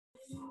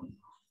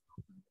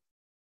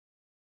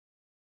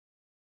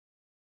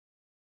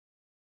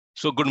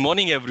So good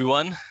morning,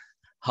 everyone.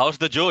 How's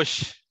the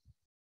Josh?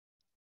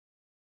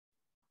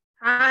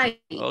 Hi.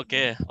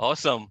 Okay,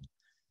 awesome.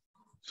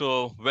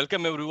 So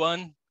welcome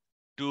everyone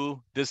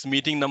to this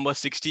meeting number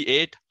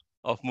 68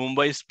 of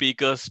Mumbai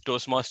Speakers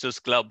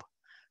Toastmasters Club.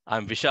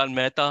 I'm Vishal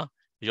Mehta,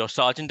 your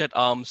Sergeant at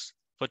Arms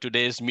for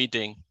today's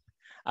meeting.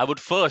 I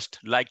would first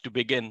like to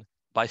begin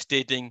by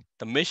stating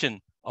the mission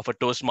of a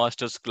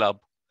Toastmasters Club.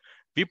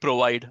 We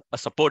provide a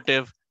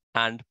supportive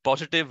and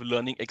positive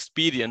learning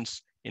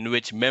experience in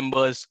which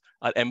members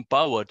are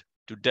empowered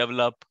to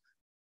develop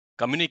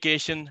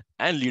communication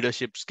and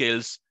leadership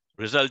skills,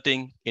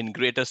 resulting in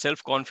greater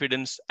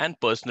self-confidence and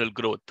personal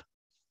growth.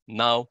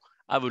 Now,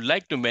 I would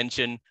like to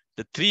mention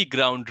the three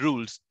ground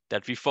rules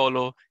that we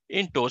follow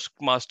in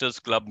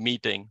Toastmasters Club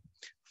meeting.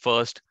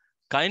 First,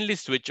 kindly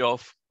switch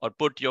off or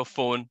put your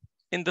phone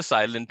in the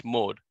silent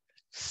mode.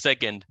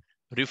 Second,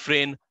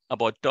 refrain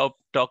about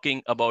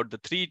talking about the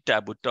three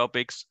taboo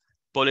topics: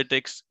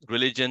 politics,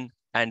 religion,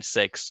 and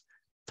sex.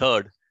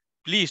 Third,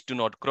 please do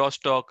not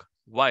crosstalk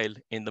while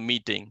in the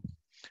meeting.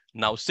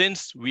 Now,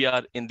 since we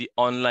are in the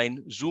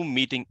online Zoom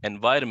meeting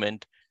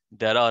environment,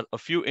 there are a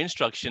few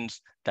instructions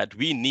that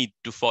we need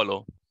to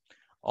follow.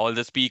 All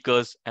the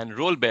speakers and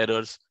role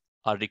bearers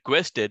are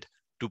requested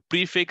to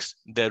prefix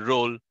their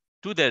role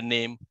to their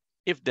name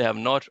if they have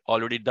not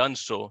already done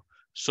so,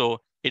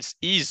 so it's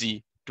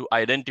easy to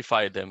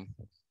identify them.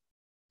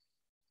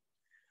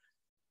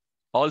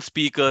 All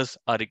speakers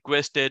are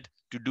requested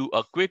to do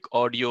a quick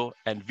audio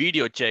and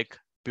video check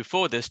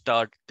before they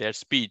start their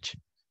speech.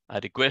 I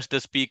request the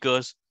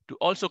speakers to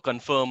also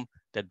confirm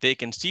that they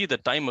can see the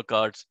timer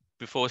cards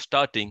before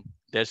starting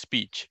their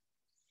speech.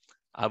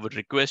 I would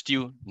request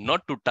you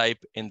not to type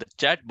in the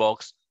chat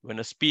box when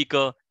a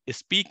speaker is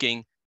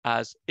speaking,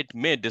 as it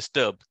may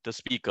disturb the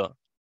speaker.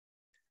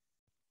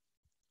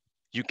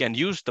 You can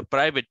use the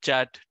private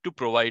chat to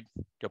provide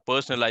your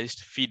personalized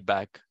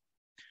feedback.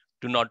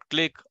 Do not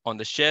click on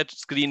the share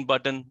screen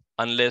button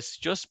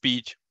unless your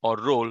speech or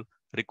role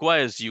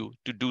requires you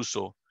to do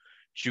so.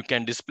 You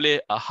can display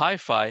a high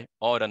five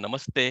or a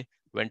namaste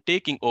when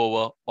taking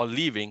over or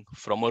leaving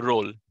from a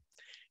role.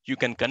 You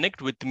can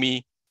connect with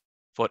me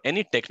for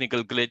any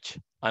technical glitch.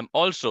 I'm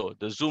also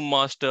the Zoom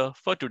master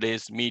for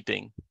today's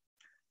meeting.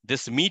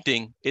 This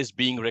meeting is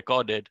being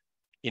recorded.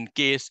 In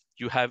case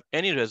you have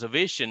any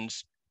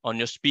reservations on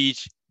your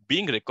speech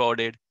being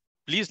recorded,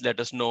 please let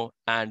us know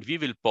and we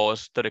will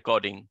pause the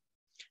recording.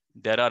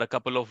 There are a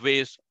couple of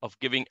ways of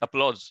giving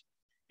applause.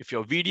 If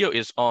your video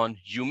is on,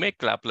 you may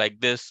clap like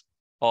this,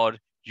 or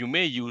you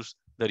may use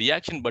the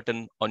reaction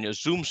button on your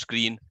Zoom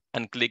screen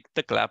and click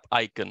the clap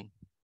icon.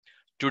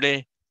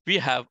 Today, we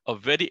have a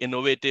very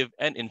innovative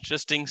and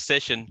interesting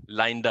session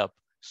lined up.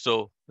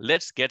 So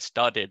let's get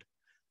started.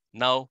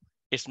 Now,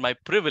 it's my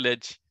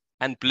privilege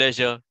and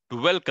pleasure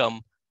to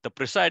welcome the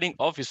presiding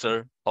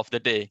officer of the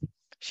day.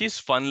 She's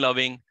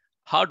fun-loving,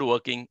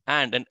 hardworking,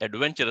 and an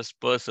adventurous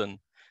person,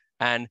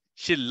 and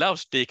she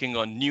loves taking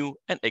on new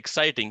and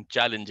exciting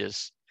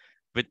challenges.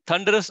 With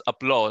thunderous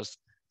applause,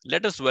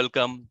 let us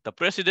welcome the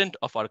president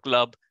of our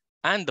club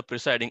and the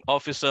presiding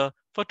officer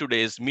for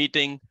today's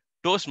meeting,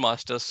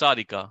 Toastmaster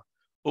Sarika.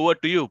 Over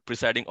to you,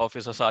 presiding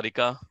officer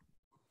Sarika.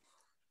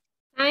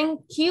 Thank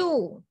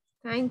you.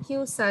 Thank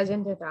you,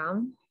 Sergeant at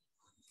Arms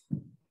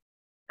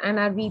and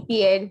our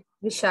VP Ed,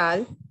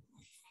 Vishal.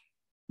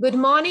 Good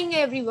morning,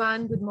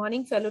 everyone. Good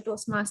morning, fellow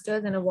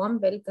Toastmasters, and a warm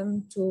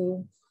welcome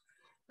to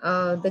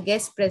the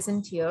guests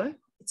present here.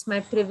 It's my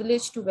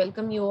privilege to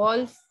welcome you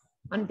all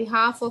on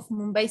behalf of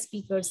Mumbai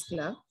Speakers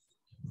Club.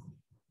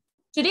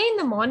 Today in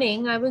the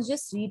morning, I was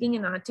just reading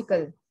an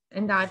article,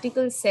 and the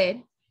article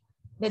said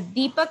that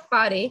Deepak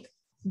Parekh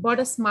bought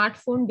a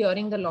smartphone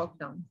during the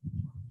lockdown.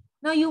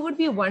 Now you would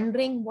be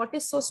wondering what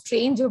is so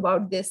strange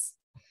about this.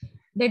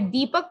 That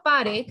Deepak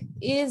Parekh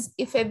is,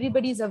 if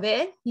everybody's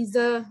aware, he's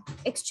the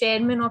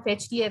ex-chairman of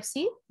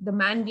HDFC, the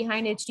man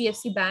behind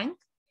HDFC Bank.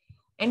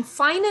 And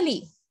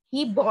finally,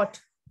 he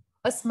bought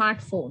a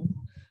smartphone.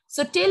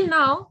 So till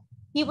now,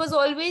 he was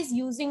always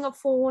using a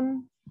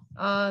phone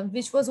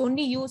which was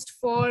only used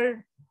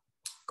for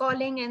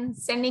calling and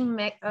sending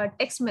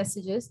text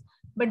messages.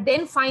 But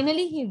then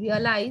finally, he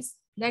realized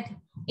that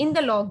in the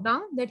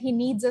lockdown that he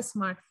needs a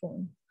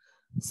smartphone.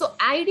 So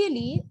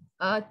ideally,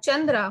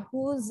 Chandra,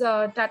 who's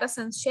Tata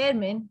Sons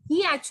chairman,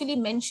 he actually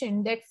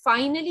mentioned that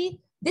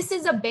finally, this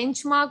is a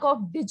benchmark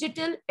of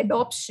digital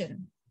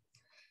adoption.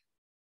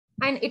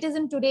 And it is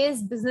in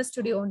today's business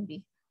today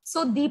only.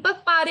 So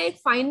Deepak Parekh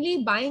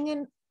finally buying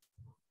a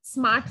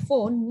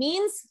smartphone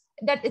means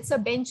that it's a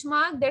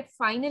benchmark that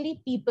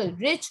finally people,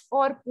 rich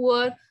or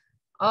poor,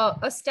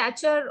 a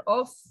stature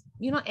of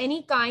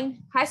any kind,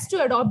 has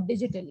to adopt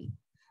digitally.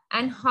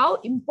 And how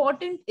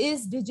important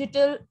is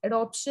digital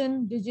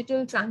adoption,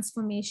 digital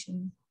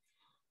transformation.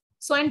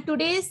 So, and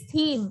today's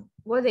theme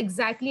was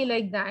exactly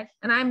like that.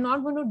 And I'm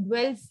not going to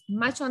dwell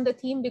much on the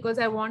theme because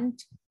I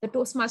want the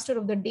Toastmaster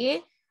of the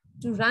day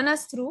to run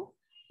us through.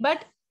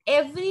 But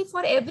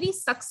for every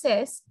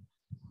success,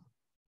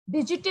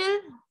 digital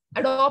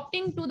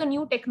adopting to the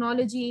new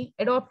technology,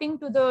 adopting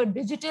to the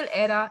digital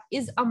era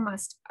is a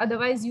must.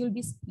 Otherwise,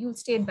 you'll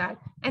stay back.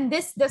 And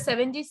this the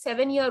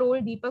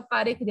 77-year-old Deepak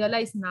Parekh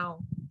realized now.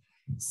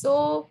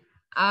 So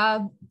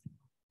and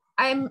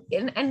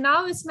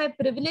now it's my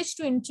privilege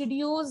to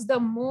introduce the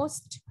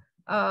most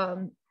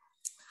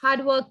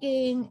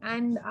hardworking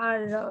and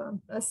our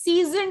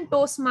seasoned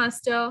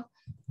Toastmaster,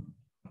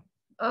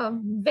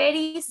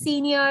 very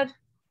senior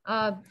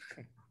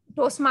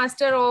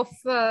Toastmaster of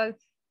of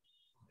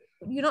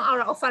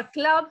our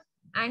club,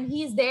 and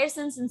he's there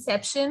since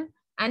inception.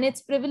 And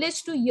it's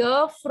privileged to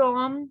hear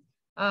from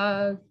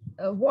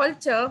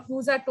Walter,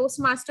 who's our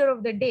Toastmaster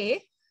of the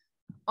day,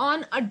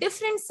 on a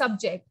different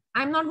subject.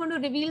 I'm not going to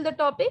reveal the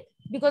topic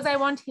because I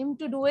want him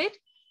to do it,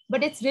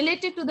 but it's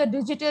related to the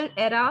digital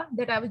era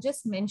that I was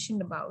just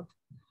mentioned about.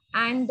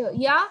 And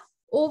yeah,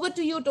 over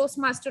to you,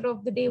 Toastmaster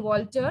of the day,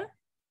 Walter.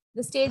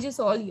 The stage is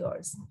all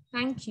yours.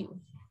 Thank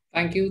you.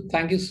 Thank you.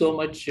 Thank you so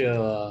much.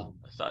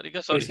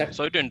 Sarika,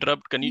 sorry to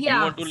interrupt. Do you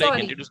want to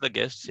introduce the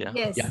guests? Yeah.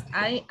 Yes, yeah.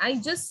 I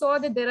just saw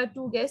that there are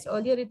two guests.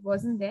 Earlier it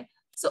wasn't there.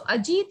 So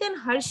Ajit and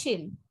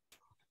Harshil.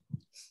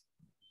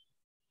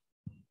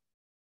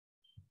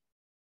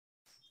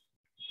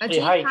 Ajit,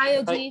 hey,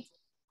 hi Ajit.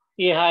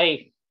 Yeah,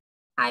 hi.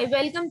 Hi,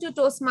 welcome to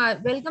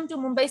Welcome to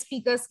Mumbai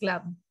Speakers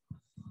Club.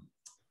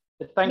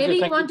 Maybe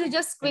you want to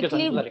just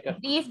quickly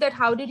brief that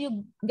how did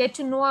you get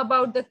to know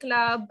about the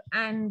club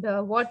and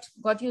what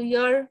got you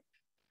here?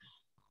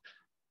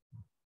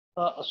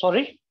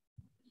 Sorry?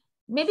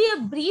 Maybe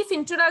a brief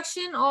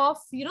introduction of,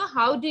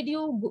 how did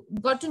you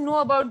got to know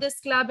about this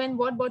club and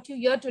what brought you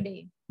here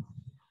today?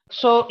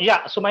 So,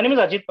 yeah, so my name is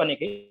Ajit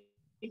Panike.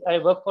 I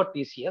work for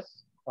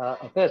TCS.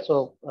 Okay,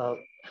 so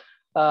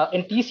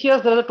in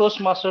TCS, there is a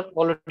Toastmaster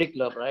already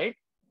club, right?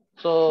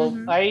 So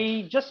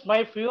my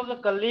few of the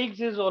colleagues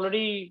is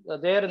already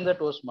there in the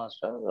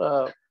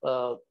Toastmaster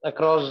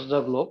across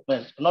the globe,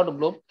 not the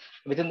globe,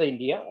 within the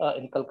India,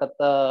 in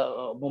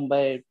Kolkata,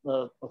 Mumbai,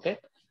 okay.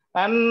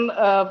 And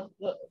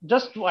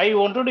just I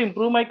wanted to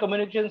improve my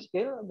communication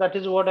skill. That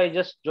is what I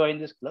just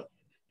joined this club.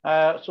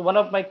 So one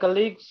of my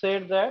colleagues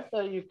said that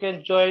you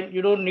can join,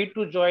 you don't need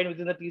to join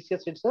within the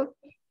TCS itself.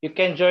 You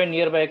can join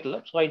nearby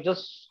club. So I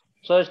just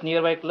searched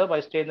nearby club. I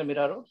stay in the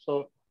Mira Road.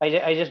 So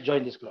I just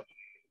joined this club.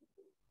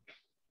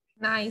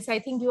 Nice. I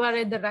think you are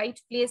at the right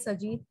place,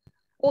 Ajit.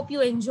 Hope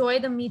you enjoy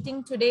the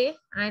meeting today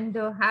and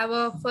have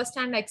a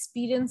first-hand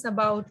experience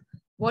about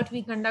what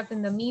we conduct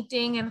in the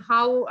meeting and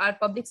how our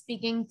public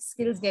speaking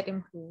skills get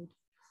improved.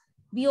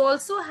 We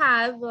also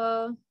have,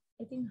 I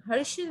think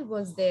Harshil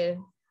was there.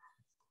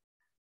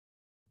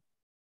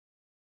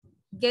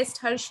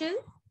 Guest Harshil?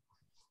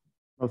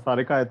 No,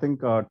 Sarika, I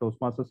think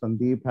Toastmaster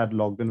Sandeep had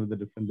logged in with a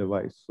different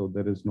device, so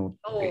there is no.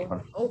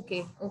 Oh,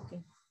 okay.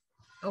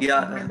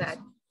 Yeah,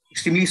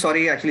 extremely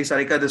sorry, actually,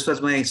 Sarika, this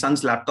was my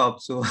son's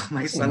laptop, so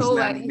my son's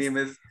name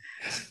is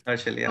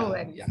Harshil.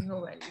 Yeah. No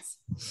worries.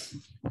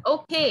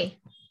 Okay,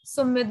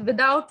 so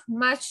without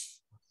much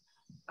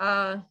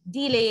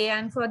delay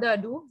and further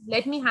ado,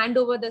 let me hand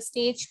over the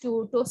stage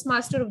to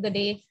Toastmaster of the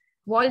day,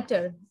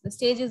 Walter. The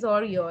stage is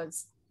all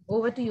yours.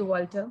 Over to you,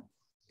 Walter.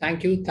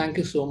 Thank you. Thank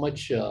you so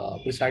much,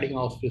 Presiding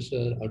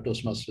Officer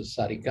Toastmasters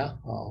Sarika,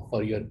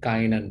 for your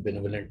kind and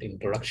benevolent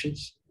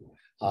introductions.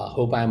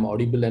 Hope I am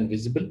audible and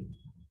visible.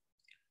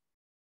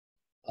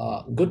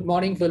 Good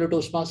morning, fellow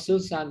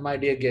Toastmasters and my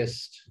dear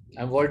guest.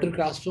 I'm Walter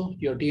Crasto,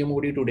 your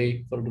TMoD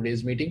today for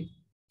today's meeting.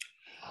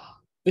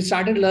 We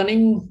started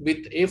learning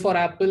with A for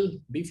apple,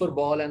 B for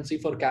ball, and C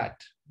for cat.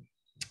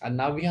 And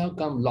now we have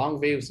come long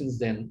way since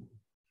then.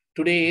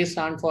 Today, A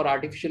stands for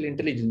artificial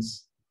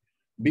intelligence,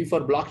 B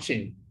for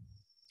blockchain,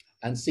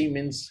 and C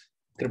means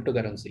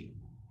cryptocurrency.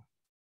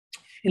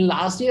 In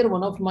last year,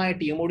 one of my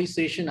TMoD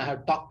session, I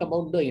have talked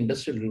about the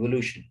industrial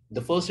revolution.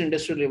 The first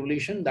industrial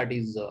revolution, that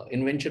is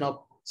invention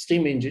of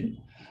steam engine.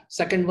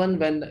 Second one,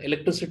 when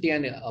electricity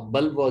and a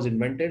bulb was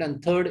invented.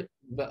 And third,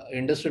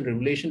 industrial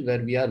revolution,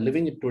 where we are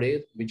living it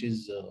today, which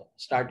is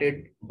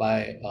started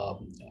by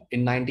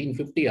in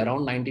 1950,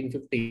 around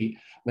 1950,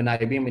 when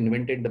IBM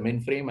invented the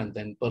mainframe, and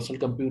then personal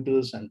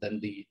computers, and then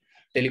the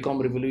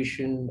telecom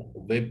revolution,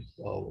 web,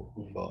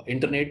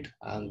 internet,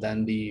 and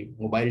then the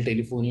mobile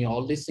telephony.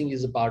 All these things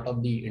is a part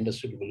of the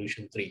industrial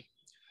revolution 3.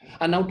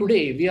 And now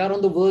today we are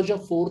on the verge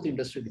of fourth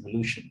industrial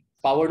revolution,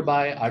 powered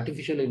by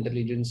artificial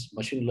intelligence,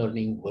 machine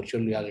learning,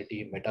 virtual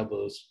reality,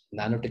 metaverse,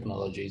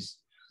 nanotechnologies,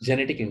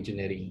 genetic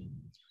engineering,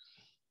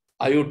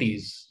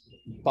 IoTs,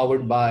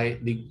 powered by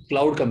the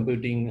cloud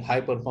computing, high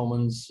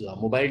performance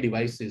mobile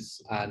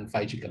devices, and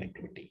 5G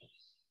connectivity.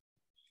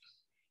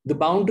 The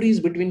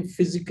boundaries between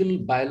physical,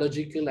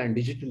 biological, and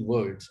digital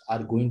worlds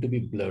are going to be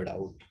blurred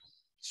out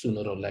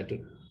sooner or later.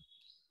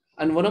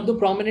 And one of the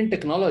prominent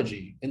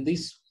technology in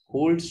this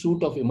whole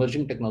suite of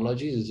emerging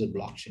technologies is the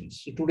blockchain.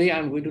 So today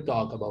I'm going to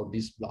talk about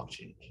this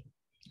blockchain.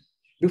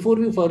 Before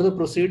we further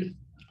proceed,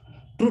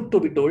 truth to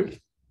be told,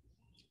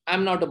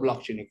 I'm not a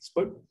blockchain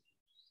expert.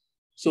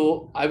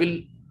 So I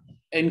will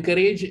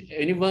encourage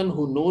anyone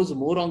who knows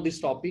more on this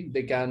topic,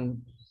 they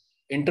can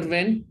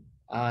intervene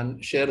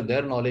and share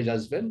their knowledge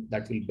as well.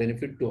 That will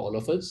benefit to all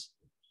of us.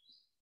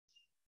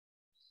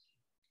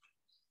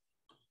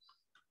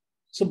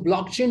 So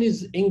blockchain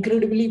is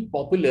incredibly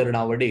popular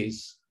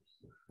nowadays.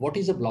 What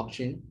is a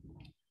blockchain?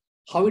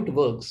 How it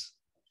works?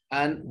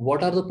 And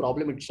what are the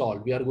problems it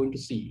solves? We are going to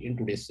see in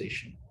today's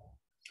session.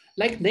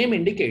 Like name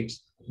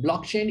indicates,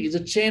 blockchain is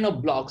a chain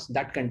of blocks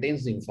that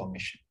contains the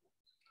information.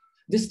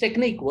 This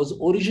technique was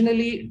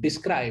originally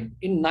described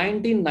in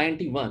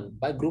 1991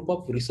 by a group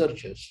of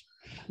researchers.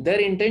 Their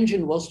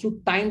intention was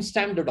to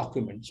timestamp the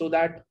document so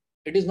that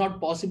it is not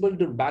possible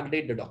to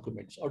backdate the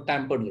documents or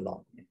tamper the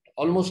document,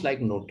 almost like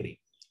notary.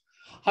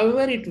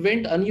 However, it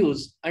went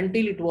unused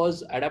until it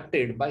was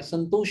adapted by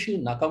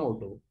Satoshi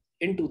Nakamoto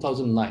in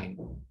 2009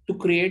 to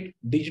create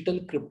digital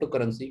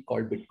cryptocurrency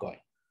called Bitcoin.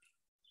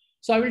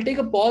 So I will take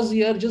a pause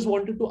here. Just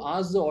wanted to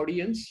ask the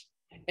audience,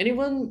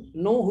 anyone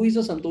know who is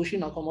a Satoshi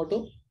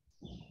Nakamoto?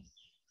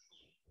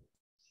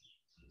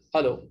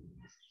 Hello.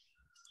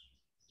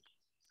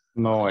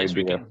 No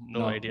idea.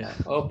 No idea.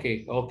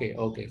 Okay,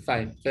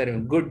 fine, fair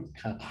enough, good.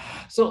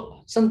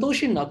 So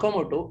Satoshi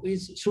Nakamoto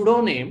is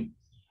pseudonym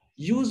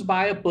used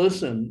by a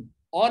person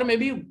or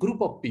maybe a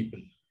group of people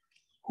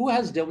who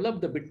has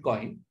developed the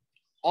Bitcoin,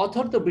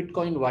 authored the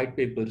Bitcoin white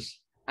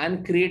papers,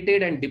 and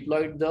created and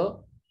deployed the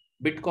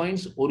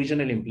Bitcoin's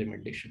original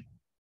implementation.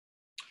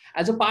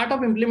 As a part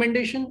of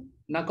implementation,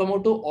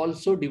 Nakamoto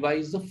also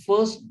devised the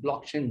first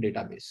blockchain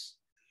database.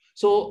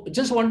 So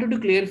just wanted to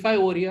clarify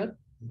over here,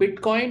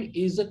 Bitcoin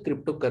is a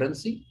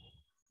cryptocurrency.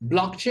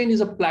 Blockchain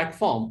is a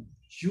platform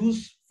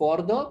used for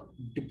the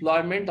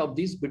deployment of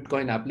this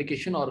Bitcoin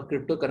application or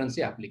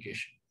cryptocurrency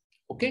application.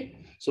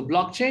 Okay, so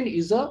blockchain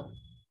is a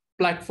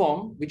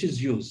platform which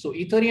is used. So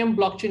Ethereum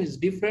blockchain is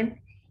different.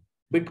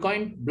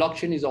 Bitcoin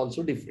blockchain is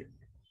also different.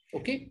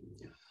 Okay,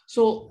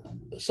 so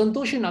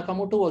Satoshi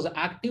Nakamoto was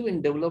active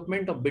in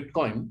development of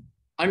Bitcoin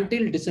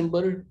until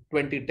December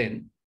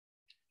 2010.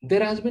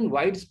 There has been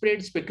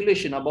widespread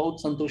speculation about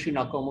Satoshi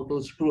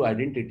Nakamoto's true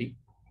identity.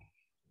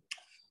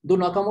 Though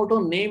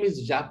Nakamoto's name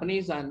is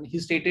Japanese and he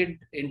stated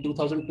in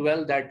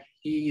 2012 that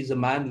he is a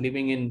man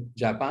living in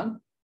Japan,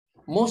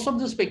 most of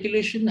the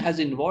speculation has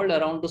involved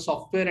around the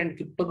software and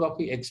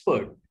cryptography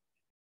expert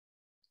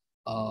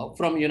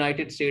from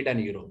United States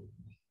and Europe.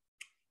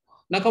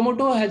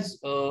 Nakamoto has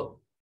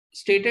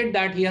stated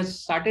that he has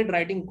started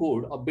writing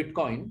code of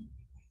Bitcoin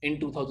in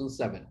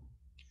 2007.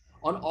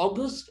 On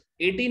August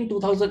 18,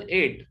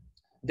 2008,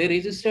 they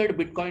registered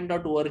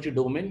bitcoin.org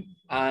domain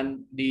and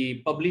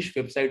the published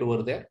website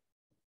over there.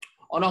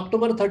 On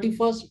October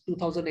 31st,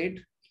 2008,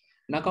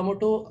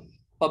 Nakamoto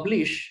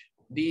published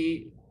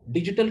the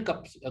digital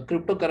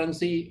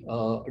cryptocurrency,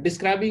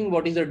 describing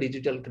what is a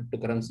digital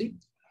cryptocurrency,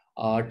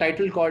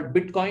 title called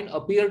Bitcoin,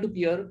 a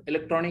peer-to-peer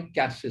electronic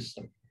cash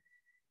system.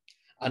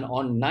 And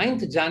on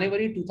 9th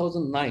January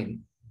 2009,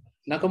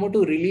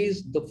 Nakamoto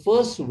released the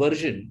first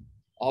version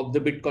of the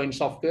Bitcoin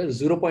software,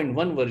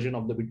 0.1 version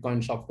of the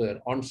Bitcoin software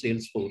on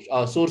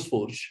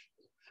SourceForge,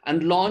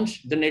 and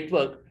launched the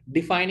network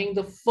defining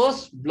the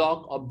first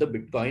block of the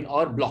Bitcoin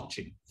or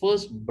blockchain,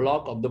 first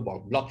block of the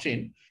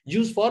blockchain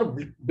used for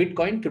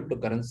Bitcoin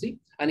cryptocurrency.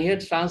 And he had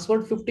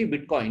transferred 50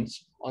 Bitcoins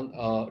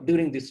on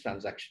during these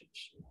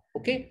transactions.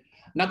 Okay,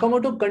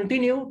 Nakamoto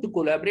continued to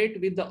collaborate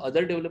with the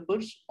other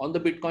developers on the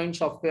Bitcoin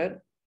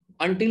software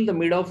until the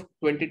mid of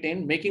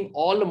 2010, making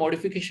all the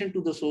modification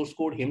to the source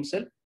code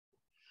himself.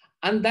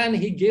 And then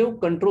he gave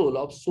control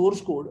of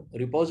source code,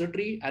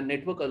 repository, and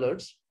network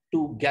alerts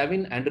to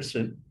Gavin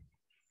Anderson,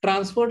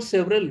 transferred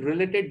several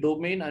related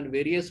domain and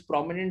various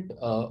prominent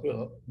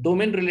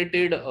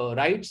domain-related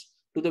rights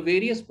to the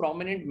various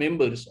prominent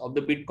members of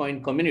the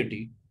Bitcoin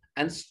community,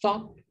 and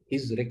stopped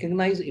his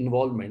recognized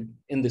involvement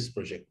in this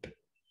project.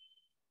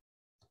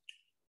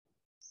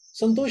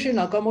 Satoshi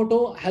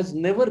Nakamoto has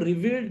never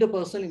revealed the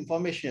personal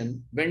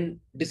information when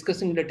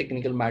discussing the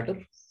technical matter.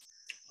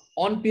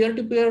 On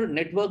peer-to-peer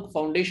network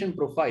foundation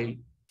profile,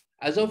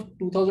 as of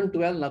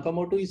 2012,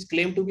 Nakamoto is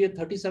claimed to be a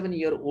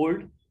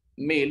 37-year-old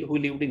male who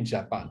lived in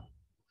Japan.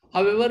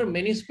 However,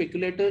 many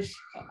speculators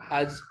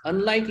has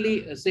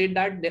unlikely said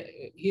that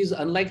he is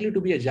unlikely to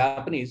be a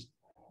Japanese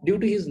due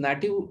to his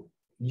native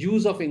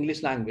use of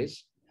English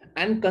language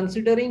and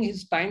considering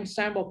his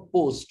timestamp of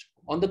post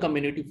on the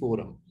community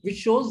forum, which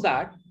shows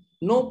that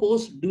no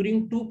post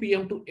during 2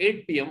 p.m. to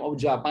 8 p.m. of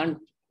Japan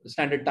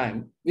Standard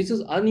Time, which is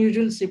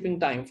unusual shipping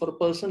time for a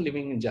person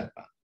living in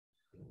Japan.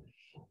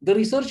 The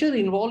researchers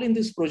involved in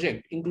this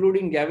project,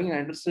 including Gavin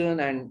Anderson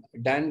and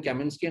Dan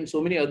Kaminsky and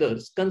so many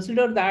others,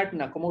 consider that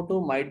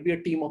Nakamoto might be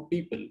a team of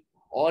people,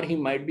 or he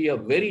might be a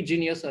very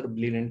genius or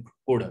brilliant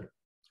coder.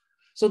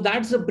 So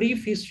that's a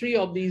brief history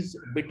of these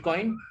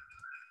Bitcoin.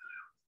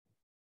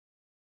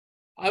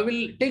 I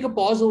will take a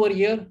pause over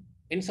here.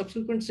 In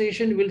subsequent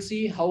session, we'll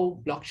see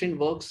how blockchain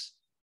works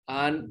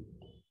and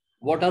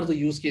what are the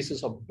use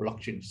cases of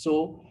blockchain.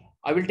 So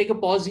I will take a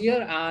pause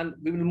here and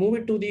we will move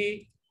it to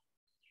the,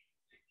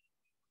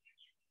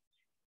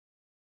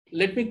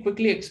 let me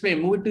quickly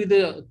explain, move it to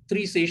the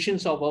 3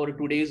 sessions of our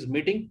today's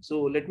meeting.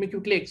 So let me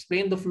quickly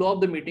explain the flow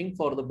of the meeting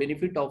for the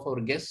benefit of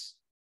our guests.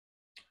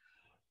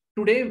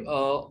 Today,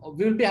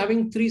 we will be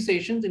having 3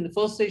 sessions. In the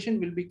first session,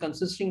 will be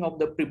consisting of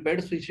the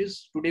prepared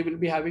speeches. Today, we'll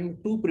be having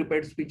 2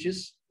 prepared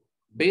speeches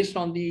based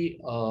on the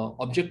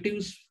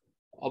objectives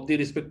of the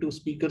respective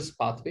speaker's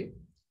pathway.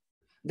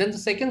 Then the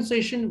second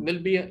session will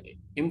be an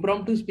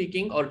impromptu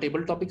speaking or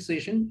table topic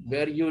session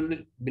where you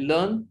will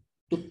learn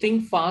to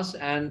think fast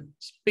and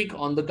speak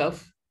on the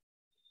cuff.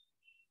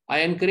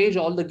 I encourage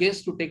all the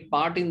guests to take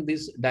part in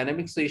this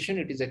dynamic session.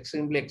 It is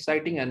extremely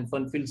exciting and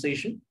fun-filled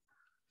session.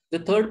 The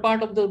third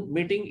part of the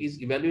meeting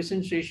is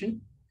evaluation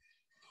session,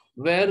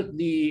 where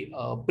the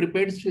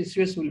prepared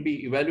speeches will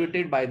be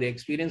evaluated by the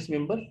experienced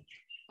member,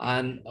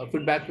 and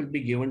feedback will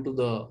be given to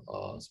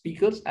the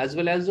speakers, as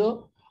well as a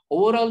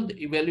overall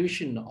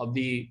evaluation of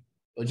the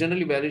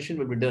general evaluation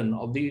will be done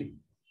of the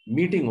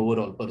meeting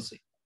overall per se.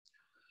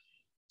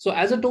 So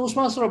as a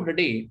Toastmaster of the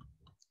day,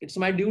 it's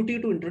my duty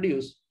to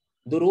introduce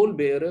the role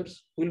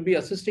bearers who will be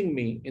assisting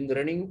me in the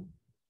running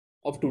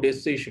of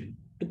today's session.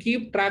 To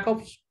keep track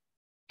of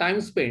time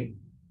spent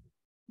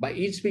by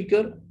each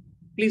speaker,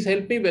 please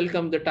help me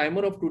welcome the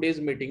timer of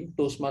today's meeting,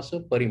 Toastmaster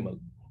Parimal.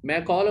 May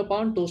I call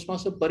upon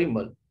Toastmaster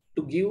Parimal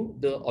to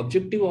give the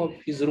objective of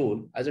his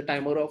role as a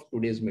timer of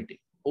today's meeting.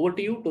 Over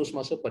to you,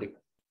 Toastmaster Parimal.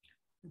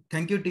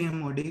 Thank you,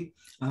 TMoD.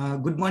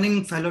 Good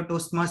morning, fellow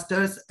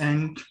Toastmasters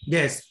and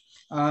guests.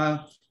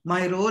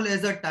 My role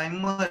as a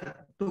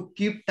timer to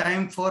keep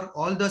time for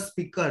all the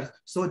speakers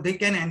so they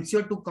can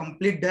ensure to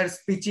complete their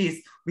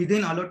speeches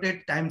within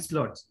allotted time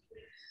slots.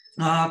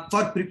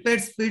 For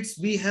prepared speech,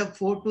 we have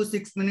 4 to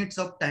 6 minutes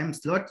of time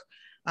slots.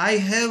 I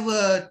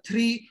have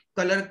 3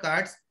 color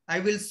cards.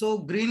 I will show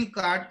green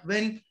card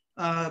when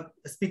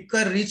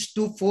speaker reach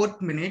to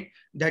 4th minute,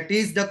 that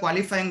is the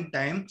qualifying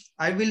time.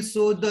 I will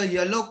show the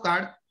yellow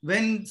card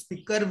when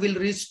speaker will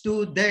reach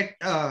to that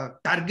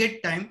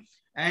target time.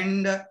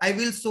 And I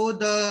will show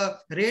the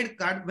red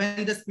card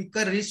when the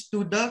speaker reach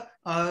to the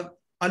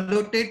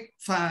allotted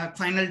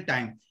final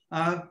time.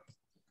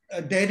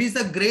 There is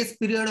a grace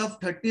period of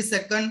 30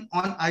 seconds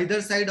on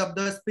either side of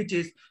the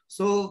speeches.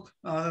 So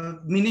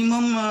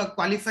minimum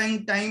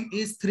qualifying time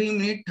is 3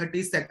 minutes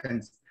 30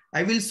 seconds.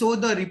 I will show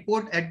the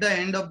report at the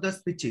end of the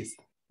speeches.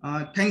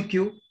 Thank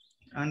you.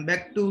 And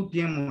back to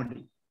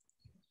TMoD.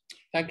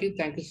 Thank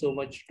you so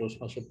much,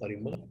 Toastmaster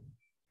Parimal,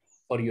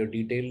 for your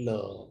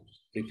detailed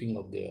briefing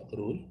of the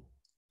rule.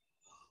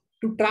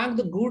 To track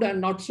the good and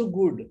not so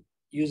good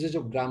usage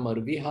of grammar,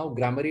 we have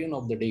grammarian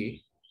of the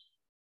day,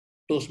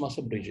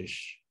 Toastmaster Brijesh.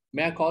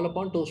 May I call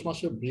upon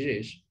Toastmaster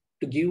Brijesh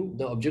to give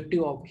the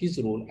objective of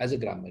his role as a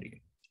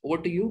grammarian.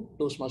 Over to you,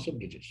 Toastmaster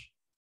Brijesh.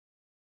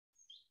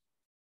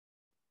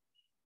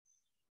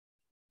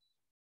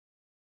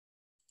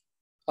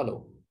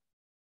 Hello.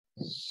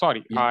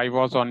 Sorry, yeah. I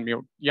was on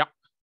mute. Yeah.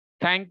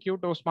 Thank you,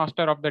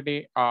 Toastmaster of the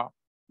day,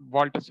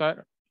 Walter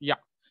sir. Yeah.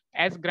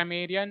 As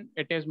grammarian,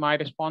 it is my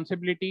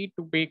responsibility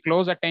to pay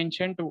close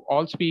attention to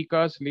all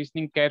speakers,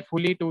 listening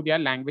carefully to their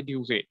language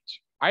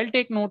usage. I'll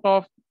take note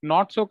of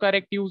not so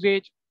correct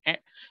usage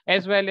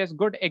as well as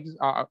good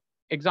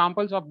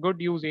examples of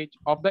good usage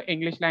of the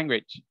English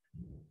language.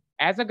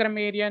 As a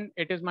grammarian,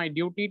 it is my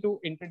duty to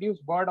introduce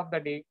word of the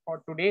day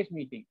for today's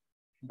meeting.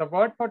 The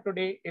word for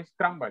today is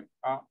crumble,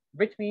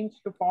 which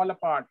means to fall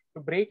apart,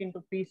 to break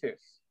into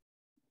pieces.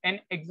 An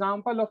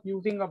example of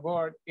using a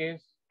word is,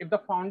 if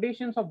the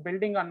foundations of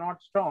building are not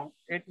strong,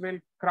 it will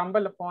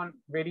crumble upon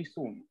very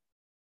soon.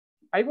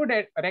 I would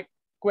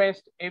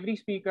request every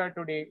speaker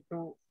today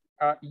to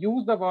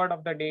use the word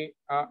of the day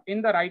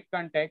in the right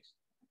context.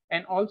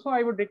 And also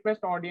I would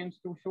request audience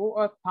to show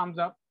a thumbs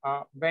up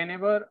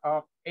whenever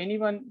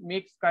anyone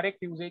makes correct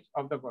usage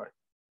of the word.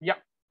 Yeah,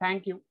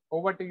 thank you.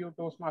 Over to you,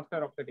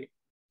 Toastmaster of the day.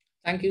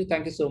 Thank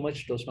you so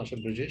much, Toastmaster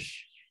Brijesh.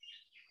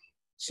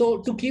 So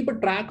to keep a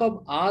track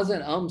of ahs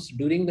and ums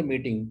during the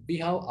meeting, we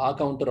have our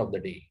counter of the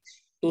day,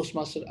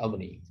 Toastmaster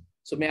Avani.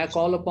 So may I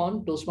call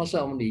upon Toastmaster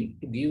Avani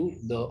to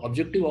give the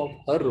objective of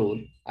her role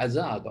as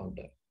a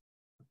counter.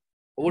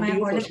 Over to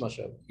you,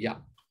 Toastmaster. Yeah.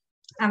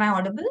 Am I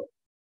audible?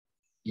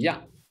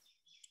 Yeah.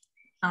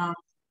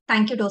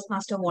 Thank you,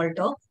 Toastmaster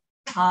Walter.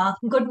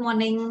 Good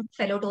morning,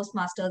 fellow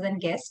Toastmasters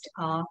and guests.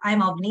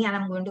 I'm Avni and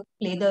I'm going to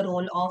play the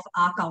role of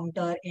our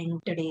counter in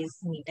today's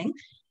meeting.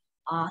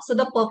 So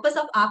the purpose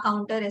of our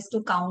counter is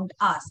to count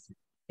us,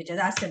 which is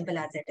as simple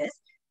as it is.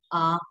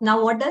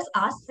 Now, what does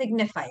us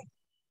signify?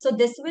 So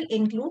this will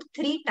include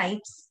 3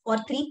 types or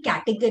 3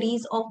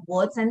 categories of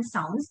words and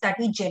sounds that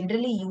we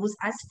generally use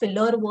as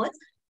filler words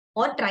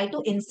or try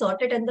to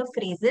insert it in the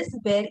phrases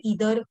where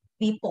either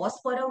we pause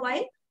for a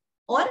while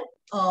or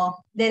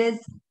there is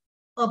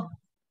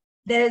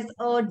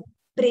a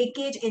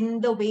breakage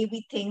in the way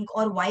we think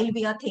or while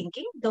we are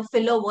thinking, the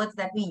filler words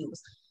that we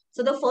use.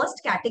 So the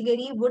first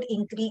category would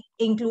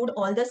include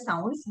all the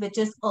sounds, which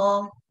is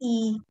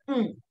e,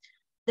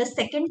 The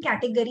second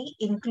category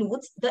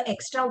includes the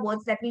extra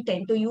words that we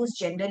tend to use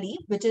generally,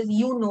 which is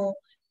you know,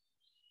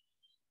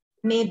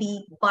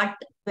 maybe, but,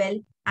 well.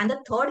 And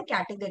the third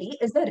category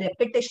is the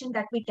repetition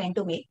that we tend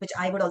to make, which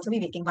I would also be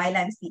making while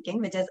I'm speaking,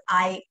 which is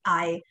I.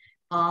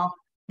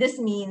 this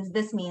means,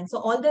 this means. So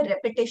all the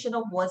repetition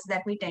of words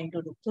that we tend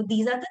to do. So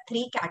these are the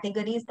 3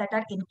 categories that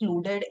are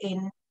included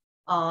in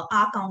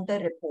our counter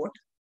report.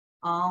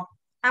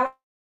 I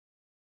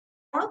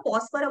want to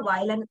pause for a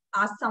while and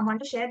ask someone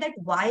to share that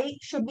why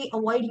should we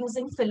avoid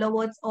using filler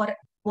words or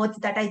words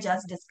that I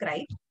just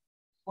described?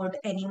 Would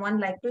anyone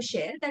like to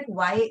share that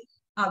why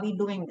are we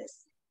doing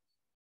this?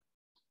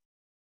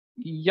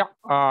 Yeah,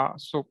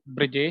 so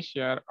Brijesh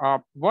here,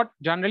 what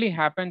generally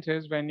happens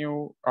is when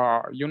you,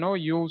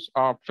 use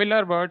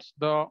filler words,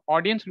 the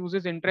audience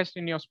loses interest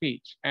in your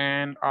speech,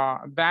 and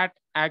that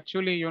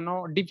actually,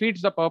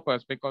 defeats the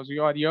purpose, because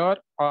you are here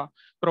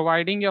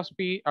providing your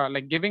speech,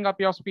 like giving up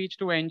your speech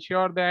to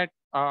ensure that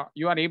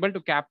you are able to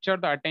capture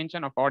the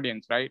attention of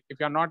audience, right? If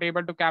you're not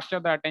able to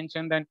capture the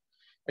attention, then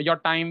your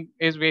time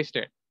is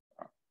wasted.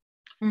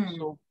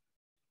 So.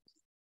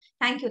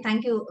 Thank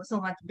you so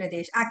much,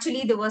 Pradesh.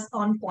 Actually, there was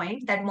on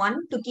point that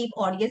 1, to keep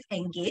audience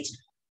engaged.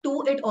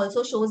 2, it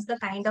also shows the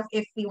kind of,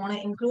 if we want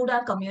to include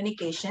our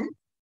communication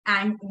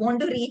and want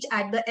to reach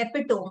at the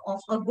epitome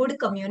of a good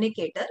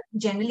communicator.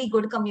 Generally,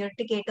 good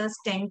communicators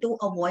tend to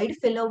avoid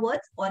filler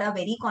words or are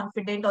very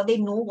confident, or they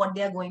know what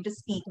they are going to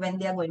speak when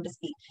they are going to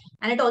speak.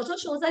 And it also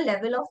shows a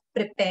level of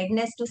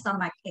preparedness to some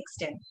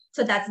extent.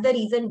 So that's the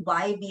reason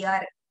why we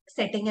are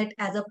setting it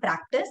as a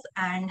practice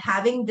and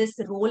having this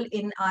role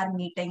in our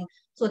meeting,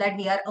 so that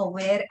we are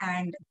aware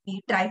and we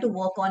try to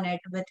work on it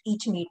with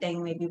each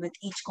meeting, maybe with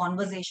each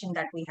conversation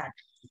that we had.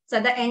 So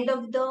at the end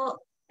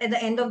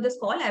of this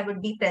call, I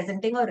would be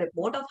presenting a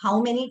report of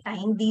how many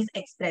times these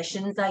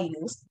expressions are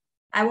used.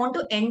 I want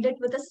to end it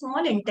with a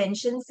small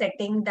intention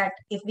setting that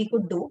if we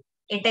could do,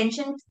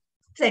 intention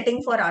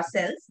setting for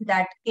ourselves,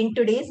 that in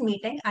today's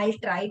meeting, I'll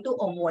try to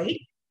avoid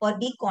or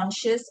be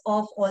conscious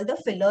of all the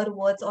filler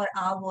words or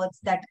our words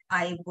that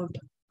I would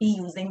be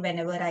using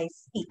whenever I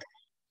speak.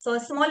 So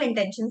a small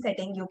intention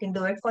setting, you can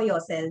do it for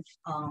yourself.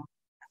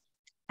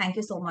 Thank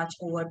you so much.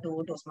 Over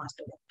to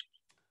Toastmaster.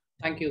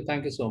 Thank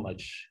you so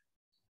much.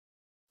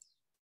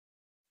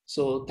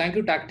 So thank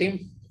you, TAC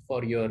team,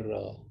 for your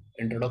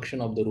introduction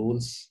of the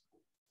rules.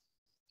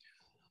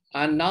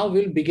 And now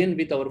we'll begin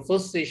with our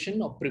first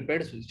session of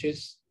prepared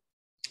speeches.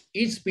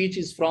 Each speech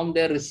is from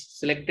their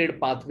selected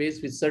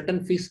pathways with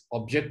certain fixed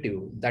objective.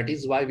 That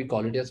is why we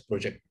call it as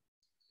project.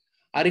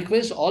 I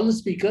request all the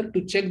speakers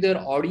to check their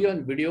audio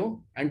and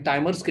video and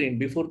timer screen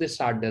before they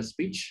start their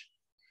speech.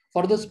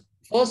 For the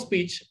first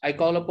speech, I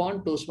call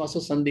upon Toastmaster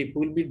Sandeep, who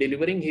will be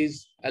delivering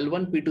his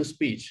L1P2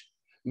 speech.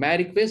 May I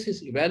request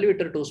his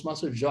evaluator,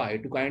 Toastmaster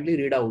Joy, to kindly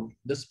read out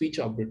the speech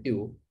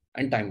objective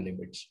and time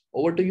limits.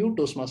 Over to you,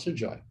 Toastmaster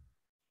Joy.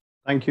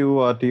 Thank you,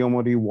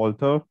 TMoD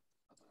Walter.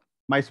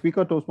 My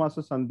speaker,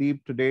 Toastmaster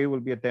Sandeep, today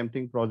will be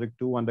attempting Project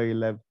 2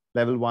 under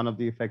level 1 of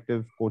the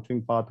effective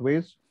coaching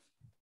pathways.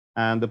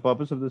 And the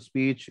purpose of the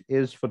speech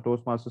is for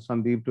Toastmaster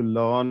Sandeep to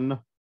learn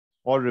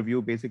or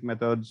review basic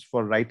methods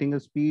for writing a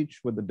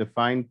speech with a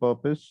defined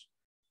purpose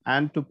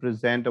and to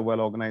present a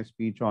well-organized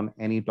speech on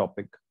any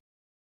topic.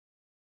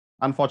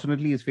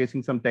 Unfortunately, he's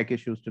facing some tech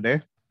issues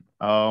today,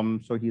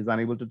 so he's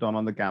unable to turn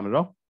on the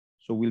camera.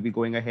 So we'll be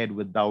going ahead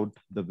without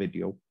the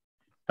video.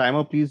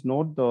 Timer, please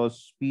note the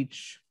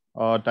speech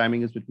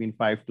timing is between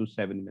 5 to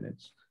 7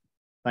 minutes.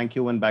 Thank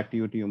you, and back to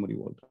you, TMoD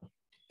Walter.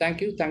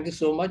 Thank you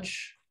so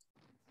much.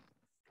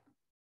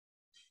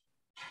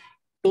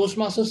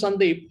 Toastmaster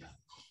Sandeep,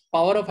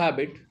 power of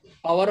habit,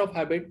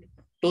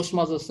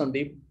 Toastmaster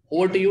Sandeep.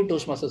 Over to you,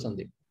 Toastmaster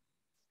Sandeep.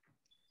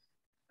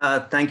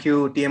 Thank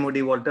you,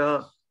 TMoD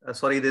Walter.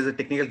 Sorry, there's a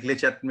technical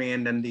glitch at me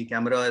and then the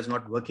camera is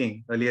not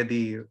working. Earlier,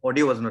 the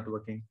audio was not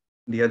working.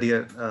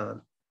 The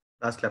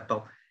last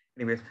laptop.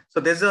 Anyways, so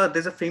there's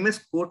a famous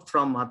quote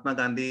from Mahatma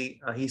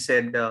Gandhi. He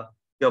said,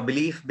 your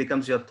belief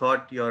becomes your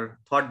thought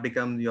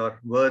becomes your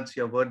words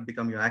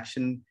become your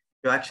action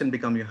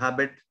becomes your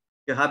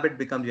habit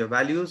becomes your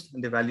values,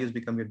 and the values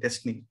become your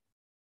destiny.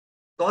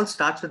 It all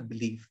starts with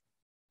belief.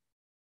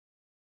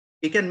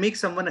 It can make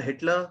someone a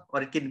Hitler,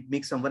 or it can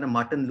make someone a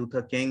Martin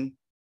Luther King,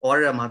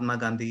 or a Mahatma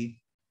Gandhi,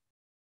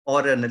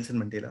 or a Nelson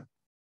Mandela.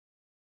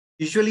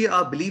 Usually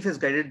our belief is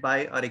guided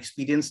by our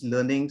experience,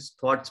 learnings,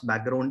 thoughts,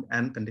 background,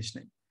 and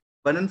conditioning.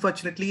 But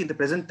unfortunately, in the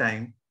present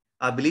time,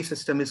 our belief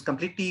system is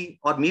completely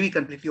or maybe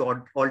completely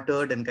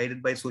altered and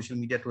guided by social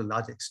media to a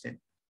large extent.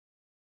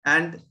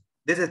 And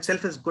this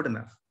itself is good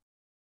enough.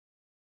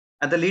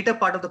 And the later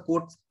part of the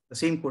quote, the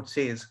same quote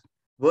says,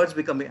 words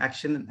become your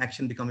action and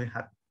action become your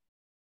habit.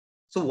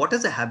 So what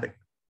is a habit?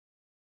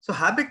 So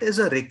habit is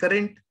a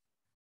recurrent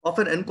of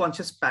an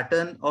unconscious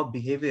pattern of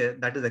behavior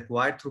that is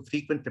acquired through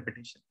frequent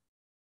repetition.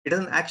 It is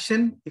an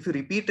action. If you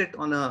repeat it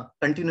on a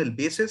continual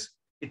basis,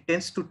 it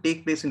tends to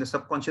take place in the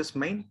subconscious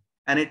mind,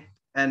 and it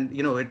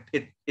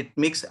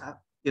makes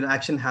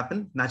action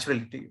happen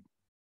naturally to you.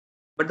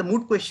 But the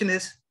moot question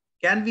is,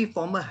 can we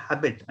form a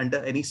habit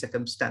under any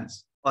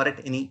circumstance or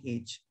at any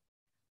age?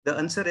 The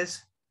answer is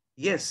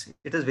yes,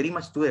 it is very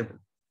much doable.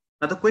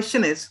 Now the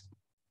question is,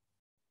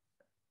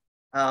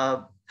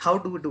 how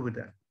do we do with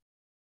that?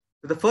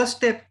 So the first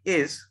step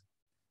is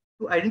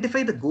to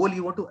identify the goal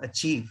you want to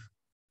achieve.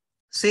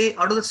 Say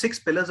out of the 6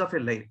 pillars of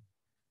your life,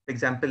 For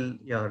example,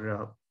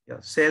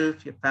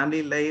 yourself, your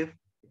family life,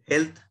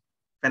 health,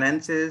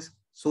 finances,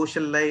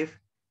 social life,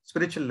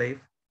 spiritual life.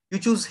 You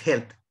choose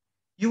health.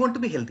 You want to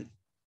be healthy.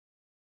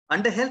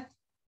 Under health,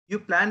 you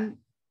plan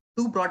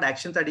two broad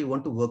actions that you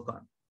want to work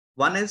on.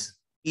 One is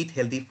eat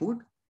healthy food.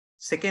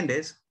 Second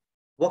is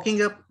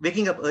waking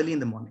up early in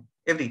the morning,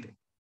 every day.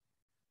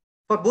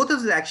 For both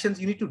of these actions,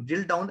 you need to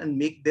drill down and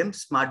make them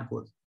SMART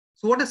goals.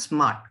 So what is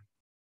SMART?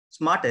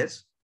 SMART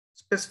is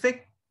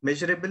specific,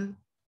 measurable,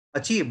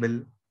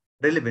 achievable,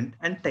 relevant,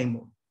 and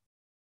time-bound.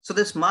 So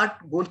the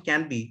SMART goal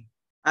can be,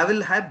 I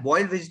will have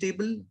boiled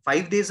vegetable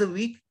 5 days a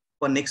week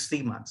for next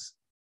 3 months.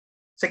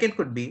 Second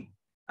could be,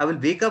 I will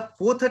wake up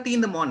 4:30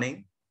 in the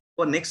morning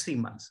for next 3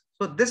 months.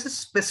 So this is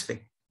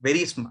specific,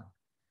 very smart.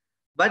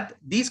 But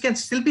these can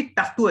still be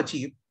tough to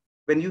achieve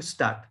when you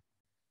start.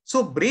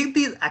 So break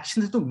these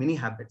actions into mini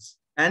habits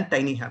and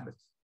tiny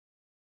habits.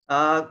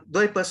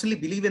 Though I personally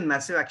believe in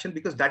massive action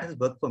because that has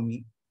worked for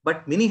me,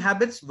 but mini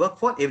habits work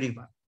for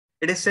everyone.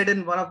 It is said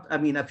in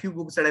a few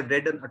books that I've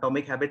read on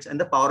Atomic Habits and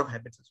the Power of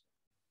Habits as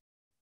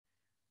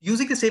well.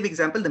 Using the same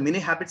example, the mini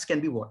habits can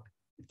be what?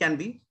 It can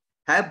be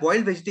have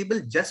boiled vegetable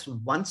just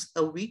once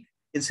a week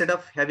instead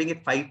of having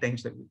it 5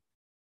 times a week.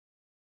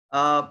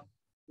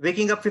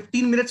 Waking up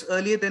 15 minutes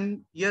earlier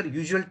than your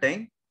usual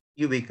time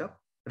you wake up,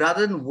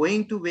 rather than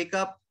going to wake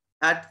up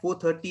at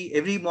 4:30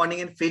 every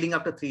morning and failing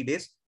after 3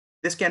 days.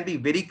 This can be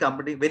very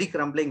crumbling,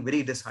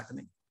 very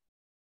disheartening.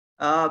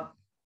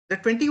 The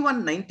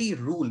 21-90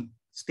 rule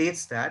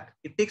states that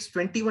it takes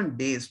 21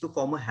 days to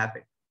form a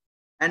habit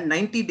and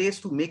 90 days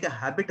to make a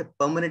habit a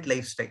permanent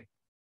lifestyle.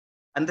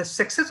 And the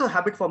success of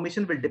habit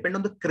formation will depend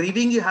on the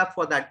craving you have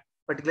for that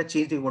particular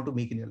change that you want to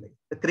make in your life.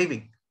 The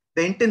craving,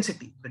 the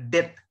intensity, the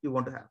depth you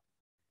want to have.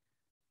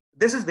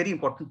 This is very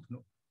important to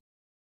know.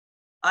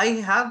 I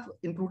have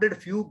included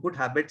a few good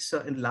habits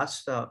in the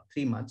last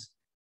 3 months.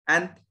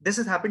 And this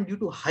has happened due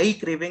to high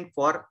craving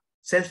for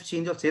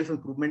self-change or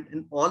self-improvement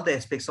in all the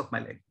aspects of my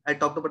life. I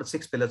talked about the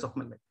 6 pillars of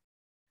my life.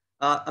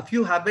 A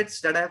few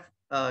habits that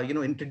I've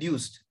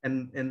introduced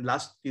in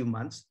last few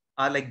months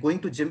are like going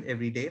to gym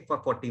every day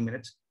for 40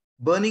 minutes,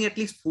 burning at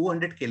least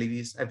 400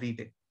 calories every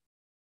day.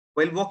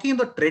 While walking on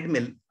the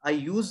treadmill, I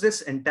use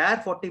this entire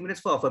 40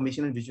 minutes for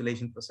affirmation and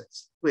visualization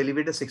process to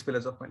elevate the 6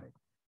 pillars of my life.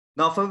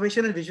 Now,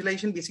 affirmation and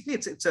visualization, basically,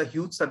 it's a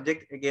huge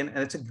subject again, and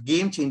it's a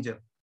game changer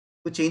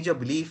to change your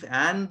belief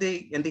and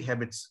the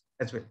habits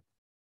as well.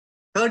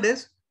 Third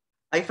is,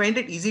 I find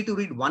it easy to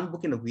read one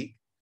book in a week,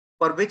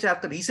 for which I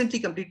have recently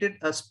completed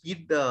a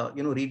speed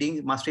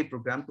reading mastery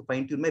program to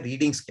fine-tune my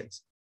reading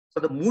skills. So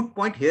the moot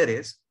point here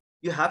is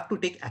you have to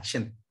take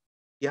action.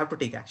 You have to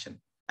take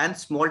action and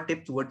small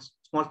step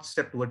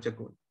towards your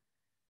goal.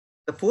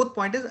 The fourth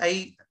point is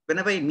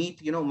whenever I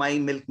meet my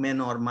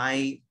milkman or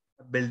my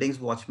building's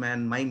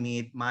watchman, my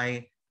maid,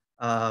 my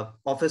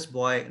office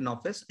boy in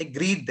office, I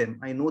greet them.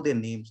 I know their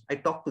names. I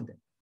talk to them.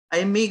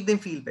 I make them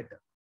feel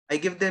better. I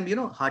give them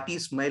hearty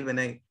smile when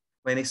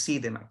I see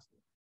them actually.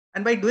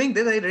 And by doing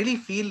this, I really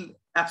feel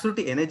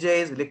absolutely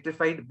energized,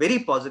 electrified, very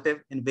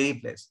positive, and very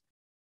blessed.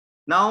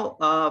 Now,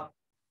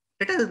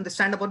 let us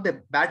understand about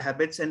the bad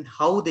habits and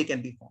how they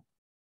can be formed.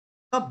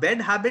 Now,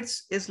 bad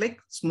habits is like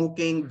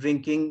smoking,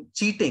 drinking,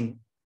 cheating,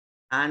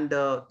 and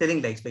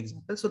telling lies, for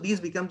example. So these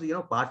becomes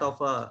part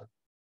of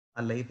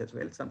a life as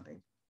well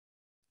sometimes.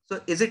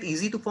 So is it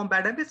easy to form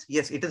bad habits?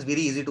 Yes, it is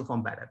very easy to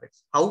form bad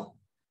habits. How?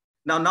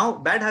 Now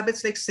bad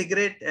habits like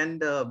cigarette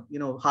and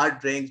hard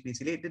drinks,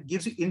 basically, it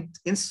gives you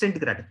instant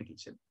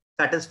gratification,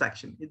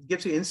 satisfaction. It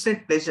gives you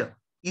instant pleasure,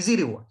 easy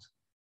rewards.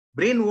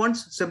 Brain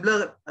wants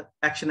similar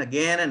action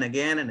again and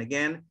again and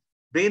again.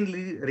 Brain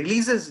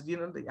releases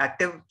the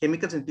active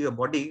chemicals into your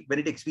body when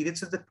it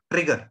experiences the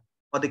trigger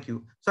or the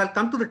cue. So I'll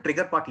come to the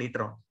trigger part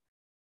later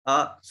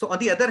on. So on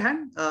the other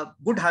hand,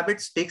 good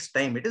habits takes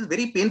time. It is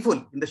very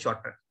painful in the short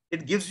run.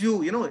 It gives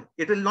you,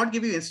 it will not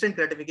give you instant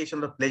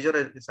gratification or pleasure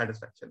or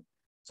satisfaction.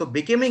 So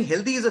becoming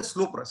healthy is a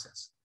slow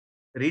process.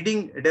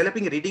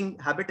 Developing a reading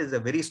habit is a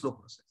very slow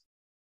process.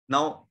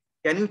 Now,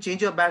 can you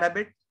change your bad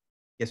habit?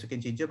 Yes, you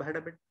can change your bad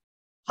habit.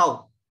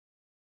 How?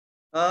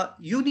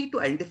 You need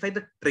to identify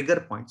the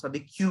trigger points or the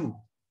cue.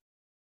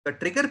 The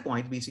trigger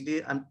point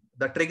basically, and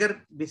the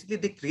trigger basically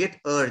they create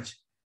urge,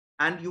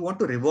 and you want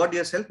to reward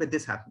yourself when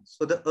this happens.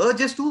 So the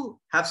urge is to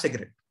have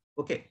cigarette,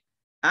 okay,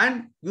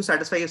 and you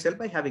satisfy yourself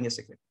by having a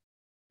cigarette,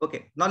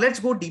 okay. Now let's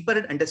go deeper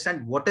and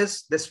understand what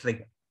is this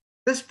trigger.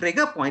 This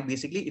trigger point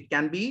basically it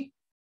can be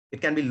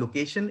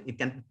location, it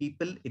can be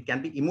people, it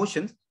can be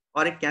emotions,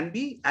 or it can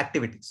be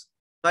activities.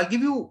 So I'll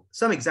give you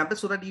some examples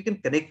so that you can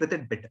connect with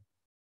it better.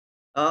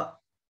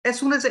 As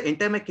soon as I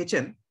enter my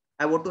kitchen,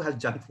 I want to have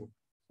junk food.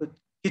 So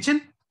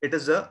kitchen, it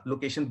is a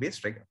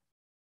location-based trigger.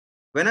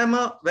 When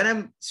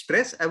I'm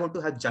stressed, I want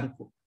to have junk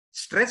food.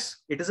 Stress,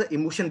 it is an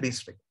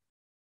emotion-based trigger.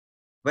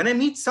 When I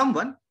meet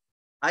someone,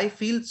 I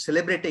feel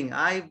celebrating.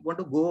 I want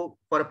to go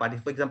for a party.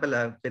 For example,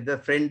 with a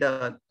friend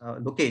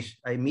Lokesh,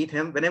 I meet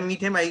him. When I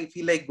meet him, I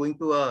feel like going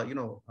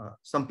to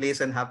some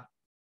place and have.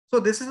 So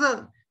this is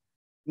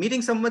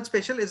meeting someone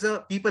special is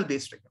a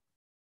people-based trigger.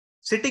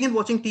 Sitting and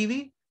watching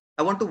TV,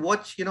 I want to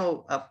watch,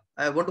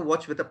 I want to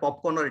watch with a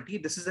popcorn or a tea.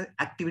 This is an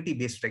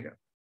activity-based trigger.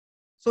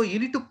 So you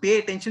need to pay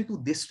attention to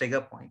these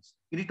trigger points.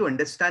 You need to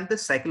understand the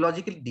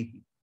psychology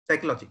deeply.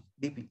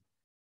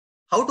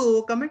 How to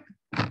overcome it?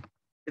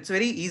 It's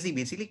very easy.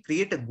 Basically,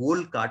 create a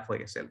goal card for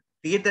yourself.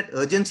 Create that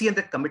urgency and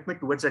that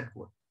commitment towards that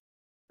goal.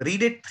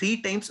 Read it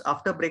 3 times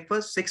after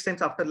breakfast, 6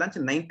 times after lunch,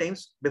 and 9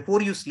 times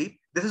before you sleep.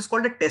 This is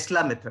called a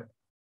Tesla method.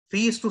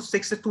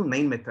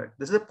 3:6:9 method.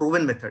 This is a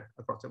proven method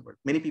across the world.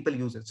 Many people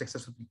use it.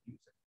 Successful people use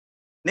it.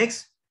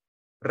 Next,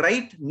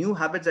 write new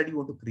habits that you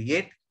want to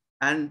create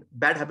and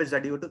bad habits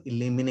that you want to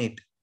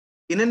eliminate.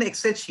 In an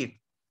Excel sheet,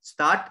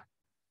 start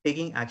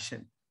taking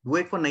action. Do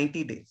it for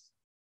 90 days.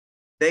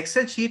 The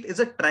Excel sheet is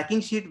a tracking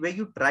sheet where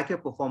you track your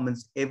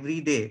performance every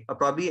day, or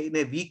probably in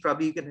a week.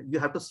 Probably you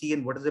have to see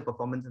in what is the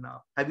performance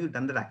now. Have you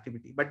done that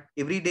activity? But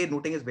every day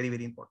noting is very,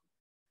 very important.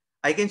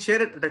 I can share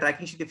the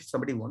tracking sheet if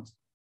somebody wants.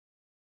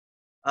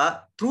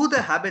 Through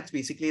the habits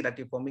basically that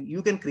you're forming,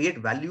 you can create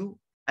value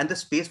and the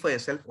space for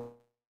yourself for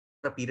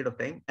a period of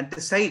time, and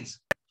decides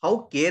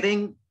how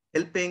caring,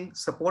 helping,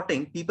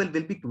 supporting people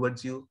will be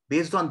towards you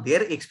based on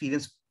their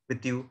experience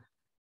with you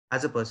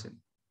as a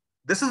person.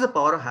 This is the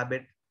power of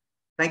habit.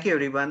 Thank you,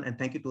 everyone. And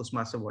thank you,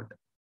 Toastmaster Walter.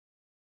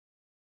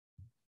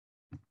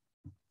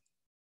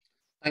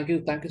 Thank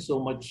you. Thank you so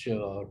much,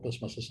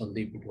 Toastmaster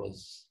Sandeep. It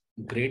was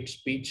a great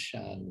speech.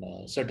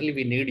 And certainly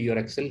we need your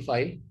Excel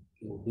file.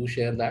 You do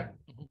share that.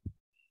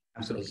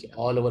 Absolutely. Because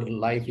all our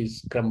life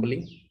is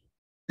crumbling.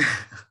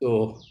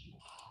 So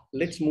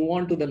let's move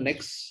on to the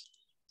next.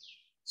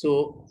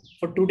 So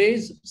for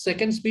today's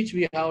second speech,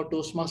 we have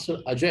Toastmaster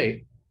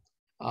Ajay.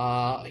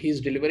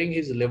 He's delivering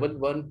his level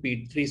 1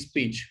 P3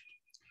 speech.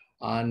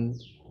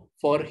 And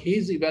for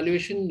his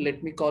evaluation,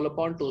 let me call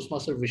upon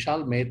Toastmaster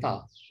Vishal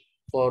Mehta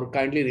for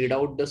kindly read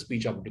out the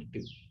speech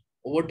objective.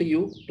 Over to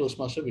you,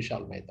 Toastmaster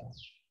Vishal Mehta.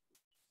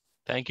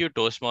 Thank you,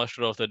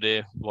 Toastmaster of the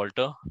day,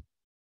 Walter.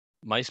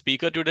 My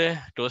speaker today,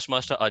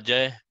 Toastmaster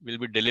Ajay, will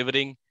be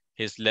delivering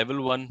his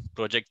level 1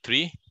 project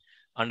 3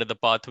 under the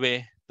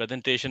pathway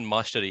presentation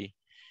mastery.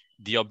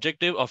 The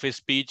objective of his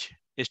speech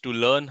is to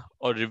learn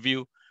or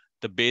review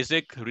the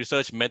basic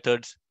research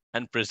methods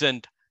and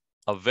present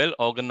a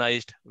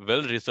well-organized,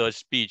 well-researched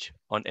speech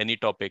on any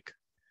topic.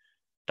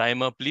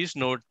 Timer, please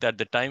note that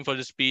the time for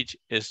the speech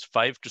is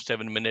 5 to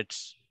 7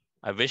 minutes.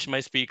 I wish my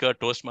speaker,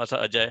 Toastmaster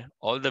Ajay,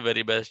 all the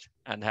very best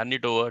and hand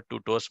it over to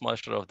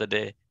Toastmaster of the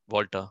day,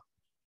 Walter.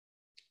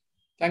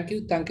 Thank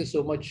you. Thank you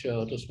so much,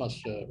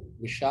 Toastmaster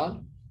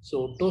Vishal.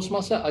 So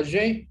Toastmaster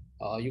Ajay,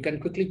 you can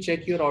quickly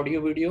check your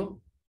audio video.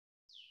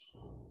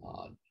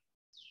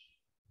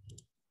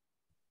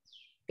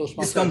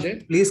 Toastmaster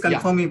Ajay. Please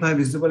confirm if I am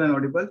visible and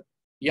audible.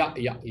 Yeah.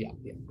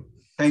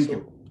 Thank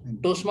you.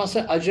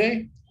 Toastmaster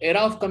Ajay,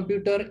 era of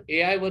computer,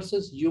 AI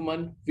versus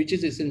human, which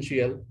is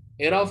essential.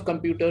 Era of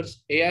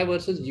computers, AI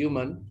versus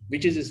human,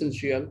 which is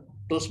essential.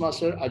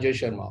 Toastmaster Ajay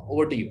Sharma,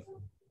 over to you.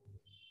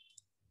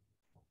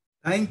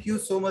 Thank you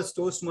so much,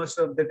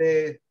 Toastmaster of the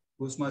day,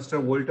 Toastmaster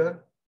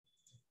Walter.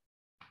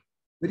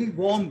 Very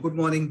warm good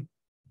morning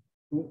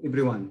to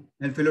everyone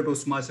and fellow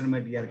Toastmaster,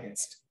 my dear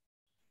guest.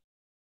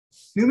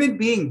 Human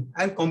beings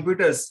and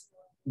computers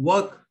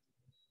work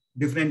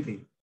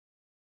differently.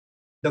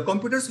 The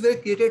computers were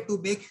created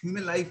to make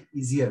human life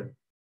easier,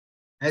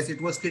 as it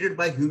was created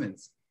by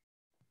humans.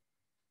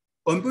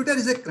 Computer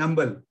is a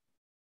crumble,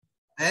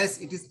 as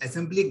it is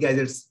assembly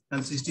gadgets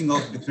consisting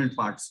of different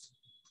parts.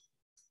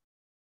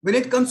 When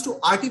it comes to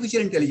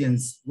artificial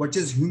intelligence, what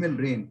is human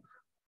brain,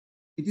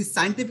 it is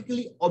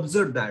scientifically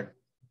observed that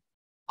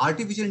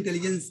artificial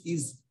intelligence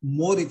is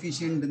more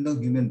efficient than the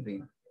human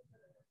brain.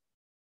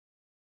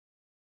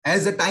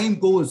 As the time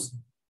goes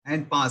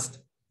and passed,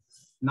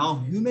 now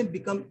humans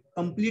become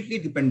completely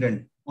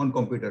dependent on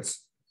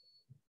computers.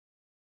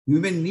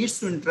 Human needs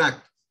to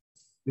interact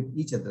with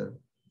each other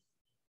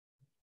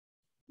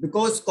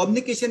because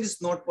communication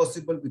is not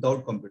possible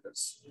without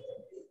computers.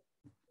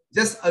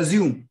 Just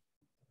assume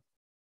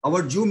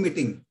our Zoom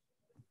meeting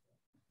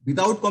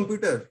without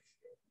computer,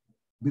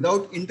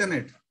 without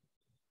internet,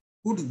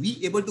 could we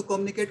able to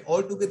communicate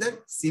all together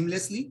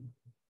seamlessly,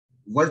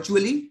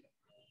 virtually,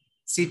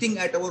 sitting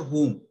at our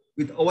home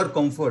with our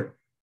comfort?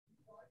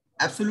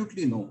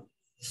 Absolutely no.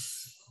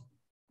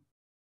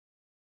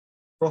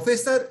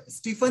 Professor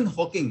Stephen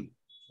Hawking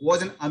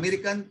was an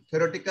American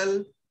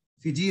theoretical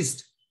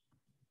physicist,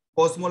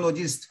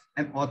 cosmologist,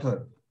 and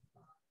author.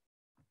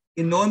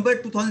 In November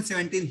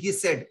 2017, he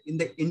said in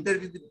the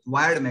interview with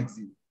Wired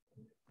magazine,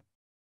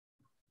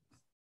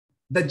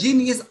 "The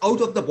genie is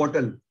out of the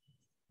bottle.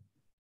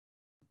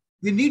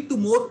 We need to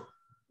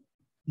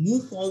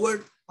move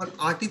forward on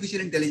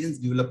artificial intelligence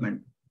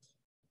development,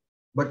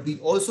 but we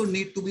also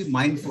need to be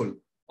mindful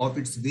of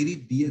its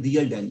very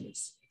real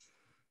dangers.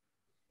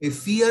 A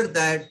fear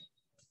that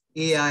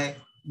AI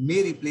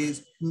may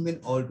replace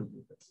human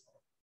altogether.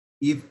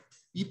 If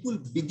people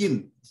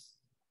begin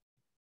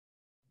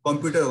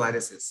computer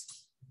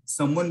viruses,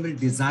 someone will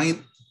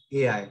design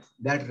AI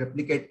that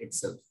replicate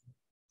itself.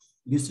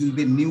 This will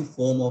be a new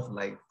form of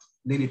life.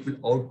 Then it will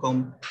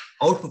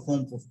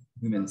outperform for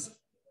humans.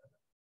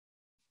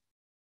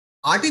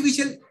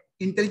 Artificial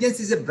intelligence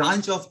is a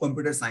branch of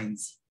computer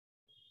science,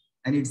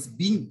 and it's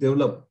being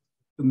developed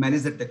to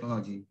manage the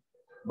technology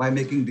by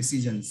making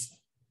decisions,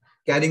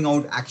 carrying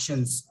out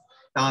actions,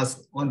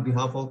 tasks on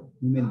behalf of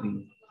human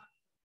beings.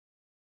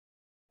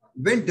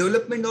 When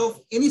development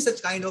of any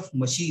such kind of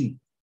machine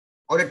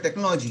or a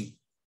technology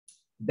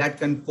that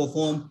can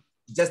perform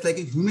just like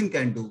a human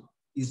can do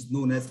is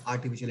known as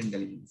artificial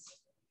intelligence.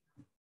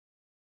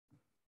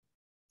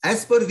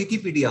 As per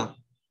Wikipedia,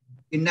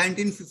 in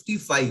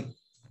 1955,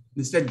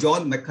 Mr.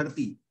 John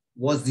McCarthy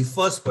was the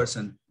first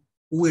person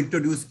who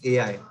introduced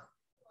AI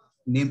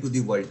name to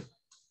the world.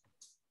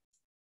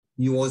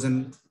 He was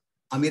an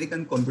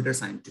American computer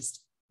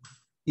scientist.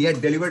 He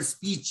had delivered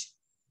speech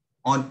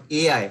on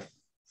AI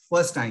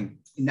first time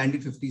in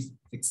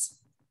 1956.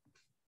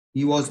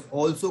 He was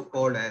also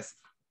called as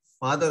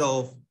father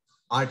of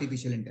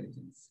artificial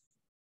intelligence.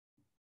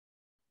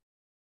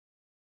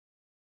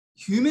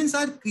 Humans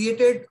are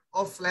created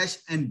of flesh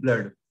and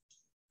blood.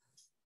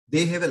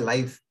 They have a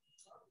life.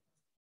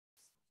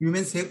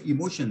 Humans have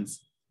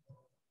emotions,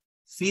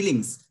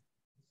 feelings.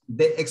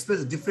 They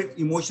express different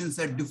emotions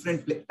at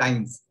different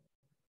times.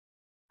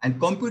 And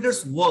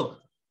computers work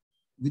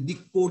with the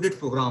coded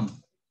program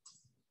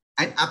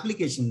and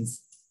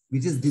applications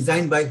which is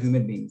designed by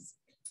human beings.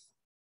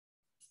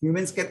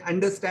 Humans can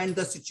understand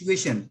the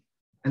situation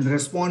and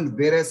respond,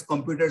 whereas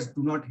computers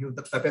do not have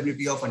the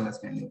capability of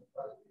understanding.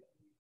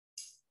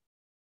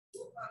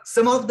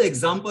 Some of the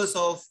examples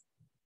of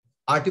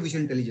artificial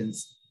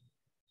intelligence.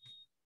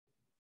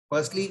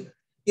 Firstly,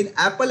 in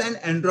Apple and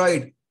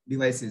Android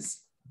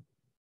devices,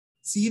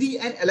 Siri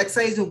and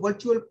Alexa is a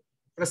virtual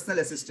personal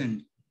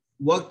assistant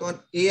worked on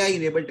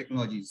AI-enabled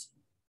technologies.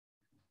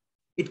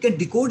 It can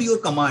decode your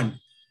command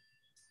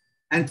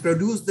and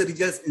produce the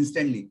results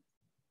instantly.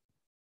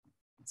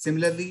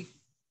 Similarly,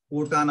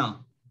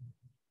 Cortana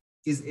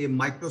is a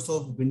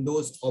Microsoft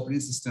Windows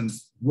operating system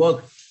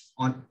worked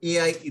on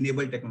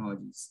AI-enabled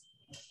technologies.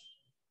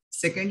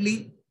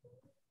 Secondly,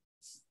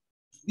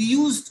 we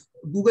used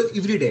Google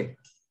every day.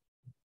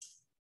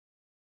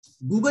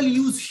 Google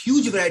uses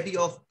huge variety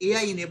of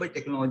AI-enabled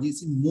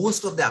technologies in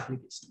most of the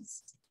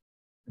applications.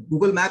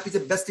 Google Map is the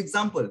best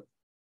example.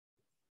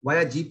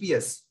 Via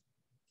GPS,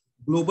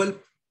 global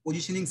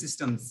positioning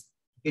systems,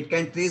 it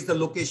can trace the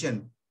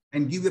location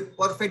and give you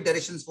perfect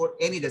directions for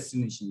any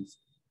destinations.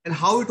 And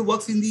how it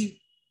works in the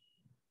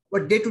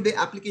day-to-day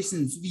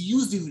applications we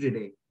use every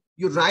day.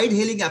 Your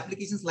ride-hailing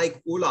applications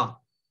like Ola,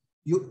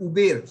 your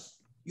Uber,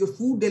 your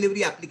food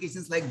delivery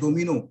applications like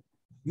Domino,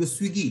 your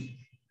Swiggy,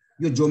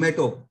 your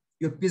Zomato,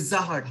 your Pizza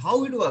Hut,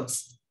 how it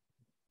works?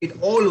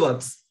 It all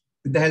works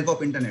with the help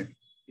of internet.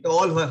 It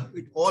all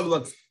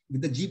works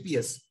with the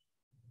GPS.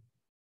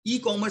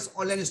 E-commerce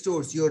online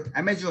stores, your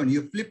Amazon,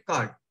 your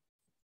Flipkart,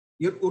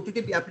 your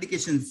OTT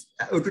applications,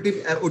 OTT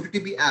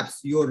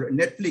apps, your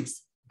Netflix,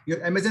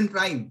 your Amazon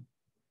Prime.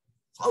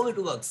 How it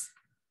works?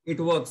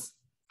 It works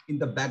in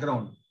the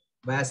background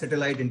via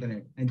satellite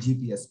internet and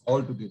GPS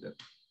all together.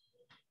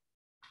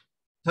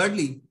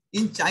 Thirdly,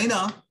 in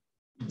China,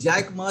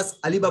 Jack Ma's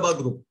Alibaba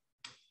Group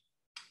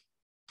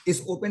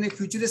is open a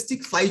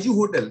futuristic 5G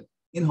hotel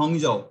in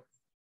Hangzhou.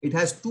 It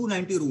has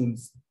 290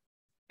 rooms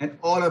and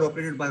all are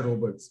operated by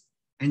robots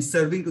and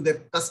serving to their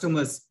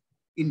customers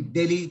in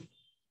Delhi,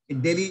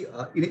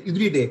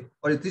 every day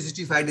or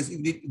 365 days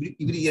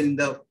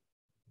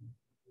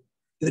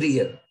every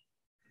year.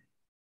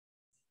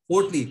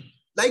 Fourthly,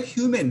 like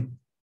human,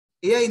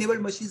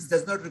 AI-enabled machines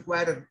does not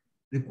require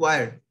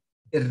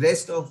a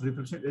rest or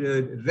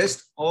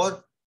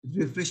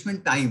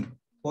refreshment time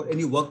for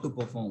any work to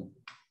perform.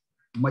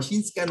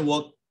 Machines can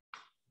work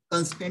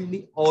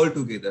constantly all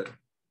together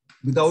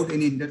without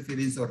any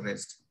interference or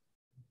rest.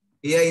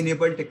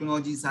 AI-enabled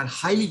technologies are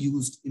highly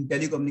used in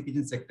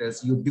telecommunication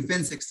sectors, your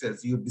defense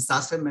sectors, your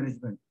disaster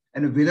management,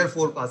 and weather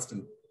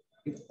forecasting.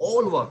 It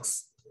all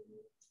works.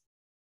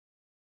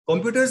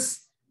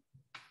 Computers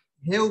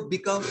have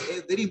become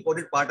a very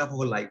important part of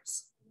our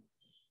lives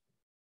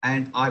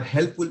and are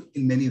helpful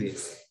in many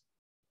ways.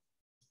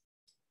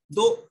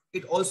 Though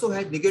it also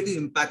had negative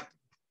impact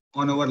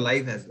on our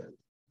life as well.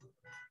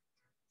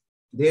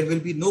 There will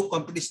be no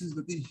competitions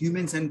between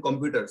humans and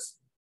computers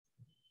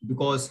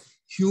because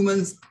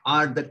humans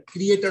are the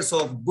creators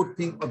of good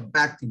thing or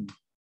bad thing.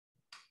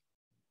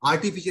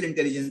 Artificial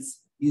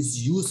intelligence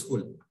is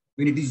useful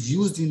when it is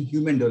used in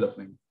human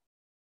development,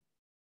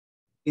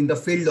 in the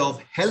field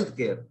of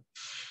healthcare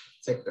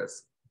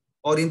sectors,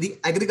 or in the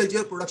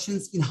agricultural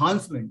productions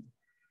enhancement.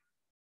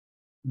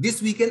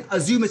 This we can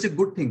assume as a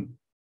good thing.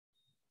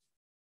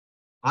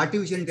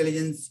 Artificial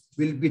intelligence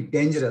will be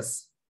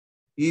dangerous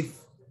if,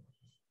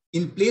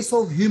 in place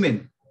of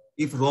human,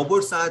 if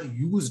robots are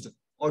used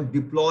or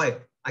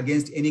deployed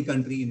against any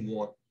country in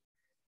war,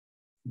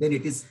 then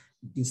it is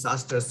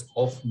disasters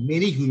of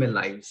many human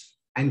lives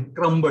and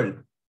crumbled.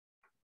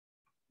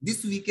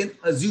 This we can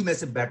assume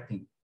as a bad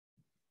thing.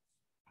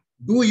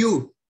 Do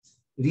you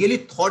really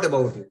thought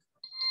about it?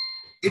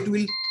 It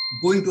will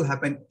going to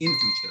happen in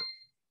future.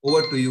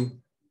 Over to you,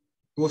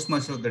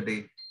 Toastmaster of the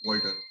day,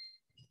 Walter.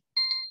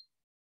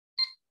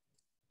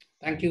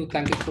 Thank you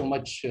so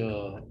much,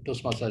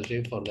 Toastmaster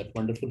Ajay, for that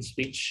wonderful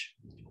speech.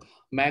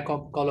 May I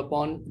call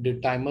upon the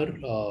timer,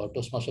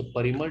 Toastmaster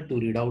Parimal, to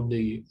read out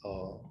the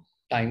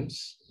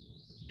times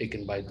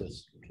taken by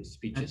those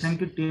speeches. Thank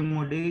you,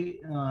 TMoD.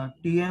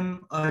 TM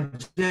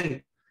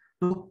Ajay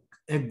took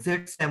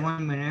exact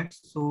 7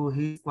 minutes, so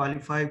he's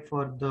qualified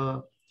for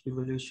the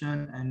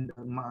evaluation,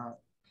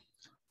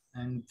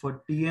 and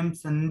for TM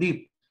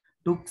Sandeep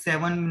took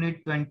 7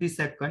 minutes 20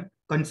 seconds.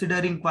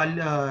 Considering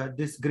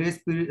this grace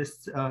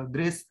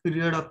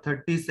period of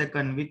 30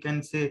 seconds, we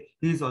can say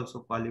he's also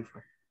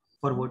qualified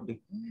for voting.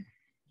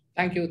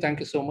 Thank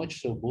you so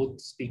much. So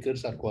both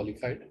speakers are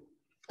qualified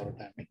for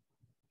timing.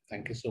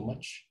 Thank you so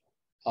much.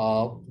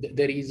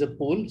 There is a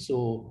poll,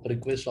 so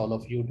request all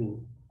of you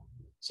to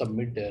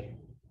submit their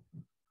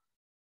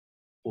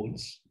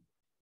polls.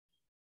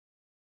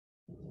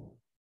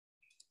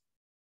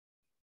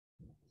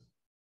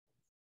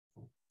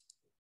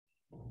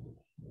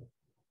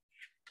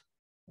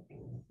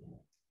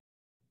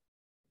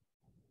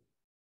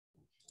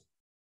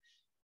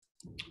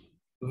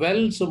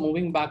 Well, so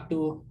moving back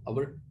to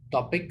our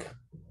topic,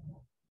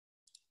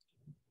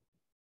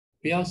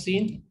 we have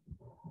seen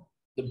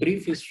the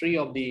brief history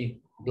of the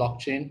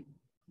blockchain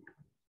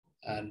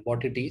and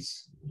what it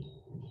is.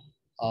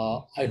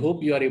 I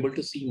hope you are able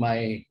to see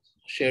my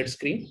shared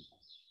screen.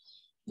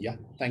 Yeah,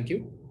 thank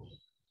you.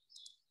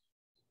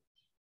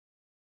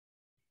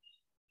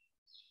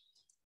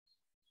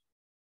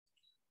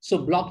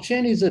 So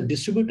blockchain is a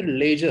distributed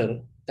ledger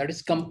that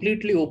is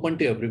completely open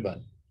to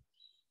everyone.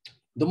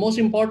 The most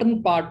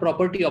important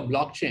property of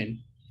blockchain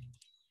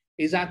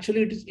is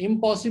actually it is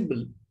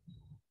impossible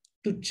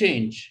to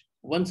change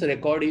once a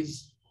record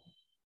is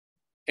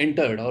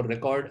entered or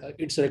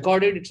it's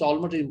recorded, it's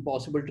almost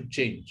impossible to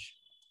change.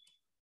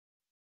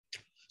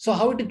 So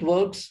how it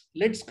works,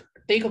 let's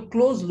take a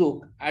close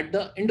look at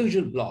the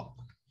individual block.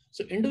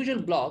 So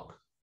individual block,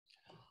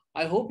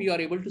 I hope you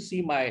are able to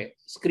see my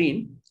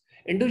screen.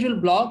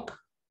 Individual block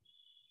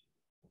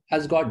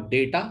has got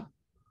data,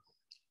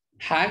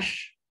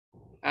 hash,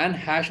 and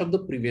hash of the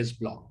previous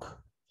block.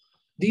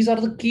 These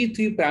are the key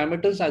 3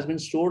 parameters has been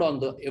stored on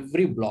the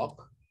every block.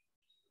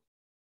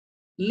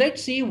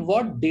 Let's see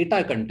what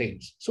data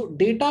contains. So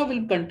data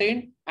will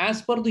contain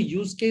as per the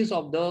use case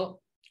of the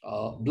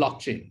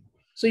blockchain.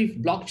 So if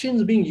blockchain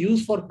is being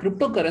used for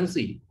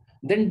cryptocurrency,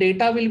 then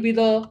data will be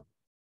the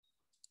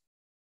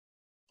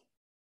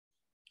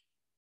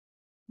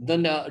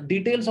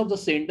details of the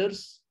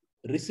senders,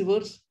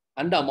 receivers,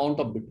 and the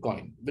amount of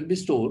Bitcoin will be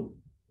stored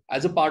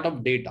as a part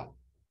of data.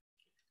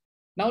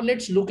 Now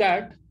let's look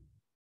at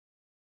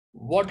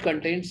what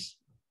contains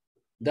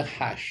the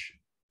hash.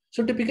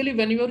 So typically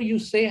whenever you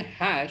say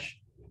hash,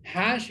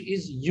 hash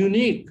is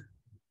unique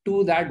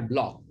to that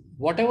block.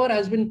 Whatever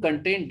has been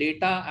contained,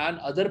 data and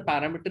other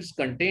parameters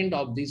contained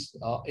of this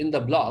in the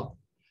block,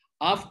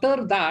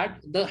 after that,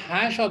 the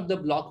hash of the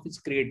block is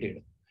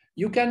created.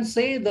 You can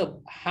say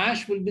the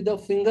hash will be the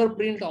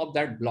fingerprint of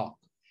that block.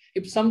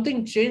 If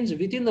something changes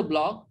within the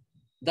block,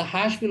 the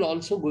hash will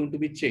also going to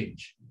be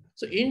changed.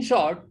 So in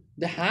short,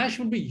 the hash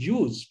will be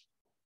used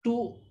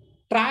to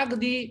track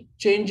the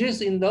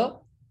changes in the,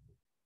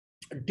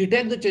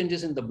 detect the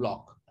changes in the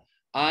block.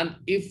 And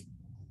if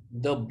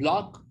the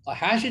block a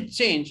hash is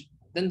changed,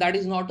 then that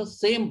is not the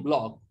same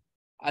block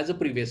as a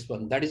previous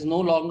one. That is no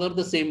longer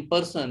the same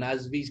person,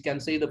 as we can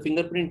say the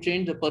fingerprint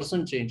change, the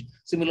person change.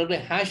 Similarly,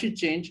 hash is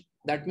changed.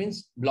 That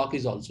means block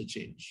is also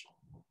changed.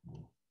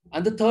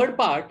 And the third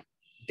part,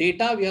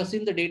 data, we have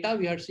seen the data,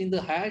 we have seen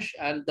the hash,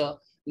 and the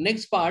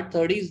next part,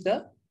 third, is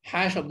the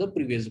hash of the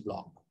previous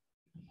block.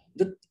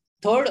 The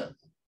third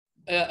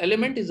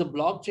element is a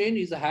blockchain,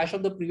 is a hash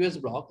of the previous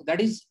block.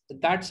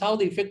 That's how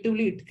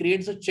effectively it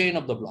creates a chain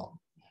of the block.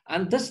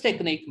 And this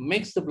technique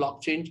makes the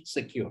blockchain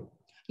secure.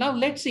 Now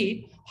let's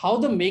see how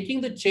the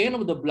making the chain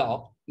of the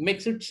block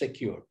makes it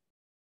secure.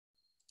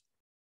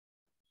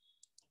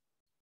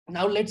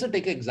 Now let's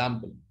take an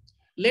example.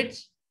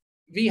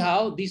 We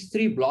have these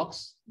 3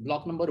 blocks,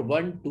 block number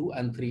 1, 2,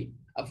 and 3.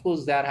 Of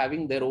course, they are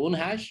having their own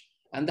hash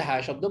and the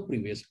hash of the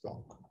previous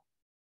block.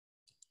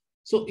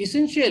 So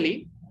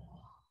essentially,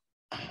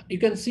 you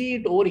can see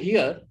it over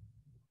here.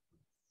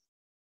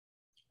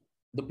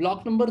 The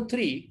block number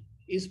 3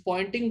 is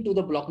pointing to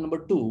the block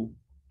number 2,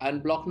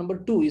 and block number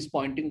 2 is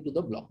pointing to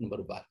the block number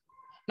 1.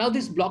 Now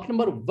this block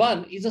number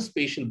 1 is a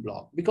special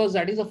block because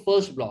that is the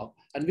first block,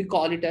 and we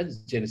call it as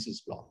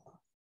Genesis block.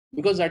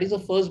 Because that is the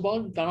first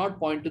block, it cannot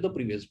point to the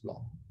previous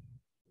block.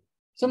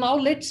 So now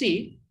let's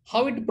see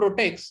how it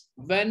protects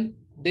when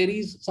there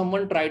is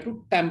someone try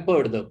to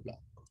tamper the block.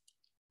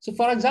 So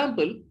for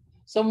example,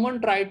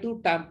 someone tried to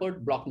tamper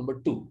block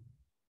number 2.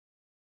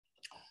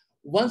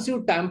 Once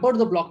you tamper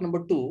the block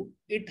number 2,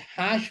 its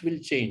hash will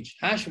change,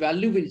 hash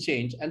value will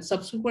change, and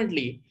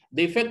subsequently,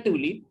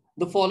 effectively,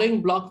 the following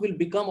block will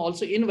become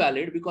also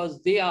invalid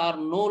because they are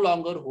no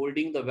longer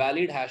holding the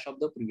valid hash of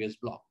the previous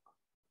block.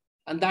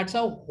 And that's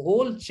how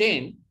whole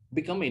chain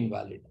become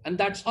invalid. And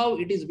that's how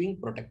it is being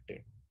protected.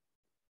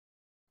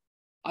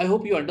 I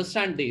hope you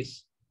understand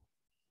this.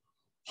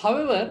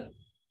 However,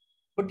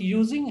 But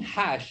using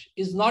hash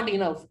is not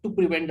enough to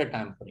prevent the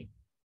tampering.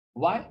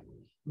 Why?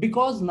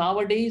 Because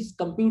nowadays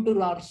computers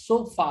are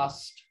so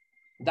fast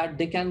that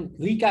they can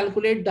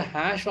recalculate the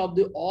hash of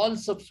the all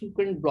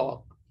subsequent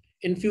block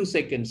in few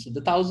seconds. The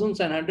thousands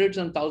and hundreds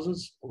and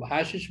thousands of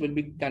hashes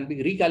can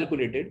be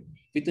recalculated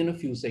within a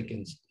few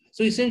seconds.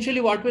 So essentially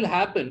what will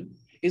happen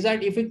is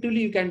that effectively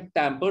you can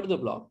tamper the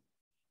block.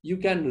 You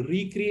can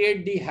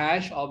recreate the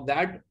hash of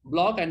that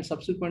block and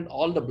subsequent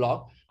all the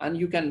block, and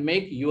you can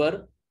make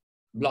your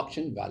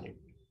blockchain valid.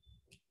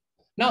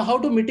 Now, how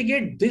to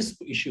mitigate this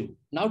issue?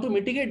 Now, to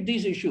mitigate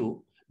this issue,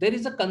 there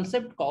is a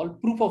concept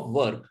called proof of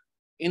work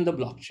in the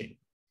blockchain.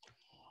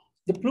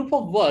 The proof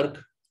of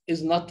work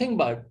is nothing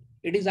but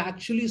it is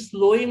actually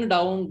slowing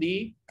down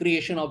the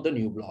creation of the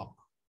new block.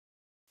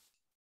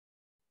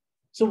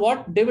 So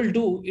what they will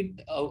do,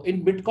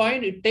 in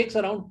Bitcoin, it takes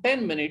around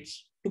 10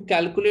 minutes to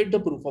calculate the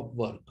proof of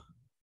work.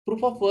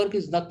 Proof of work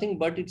is nothing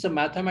but it's a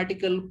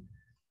mathematical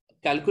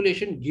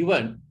calculation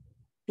given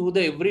to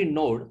the every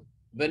node.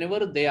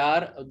 Whenever they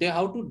have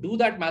to do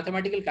that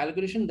mathematical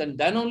calculation,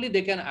 then only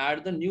they can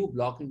add the new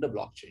block in the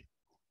blockchain.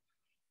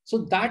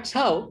 So that's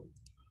how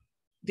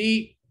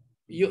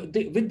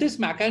with this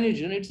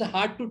mechanism, it's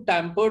hard to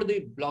tamper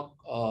the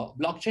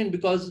blockchain,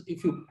 because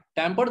if you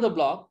tamper the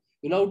block,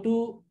 you'll have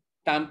to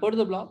tamper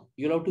the block,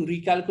 you'll have to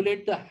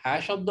recalculate the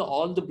hash of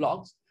all the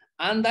blocks,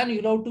 and then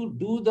you'll have to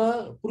do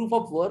the proof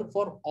of work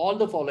for all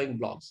the following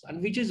blocks,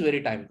 and which is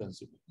very time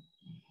consuming.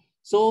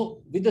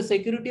 So with the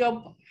security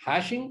of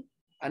hashing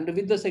and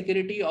with the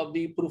security of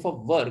the proof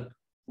of work,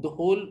 the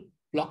whole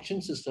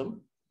blockchain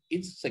system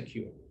is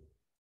secure.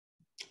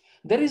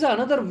 There is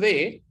another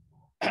way.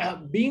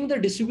 Being the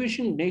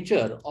distribution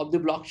nature of the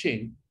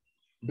blockchain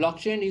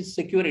is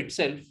secure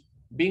itself,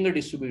 being a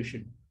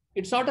distribution.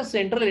 It's not a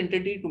central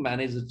entity to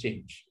manage the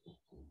change.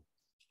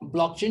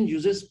 Blockchain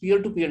uses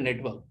peer-to-peer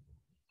network,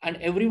 and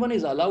everyone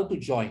is allowed to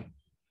join.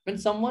 When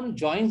someone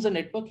joins the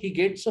network, he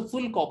gets a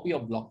full copy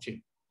of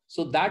blockchain.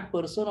 So that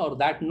person or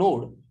that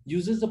node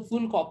uses a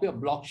full copy of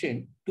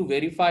blockchain to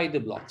verify the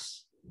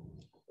blocks,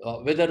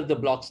 whether the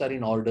blocks are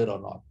in order or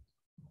not.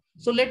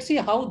 So let's see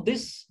how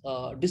this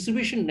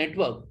distribution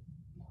network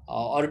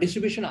or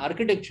distribution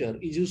architecture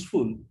is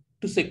useful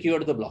to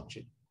secure the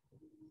blockchain.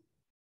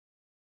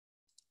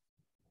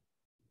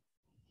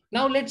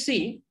 Now let's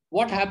see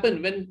what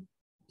happens when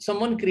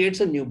someone creates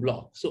a new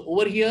block. So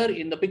over here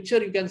in the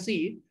picture, you can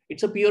see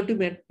it's a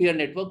peer-to-peer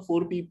network,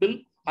 4 people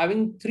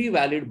having 3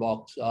 valid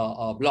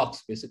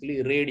blocks,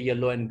 basically red,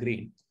 yellow, and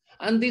green.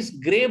 And this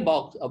gray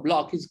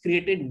block is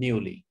created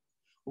newly.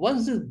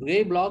 Once this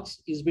gray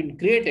blocks is been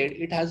created,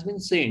 it has been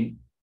sent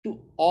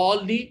to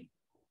all the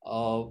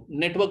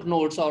network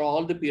nodes or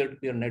all the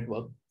peer-to-peer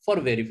network for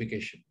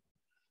verification,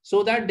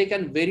 so that they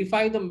can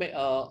verify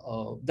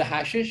the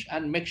hashes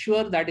and make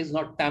sure that is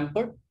not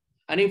tampered.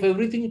 And if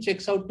everything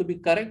checks out to be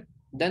correct,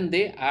 then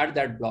they add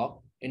that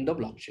block in the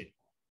blockchain.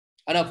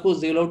 And of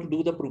course, they will have to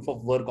do the proof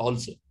of work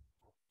also.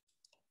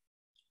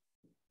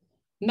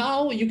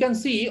 Now you can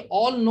see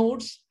all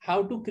nodes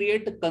have to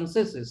create a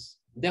consensus.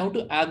 They have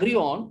to agree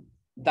on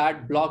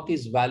that block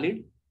is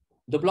valid.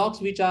 The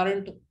blocks which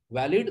aren't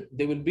valid,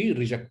 they will be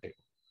rejected.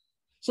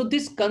 So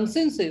this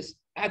consensus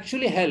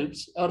actually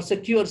helps or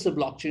secures the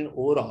blockchain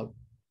overall.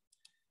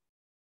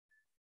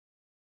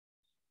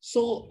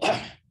 So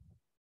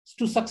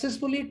to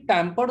successfully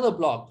tamper the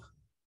block,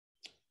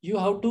 you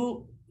have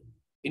to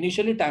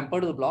initially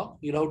tamper the block.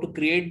 You have to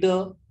create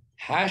the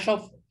hash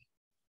of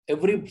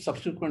every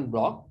subsequent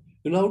block.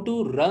 You'll have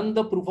to run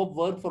the proof of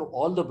work for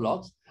all the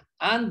blocks.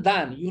 And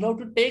then you'll have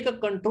to take a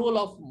control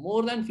of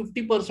more than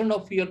 50%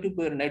 of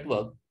peer-to-peer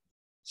network,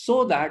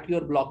 so that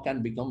your block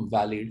can become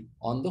valid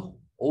on the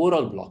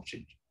overall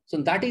blockchain.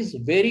 So that is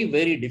very,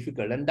 very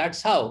difficult. And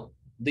that's how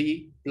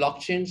the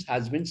blockchains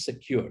has been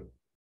secured.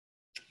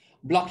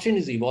 Blockchain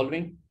is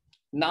evolving.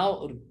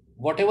 Now,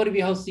 whatever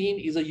we have seen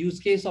is a use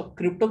case of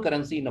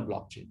cryptocurrency in a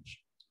blockchain.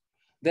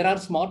 There are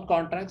smart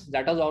contracts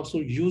that are also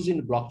used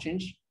in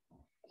blockchains,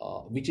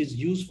 which is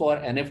used for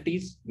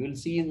NFTs. We'll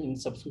see in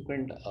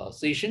subsequent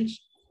sessions.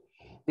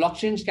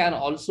 Blockchains can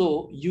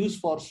also use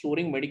for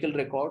storing medical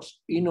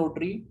records,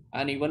 e-notary,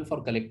 and even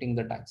for collecting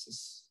the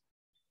taxes.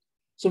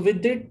 So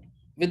with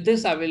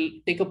this, I will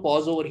take a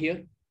pause over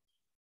here.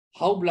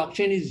 How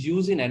blockchain is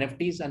used in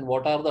NFTs and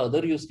what are the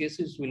other use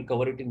cases, we'll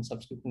cover it in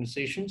subsequent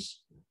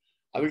sessions.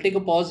 I will take a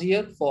pause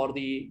here for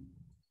the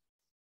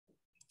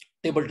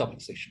table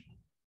topic session.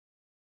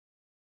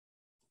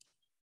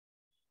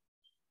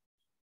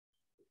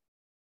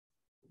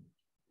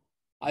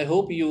 I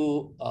hope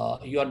you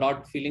are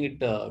not feeling it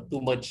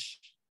too much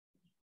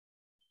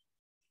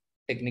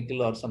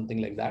technical or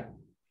something like that.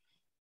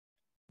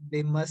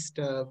 They must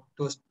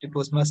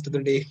Toastmaster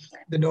today.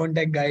 The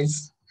non-tech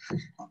guys.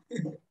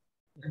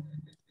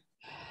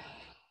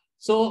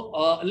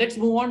 So let's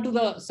move on to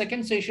the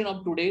second session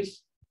of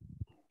today's.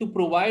 To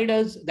provide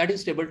us, that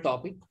is table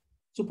topic.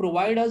 To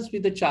provide us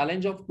with the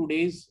challenge of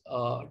today's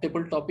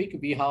table topic,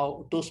 we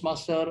have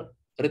Toastmaster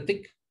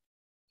Ritik.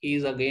 He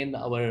is again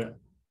our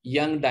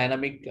young,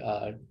 dynamic,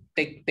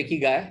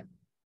 techie guy.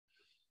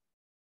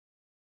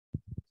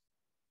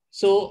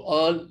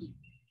 So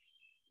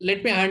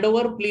let me hand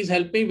over. Please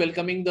help me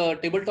welcoming the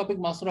table topic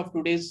master of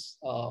today's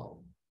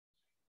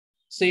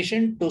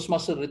session,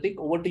 Toastmaster Ritik.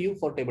 Over to you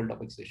for table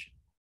topic session.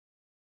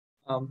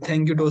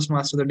 Thank you,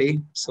 Toastmaster of the day.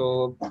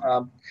 So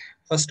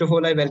first of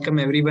all, I welcome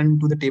everyone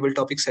to the table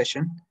topic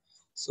session.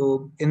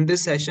 So in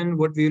this session,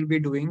 what we will be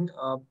doing,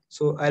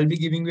 so I'll be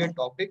giving you a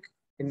topic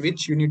in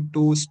which you need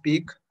to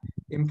speak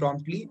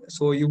impromptu.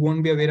 So you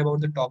won't be aware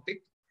about the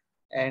topic,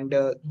 and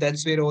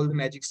that's where all the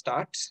magic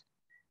starts.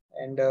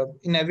 And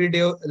in every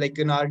day, like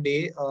in our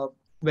day,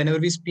 whenever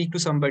we speak to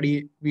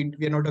somebody, we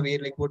are not aware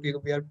like what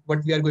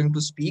we are going to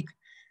speak.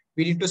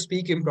 We need to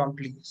speak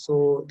impromptu.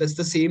 So that's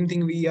the same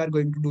thing we are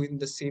going to do in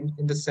the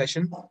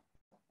session.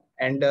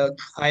 And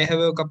I have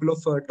a couple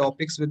of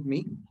topics with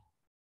me.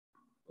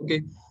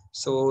 Okay,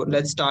 so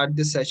let's start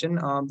this session.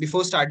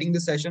 Before starting the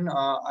session,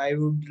 I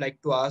would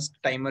like to ask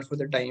timer for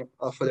the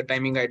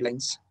timing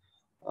guidelines.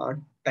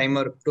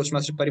 Timer,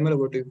 Toastmaster Parimal,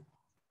 over to you.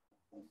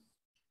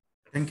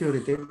 Thank you,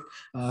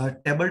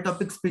 Ritik. Table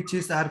topic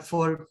speeches are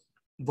for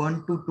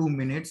 1 to 2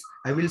 minutes.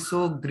 I will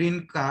show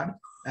green card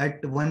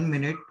at 1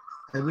 minute.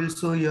 I will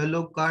show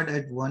yellow card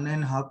at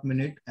 1.5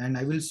 minutes, and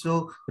I will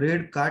show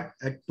red card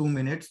at 2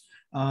 minutes.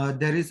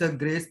 There is a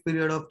grace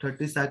period of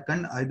 30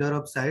 seconds either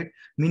of side.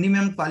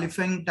 Minimum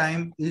qualifying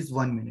time is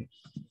 1 minute.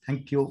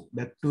 Thank you.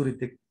 Back to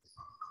Ritik.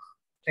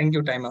 Thank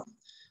you, timer.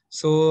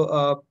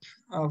 So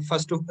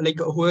first, like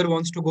whoever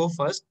wants to go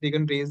first, they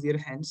can raise their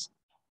hands.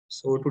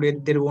 So today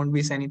there won't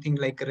be anything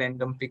like a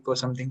random pick or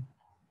something.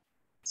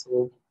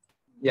 So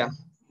yeah,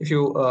 if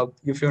you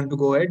want to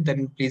go ahead,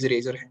 then please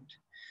raise your hand.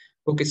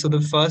 Okay, so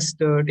the first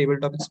table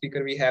topic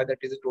speaker we have, that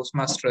is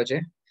Toastmaster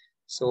Ajay.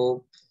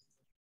 So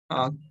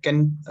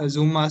can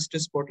Zoom Master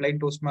spotlight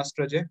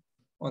Toastmaster Ajay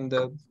on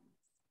the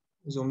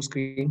Zoom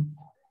screen?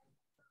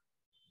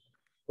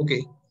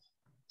 Okay,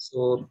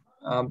 so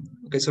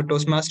so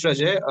Toastmaster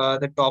Ajay,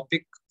 the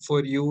topic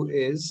for you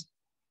is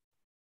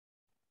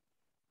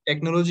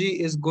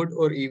technology is good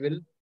or evil.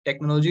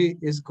 Technology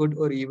is good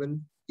or evil.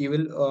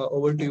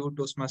 Over to you,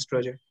 Toastmaster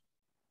Ajay.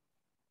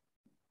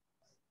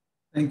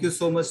 Thank you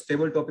so much,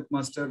 table topic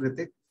master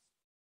Ritik.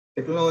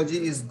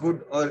 Technology is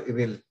good or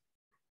evil?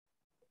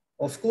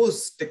 Of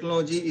course,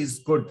 technology is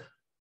good,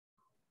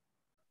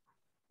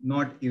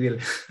 not evil.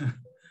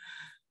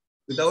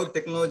 Without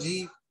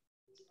technology,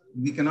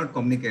 we cannot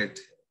communicate.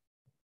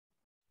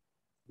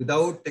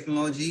 Without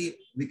technology,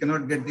 we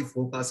cannot get the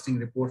forecasting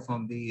report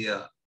from the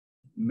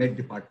Med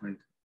department.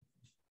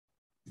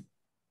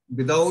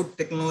 Without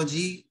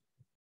technology,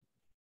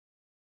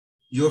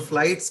 your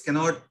flights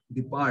cannot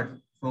depart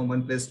from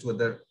one place to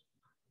other.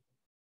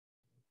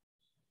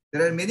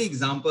 There are many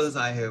examples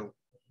I have.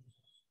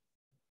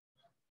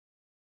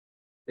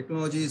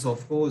 Technology is,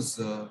 of course,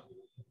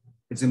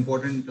 it's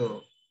important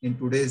in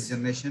today's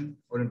generation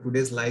or in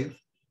today's life.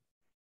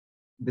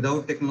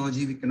 Without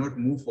technology, we cannot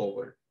move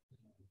forward.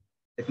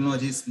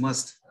 Technology is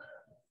must,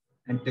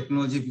 and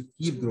technology will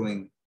keep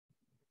growing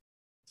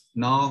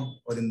now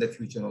or in the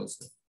future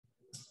also.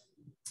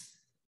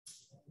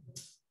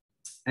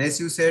 As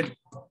you said,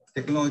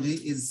 technology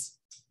is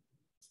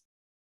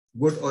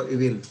good or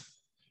evil.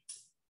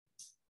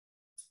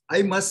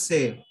 I must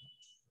say,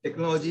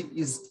 technology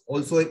is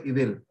also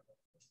evil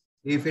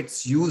if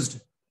it's used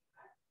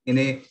in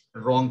a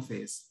wrong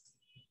phase.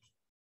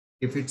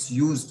 If it's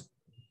used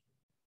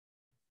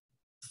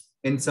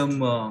in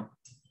some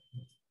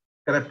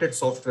corrupted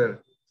software,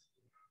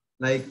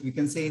 like you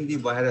can say in the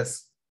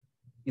virus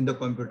in the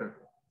computer.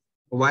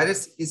 A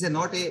virus is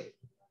not a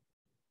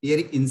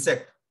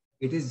insect.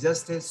 It is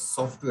just a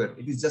software.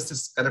 It is just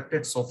a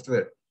corrupted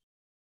software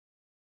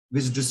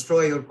which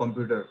destroy your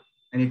computer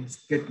and it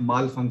get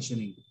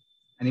malfunctioning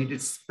and it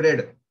is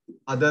spread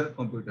other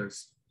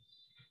computers.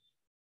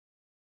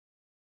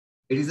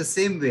 It is the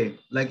same way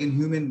like in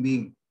human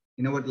being,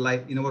 in our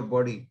life, in our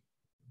body.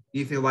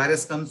 If a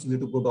virus comes, we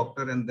have to go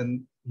doctor and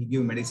then he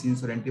give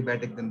medicines or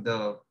antibiotic,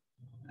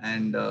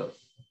 then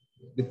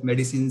with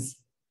medicines,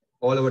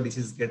 all our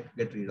diseases get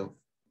rid of.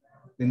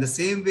 In the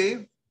same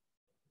way,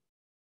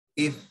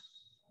 if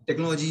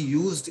technology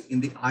used in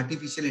the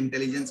artificial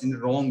intelligence in the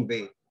wrong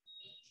way,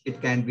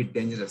 it can be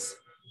dangerous.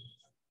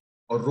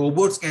 Or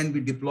robots can be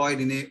deployed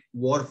in a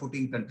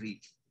war-footing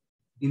country.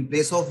 In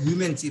place of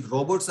humans, if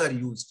robots are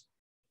used,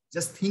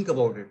 just think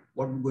about it.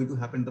 What is going to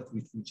happen in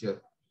the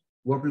future?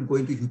 What will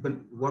going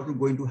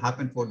to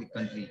happen for the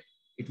country?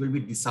 It will be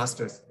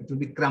disasters. It will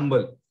be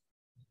crumble.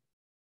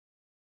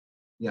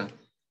 Yeah,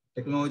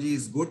 technology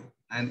is good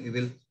and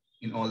evil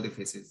in all the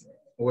phases.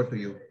 Over to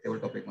you, table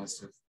topic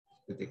master.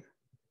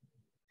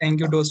 Thank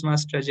you,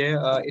 Toastmaster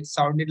Ajay. It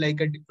sounded like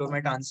a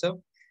diplomat answer.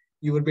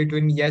 You were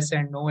between yes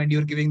and no, and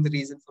you're giving the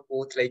reason for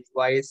both, like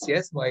why it's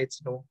yes, why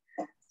it's no.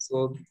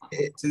 So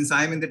since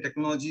I'm in the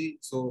technology,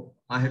 so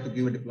I have to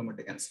give a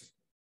diplomatic answer.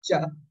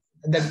 Yeah,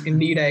 that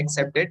indeed I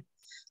accept it.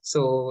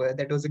 So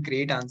that was a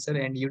great answer,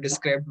 and you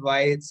described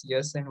why it's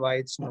yes and why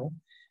it's no.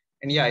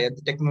 And yeah,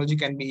 the technology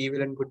can be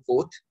evil and good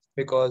both,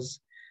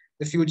 because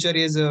the future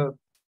is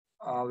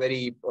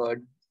very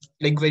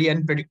like very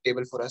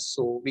unpredictable for us.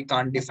 So we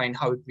can't define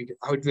how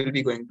it will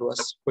be going to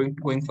us,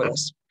 going for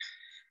us.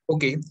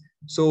 Okay,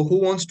 so who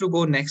wants to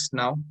go next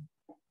now?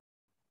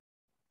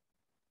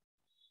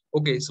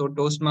 Okay, so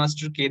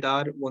Toastmaster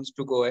Kedar wants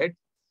to go ahead.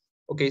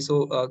 Okay,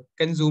 so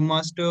can Zoom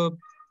Master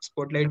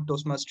spotlight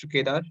Toastmaster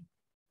Kedar?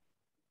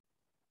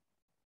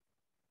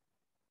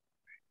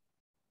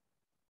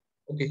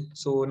 Okay,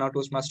 so now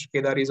Toastmaster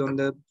Kedar is on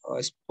the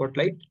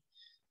spotlight.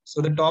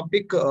 So the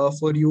topic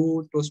for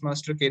you,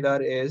 Toastmaster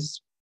Kedar,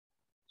 is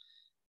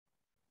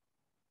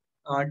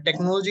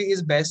technology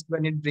is best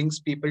when it brings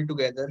people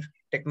together.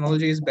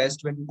 Technology is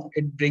best when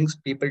it brings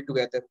people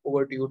together.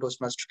 Over to you,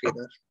 Toastmaster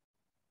Kedar.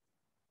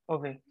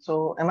 Okay,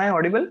 so am I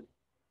audible?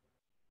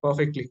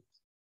 Perfectly.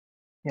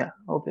 Yeah,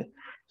 okay.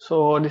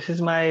 So this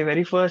is my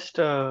very first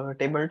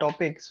table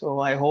topic. So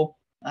I hope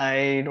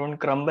I don't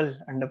crumble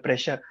under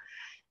pressure.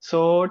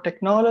 So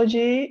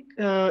technology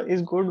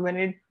is good when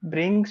it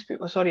brings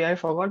people. Sorry, I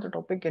forgot the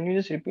topic. Can you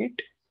just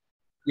repeat?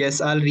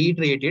 Yes, I'll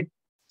reiterate it.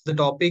 The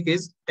topic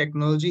is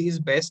technology is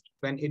best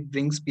when it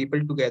brings people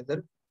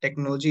together.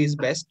 Technology is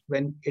best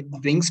when it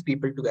brings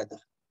people together.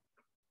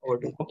 Over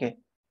to you. Okay.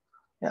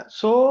 Yeah.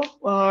 So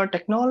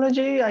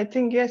technology, I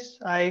think, yes,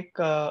 I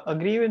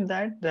agree with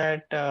that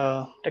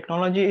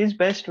technology is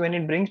best when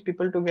it brings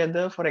people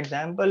together. For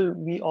example,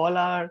 we all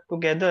are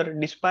together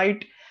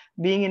despite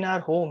being in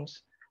our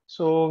homes.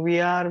 So we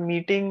are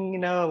meeting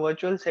in a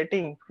virtual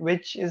setting,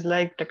 which is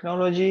like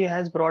technology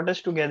has brought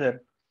us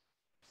together.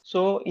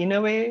 So in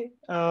a way,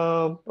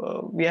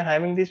 we are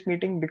having this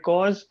meeting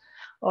because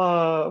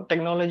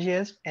technology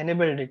has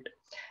enabled it.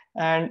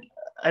 And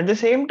at the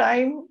same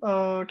time,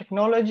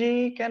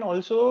 technology can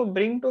also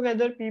bring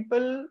together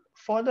people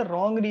for the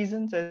wrong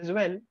reasons as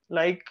well.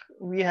 Like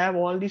we have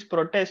all these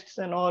protests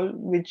and all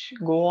which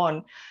go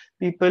on.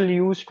 People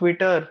use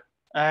Twitter,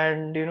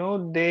 and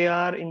they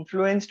are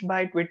influenced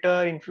by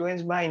Twitter,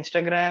 influenced by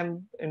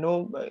Instagram.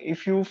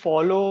 If you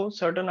follow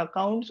certain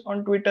accounts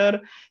on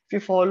Twitter, if you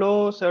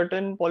follow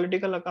certain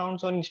political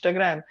accounts on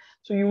Instagram,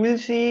 so you will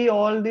see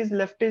all these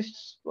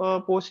leftists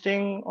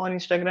posting on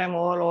Instagram,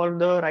 or all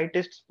the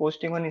rightists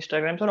posting on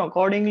Instagram. So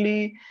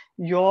accordingly,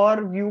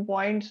 your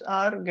viewpoints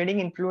are getting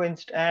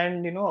influenced,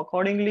 and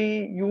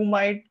accordingly, you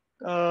might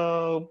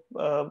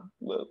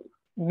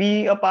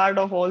be a part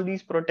of all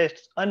these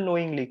protests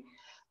unknowingly,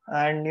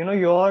 and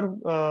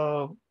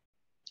your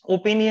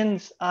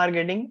opinions are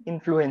getting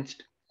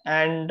influenced,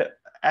 and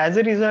as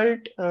a result,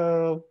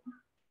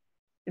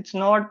 it's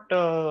not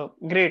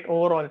great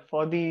overall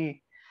for the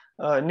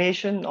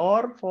nation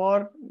or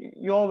for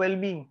your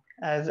well-being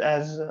as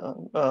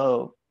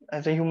a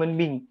human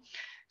being.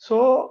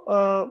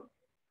 So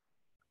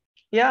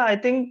yeah, I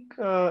think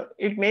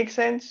it makes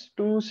sense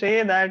to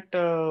say that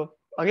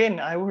again,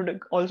 I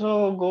would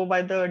also go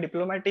by the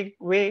diplomatic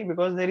way,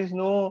 because there is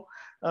no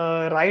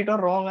right or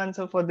wrong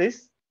answer for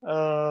this.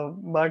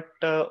 But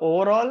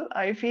overall,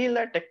 I feel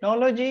that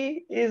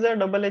technology is a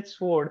double-edged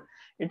sword.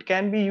 It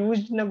can be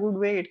used in a good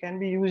way, it can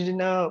be used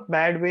in a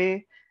bad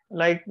way.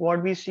 Like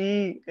what we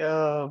see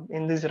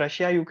in this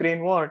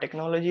Russia-Ukraine war,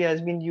 technology has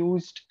been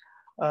used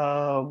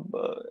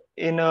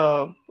in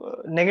a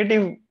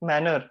negative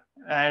manner,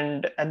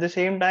 and at the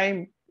same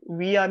time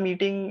we are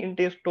meeting in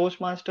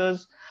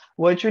Toastmasters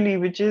virtually,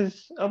 which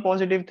is a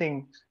positive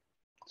thing.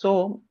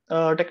 So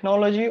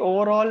technology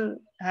overall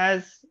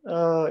is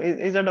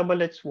a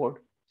double-edged sword.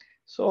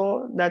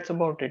 So that's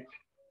about it.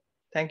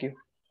 Thank you.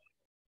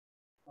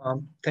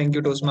 Thank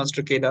you,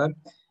 Toastmaster Kedar.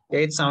 Yeah,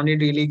 it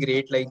sounded really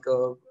great. Like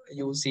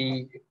you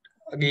see it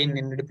again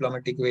in a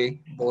diplomatic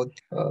way, both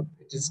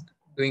it is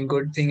doing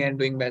good thing and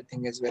doing bad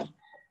thing as well.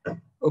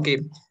 Okay,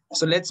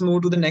 so let's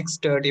move to the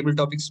next table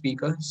topic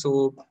speaker.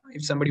 So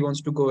if somebody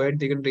wants to go ahead,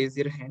 they can raise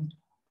their hand.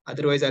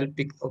 Otherwise, I'll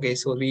pick. Okay,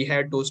 so we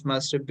had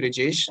Toastmaster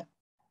Brijesh.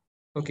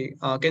 Okay,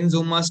 can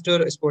Zoom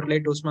Master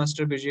spotlight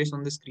Toastmaster Brijesh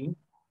on the screen?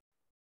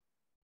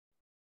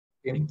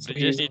 Okay, so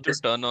Brijesh need to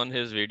turn on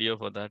his video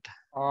for that.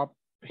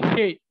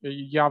 Hey,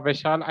 yeah,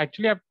 Vishal,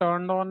 actually I've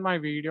turned on my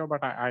video,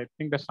 but I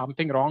think there's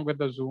something wrong with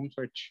the Zoom.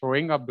 So it's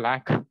showing a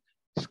black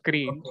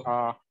screen.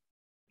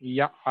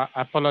 Yeah,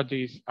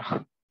 apologies.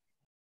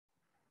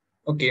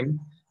 Okay.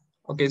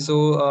 Okay,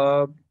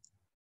 so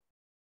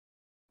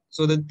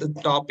the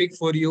topic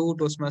for you,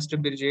 Toastmaster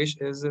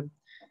Brijesh, is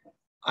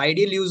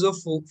ideal use of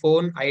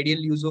phone, ideal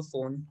use of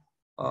phone,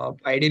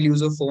 ideal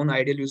use of phone,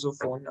 ideal use of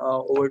phone.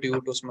 Over to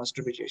you,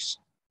 Toastmaster Brijesh.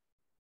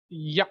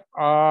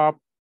 Yeah,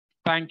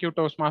 thank you,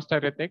 Toastmaster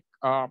Ritik.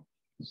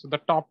 So the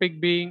topic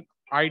being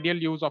ideal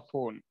use of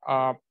phone.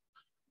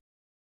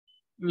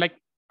 Like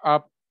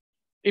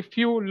if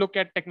you look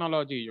at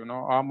technology,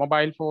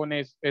 mobile phone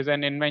is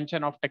an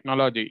invention of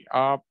technology.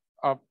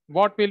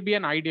 What will be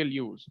an ideal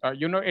use?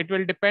 It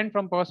will depend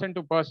from person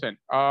to person.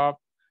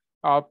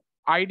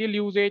 Ideal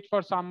usage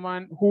for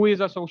someone who is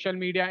a social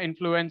media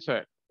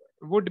influencer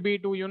would be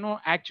to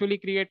actually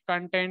create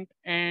content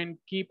and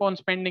keep on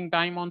spending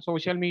time on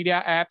social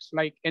media apps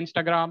like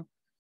Instagram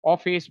or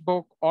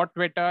Facebook or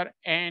Twitter,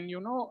 and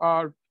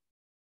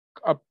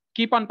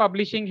keep on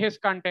publishing his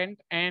content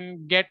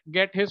and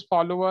get his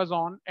followers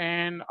on,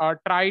 and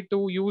try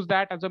to use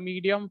that as a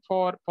medium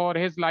for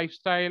his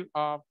lifestyle,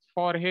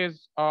 for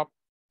his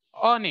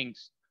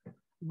earnings.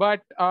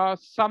 But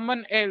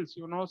someone else,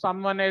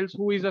 someone else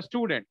who is a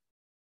student,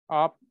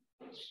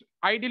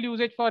 ideal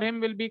usage for him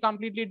will be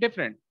completely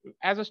different.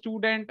 As a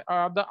student,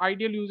 the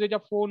ideal usage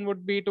of phone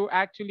would be to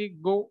actually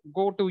go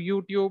to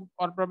YouTube,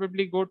 or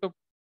probably go to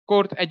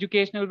course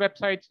educational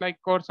websites like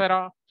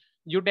Coursera,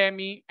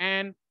 Udemy,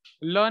 and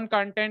learn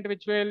content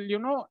which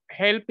will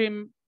help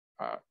him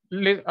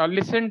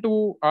listen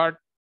to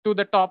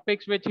the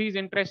topics which he's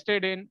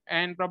interested in,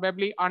 and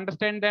probably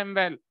understand them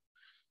well.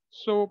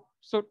 So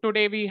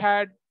today we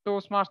had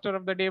Toastmaster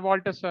of the day,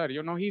 Walter sir.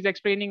 He's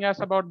explaining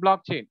us about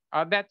blockchain.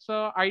 That's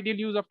an ideal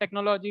use of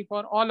technology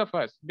for all of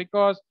us,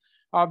 because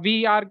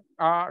we are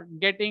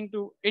getting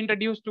to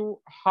introduced to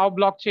how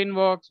blockchain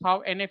works,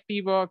 how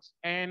NFT works,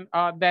 and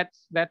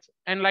that's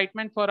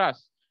enlightenment for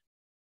us.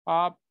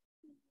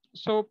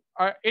 So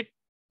it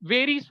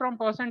varies from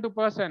person to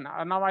person.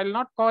 Now I'll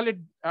not call it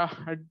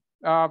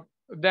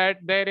that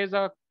there is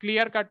a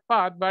clear-cut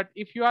path, but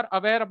if you are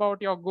aware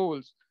about your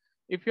goals,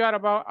 if you are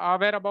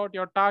aware about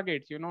your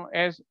targets,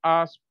 as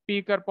a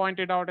speaker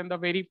pointed out in the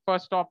very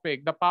first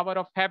topic, the power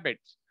of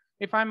habits.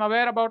 If I'm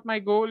aware about my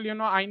goal,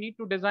 I need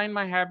to design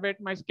my habit,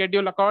 my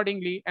schedule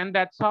accordingly, and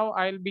that's how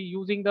I'll be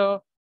using the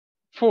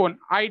phone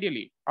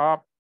ideally.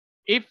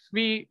 If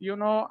we,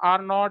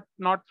 are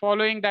not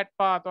following that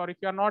path, or if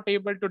you're not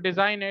able to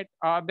design it,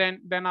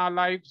 then our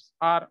lives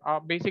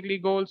are basically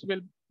goals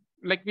will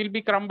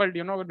be crumbled,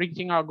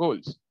 reaching our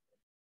goals.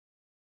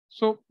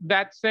 So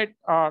that's it.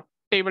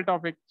 Table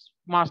topics,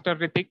 Master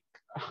Ritik.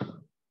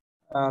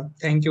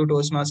 Thank you,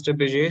 Toastmaster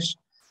Brijesh.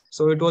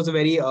 So it was a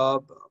very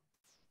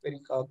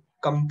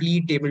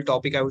complete table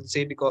topic, I would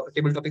say, because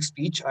table topic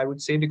speech, I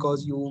would say,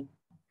 because you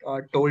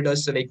told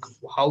us like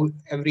how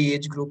every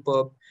age group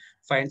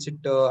finds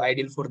it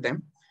ideal for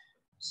them.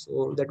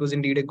 So that was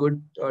indeed a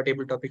good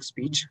table topic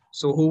speech.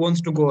 So who wants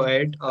to go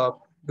ahead?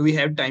 Do we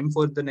have time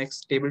for the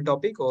next table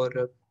topic, or?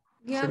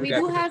 Yeah, we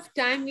do have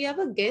time. We have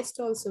a guest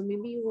also.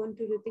 Maybe you want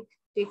to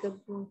take up,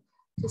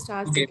 just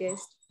ask the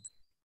guest.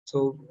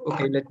 So,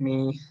 okay, let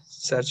me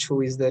search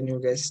who is the new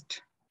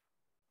guest.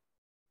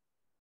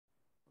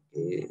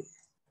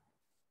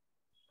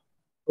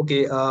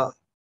 Okay,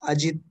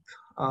 Ajit.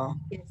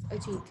 Yes,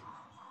 Ajit.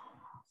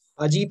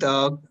 Ajit,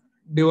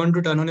 do you want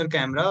to turn on your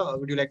camera, or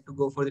would you like to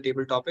go for the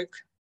table topic?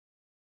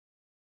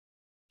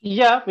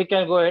 Yeah, we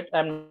can go ahead.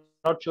 I'm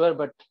not sure,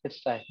 but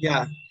it's time.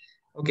 Yeah.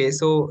 Okay,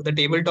 so the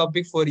table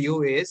topic for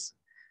you is,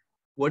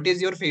 what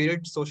is your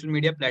favorite social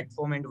media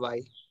platform and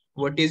why?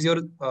 What is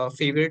your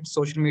favorite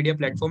social media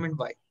platform and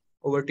why?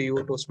 Over to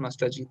you,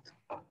 Toastmaster Ajit.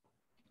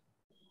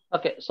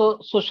 Okay, so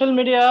social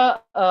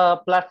media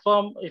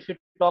platform, if you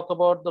talk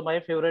about my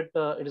favorite,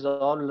 it is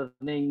all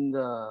learning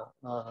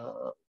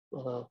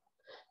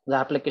the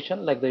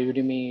application like the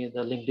Udemy,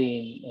 the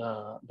LinkedIn,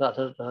 the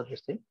other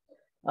this thing.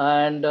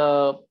 And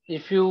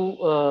if you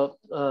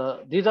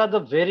these are the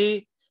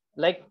very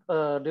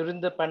during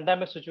the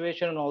pandemic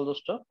situation and all those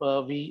stuff,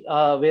 we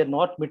were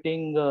not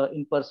meeting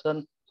in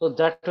person, so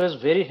that was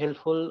very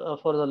helpful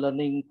for the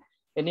learning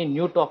any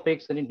new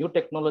topics, any new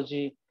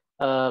technology,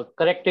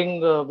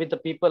 connecting with the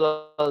people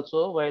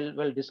also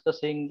while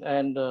discussing,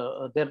 and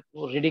they're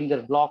reading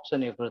their blogs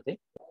and everything.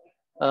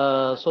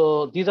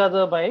 So these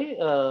are my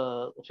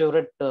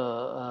favorite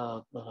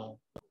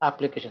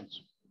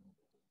applications.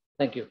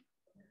 Thank you.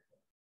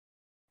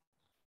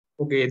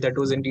 Okay, that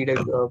was indeed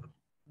a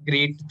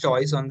great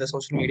choice on the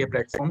social media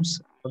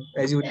platforms.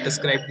 As you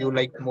described, you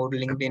like more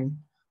LinkedIn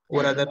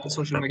or other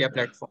social media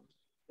platforms.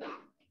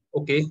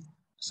 Okay,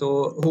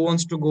 so who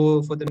wants to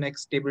go for the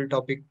next table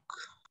topic?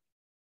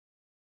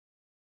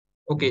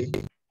 Okay,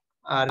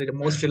 our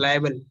most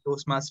reliable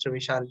Toastmaster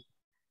Vishal.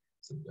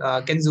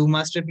 Can Zoom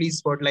Master please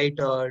spotlight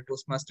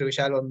Toastmaster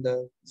Vishal on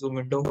the Zoom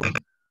window?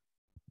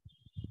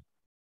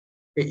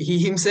 He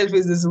himself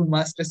is the Zoom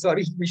Master.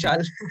 Sorry,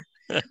 Vishal.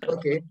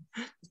 Okay,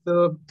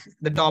 so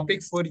the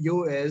topic for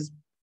you is,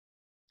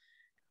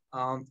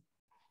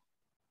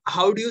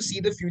 how do you see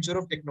the future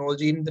of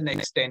technology in the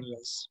next 10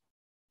 years?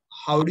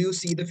 How do you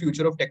see the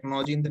future of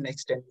technology in the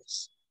next 10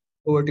 years?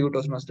 Over to you,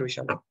 Toastmaster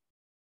Vishal.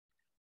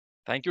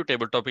 Thank you,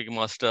 Table Topic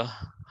Master.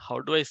 How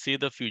do I see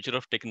the future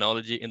of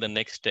technology in the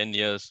next 10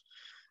 years?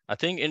 I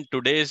think in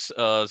today's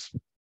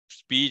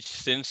speech,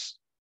 since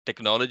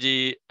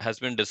technology has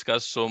been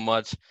discussed so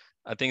much,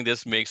 I think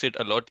this makes it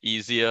a lot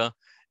easier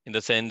in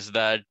the sense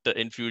that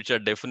in future,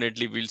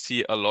 definitely we'll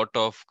see a lot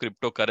of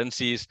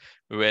cryptocurrencies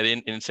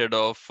wherein instead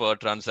of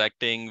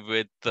transacting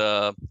with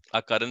a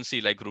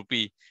currency like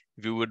rupee,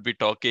 we would be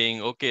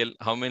talking, okay,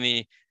 how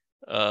many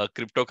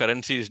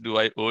cryptocurrencies do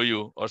I owe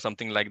you or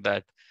something like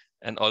that.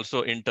 And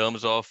also in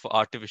terms of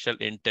artificial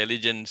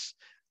intelligence,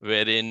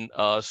 wherein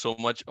so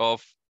much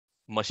of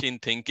machine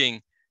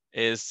thinking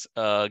is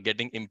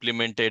getting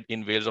implemented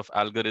in ways of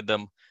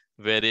algorithm,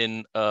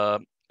 wherein a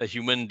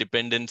human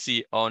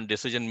dependency on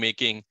decision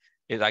making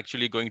is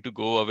actually going to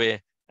go away,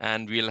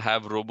 and we'll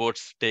have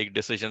robots take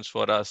decisions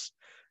for us.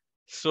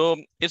 So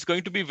it's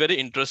going to be very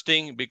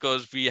interesting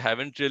because we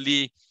haven't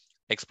really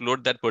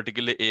explored that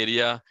particular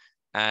area.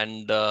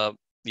 And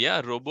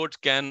yeah, robots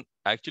can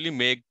actually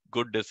make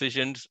good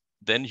decisions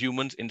than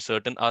humans in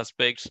certain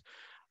aspects.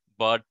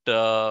 But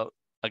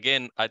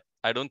again,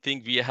 I don't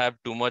think we have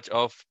too much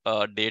of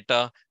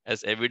data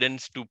as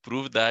evidence to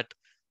prove that.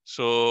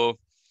 So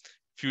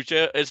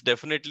future is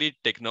definitely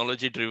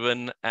technology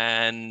driven,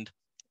 and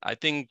I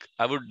think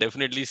I would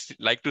definitely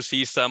like to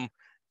see some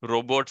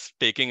robots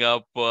taking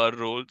up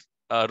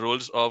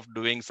roles of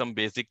doing some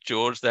basic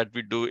chores that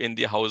we do in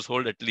the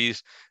household, at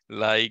least,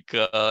 like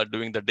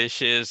doing the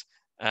dishes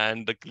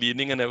and the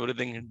cleaning and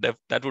everything.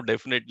 That would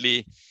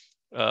definitely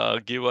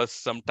give us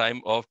some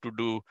time off to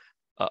do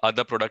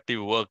other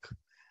productive work.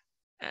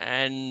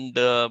 And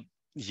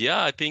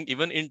yeah, I think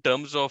even in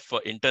terms of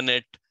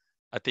internet,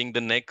 I think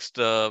the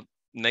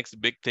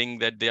next big thing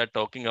that they are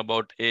talking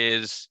about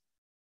is,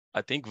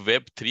 I think,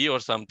 Web3 or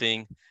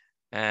something.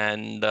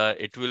 And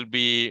it will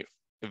be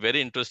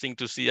very interesting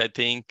to see. I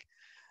think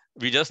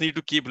we just need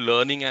to keep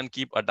learning and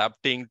keep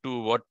adapting to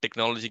what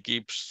technology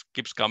keeps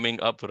coming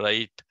up,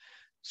 right?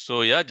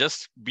 So yeah,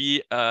 just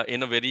be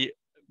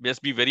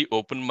just be very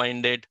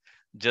open-minded.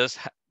 Just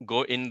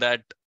go in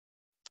that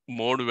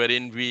mode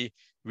wherein will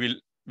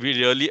we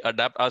really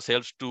adapt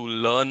ourselves to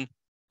learn,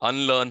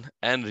 unlearn,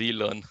 and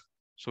relearn.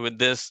 So with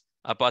this,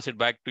 I pass it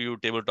back to you,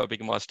 table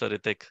topic master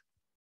Ritik.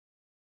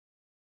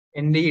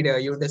 Indeed,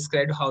 you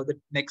described how the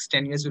next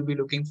 10 years will be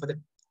looking for the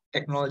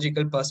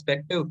technological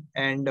perspective.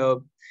 And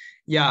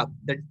yeah,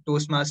 the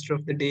Toastmaster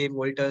of the day,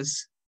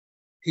 Walter's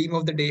theme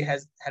of the day,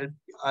 has helped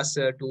us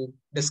to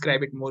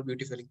describe it more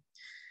beautifully.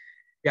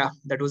 Yeah,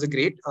 that was a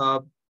great.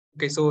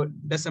 Okay, so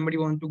does somebody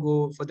want to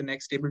go for the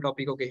next table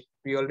topic? Okay,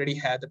 we already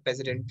have the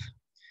president.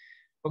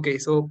 Okay,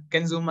 so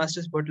can Zoom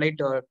Master Spotlight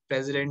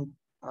President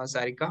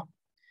Sarika?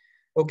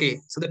 Okay,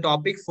 so the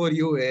topic for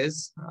you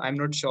is, I'm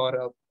not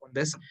sure on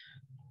this.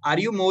 Are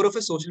you more of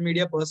a social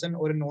media person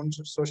or a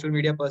non-social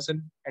media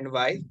person, and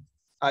why?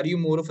 Are you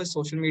more of a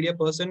social media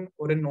person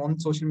or a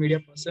non-social media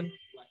person?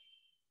 Why?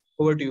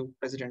 Over to you,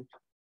 President.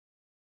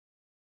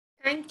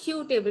 Thank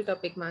you, table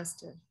topic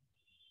master.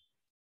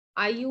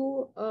 Are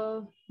you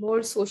a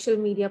more social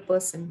media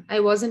person? I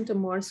wasn't a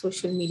more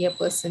social media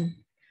person.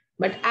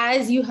 But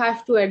as you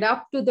have to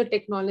adapt to the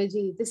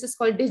technology, this is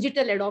called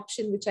digital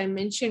adoption, which I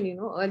mentioned,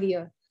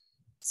 earlier.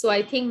 So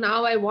I think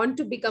now I want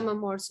to become a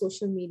more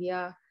social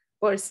media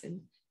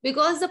person,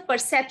 because the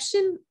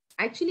perception,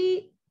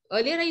 actually,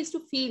 earlier I used to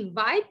feel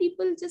why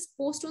people just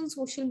post on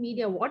social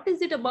media. What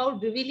is it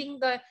about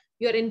revealing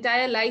your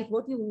entire life,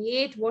 what you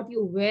eat, what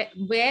you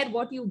wear,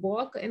 what you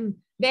walk, and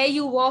where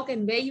you walk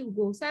and where you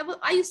go? So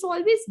I used to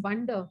always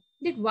wonder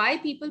that why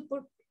people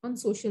put on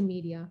social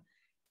media.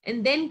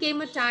 And then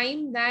came a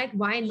time that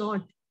why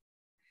not?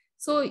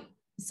 So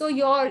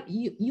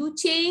you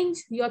change,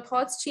 your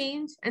thoughts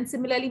change, and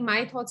similarly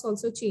my thoughts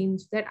also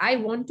change, that I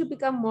want to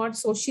become more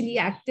socially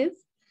active,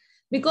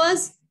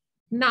 because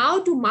now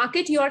to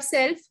market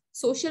yourself,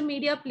 social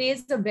media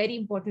plays a very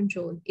important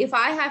role. If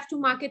I have to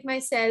market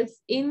myself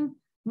in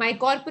my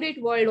corporate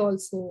world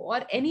also,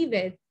 or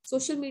anywhere,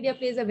 social media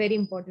plays a very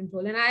important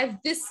role. And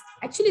this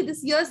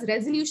year's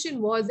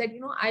resolution was that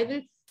I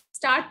will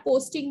start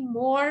posting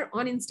more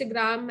on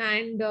Instagram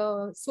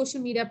and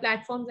social media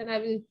platforms, and I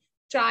will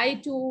try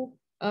to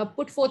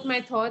put forth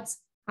my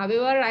thoughts.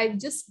 However, I've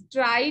just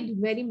tried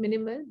very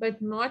minimal,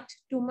 but not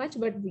too much.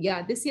 But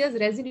yeah, this year's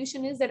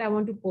resolution is that I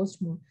want to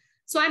post more.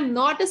 So I'm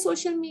not a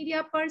social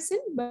media person,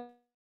 but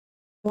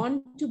I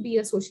want to be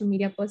a social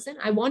media person.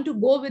 I want to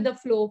go with the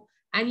flow,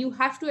 and you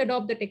have to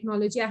adopt the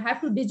technology. I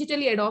have to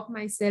digitally adopt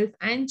myself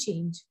and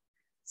change.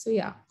 So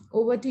yeah,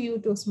 over to you,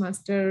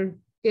 Toastmaster,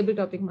 table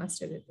topic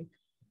master Ritik.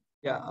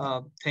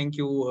 Yeah, thank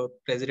you,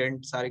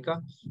 President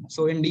Sarika.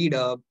 So indeed,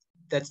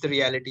 that's the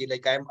reality.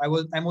 Like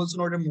I'm also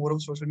not a more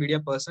of social media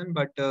person,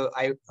 but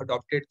I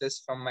adopted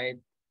this from my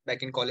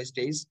back in college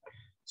days.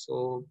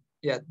 So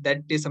yeah, that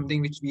is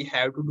something which we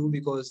have to do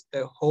because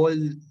the whole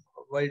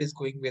world is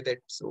going with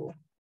it. So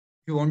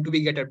if you want to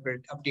get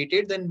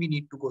updated, then we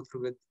need to go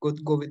through it,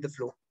 go with the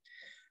flow.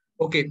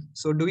 Okay,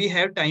 so do we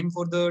have time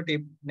for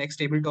the next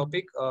table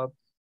topic?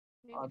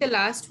 Maybe the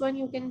last one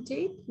you can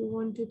take. You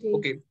want to take?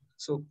 Okay,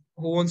 so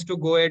who wants to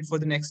go ahead for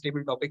the next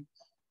table topic?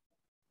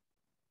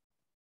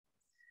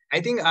 I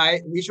think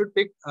we should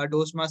pick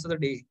Toastmaster of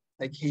the day.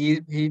 Like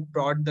he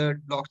brought the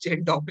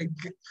blockchain topic.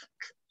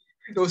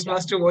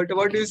 Toastmaster Walter,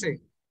 what do you say?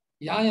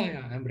 Yeah,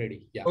 I'm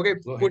ready. Yeah. Okay,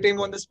 put him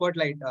on the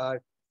spotlight.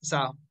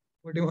 Sa,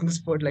 put him on the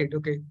spotlight.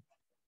 Okay.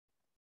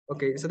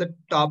 Okay, so the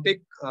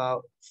topic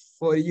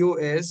for you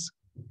is,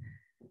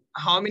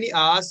 how many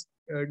hours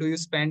do you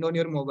spend on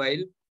your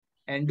mobile,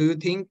 and do you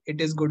think it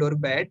is good or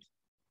bad?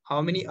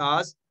 How many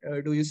hours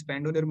do you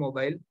spend on your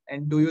mobile,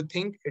 and do you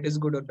think it is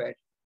good or bad?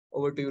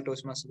 Over to you,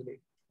 Toastmaster of the day.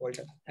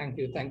 Walter. Thank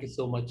you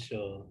so much.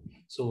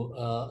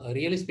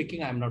 Really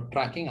speaking, I'm not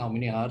tracking how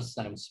many hours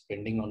I'm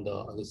spending on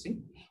the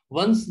thing.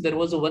 Once there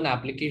was one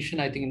application,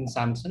 I think in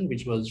Samsung,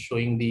 which was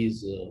showing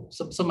these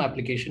some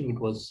application which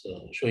was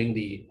showing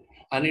the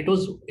And it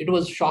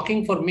was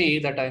shocking for me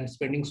that I'm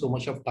spending so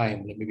much of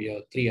time,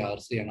 maybe 3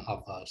 hours,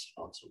 3.5 hours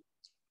also.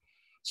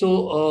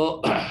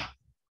 So,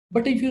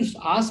 but if you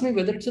ask me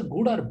whether it's a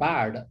good or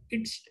bad,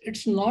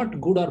 it's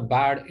not good or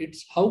bad.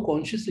 It's how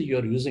consciously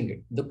you're using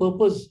it. The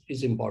purpose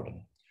is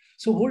important.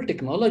 So whole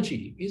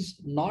technology is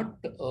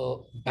not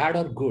bad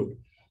or good.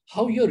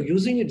 How you're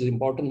using it is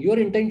important. Your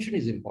intention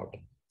is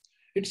important.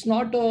 It's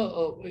not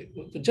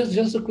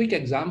just a quick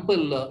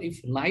example. If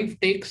knife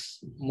takes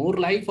more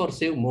life or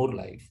save more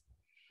life.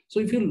 So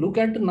if you look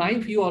at the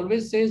knife, you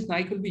always says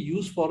knife will be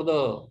used for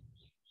the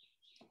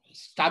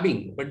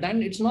stabbing, but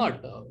then it's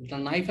not. The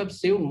knife have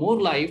saved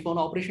more life on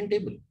operation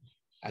table,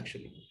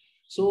 actually.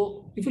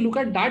 So if you look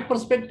at that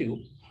perspective,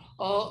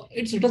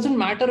 it doesn't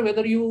matter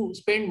whether you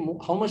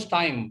spend how much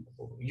time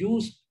you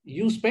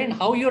spend.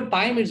 How your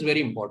time is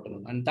very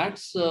important, and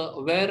that's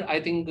where I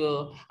think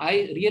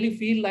I really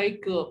feel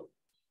like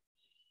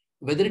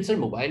whether it's a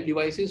mobile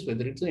devices,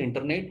 whether it's the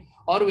internet,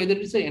 or whether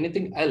it's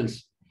anything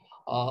else,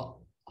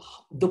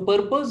 the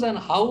purpose and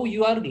how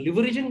you are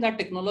leveraging that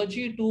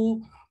technology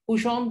to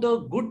push on the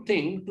good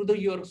thing to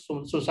your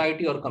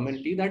society or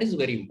community, that is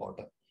very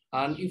important.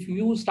 And if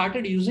you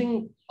started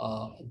using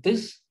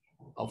this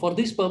for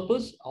this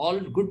purpose, all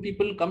good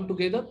people come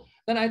together,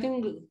 then I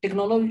think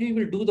technology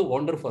will do the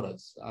wonder for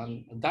us.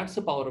 And that's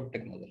the power of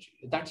technology.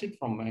 That's it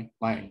from my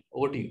mind.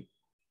 Over to you.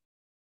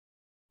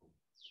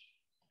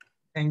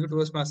 Thank you,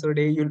 Toastmaster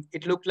Day.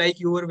 It looked like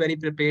you were very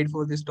prepared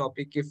for this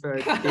topic. If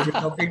a table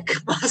topic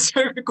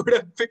master could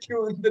have picked you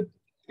on the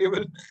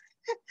table.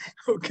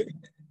 Okay.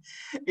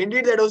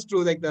 Indeed, that was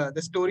true. Like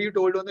the story you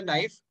told on the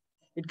knife,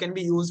 it can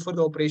be used for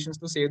the operations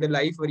to save the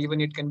life, or even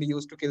it can be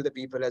used to kill the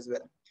people as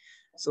well.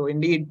 So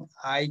indeed,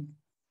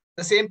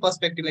 the same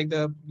perspective, like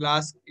the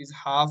glass is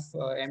half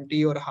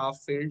empty or half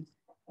filled.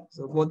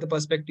 So both the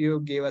perspective you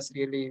gave us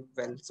really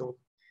well. So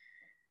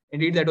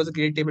indeed, that was a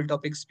great table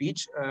topic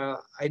speech.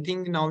 I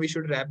think now we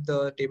should wrap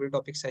the table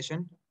topic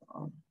session.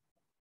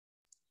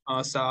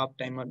 Saab,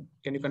 timer,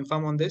 can you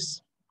confirm on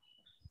this?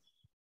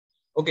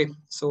 Okay,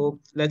 so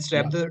let's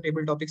wrap the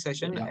table topic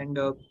session. And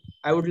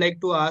I would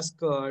like to ask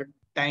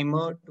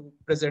timer to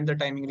present the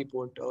timing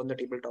report on the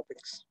table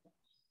topics.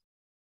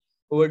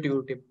 Over to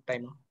you,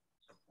 timer.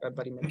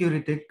 Thank you,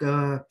 Ritik.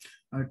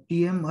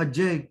 TM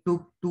Ajay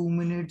took 2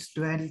 minutes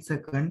 12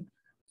 seconds.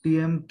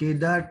 TM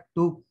Kedar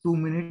took 2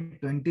 minutes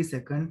 20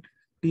 seconds.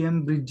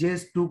 TM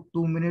Bridges took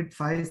 2 minutes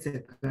 5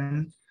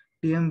 seconds.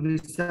 TM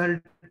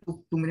Vishal took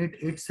 2 minutes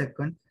 8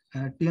 seconds.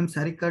 TM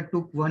Sarika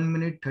took 1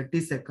 minute 30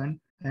 seconds.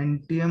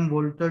 And TM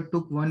Volter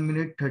took 1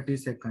 minute 30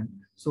 seconds.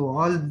 So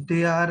all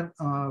they are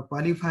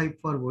qualified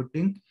for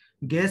voting.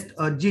 Guest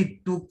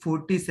Ajit took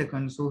 40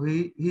 seconds. So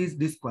he is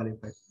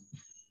disqualified.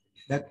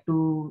 Back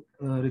to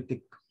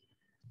Ritik.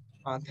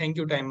 Thank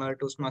you, timer,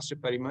 Toastmaster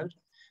Parimal.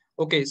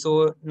 Okay,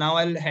 so now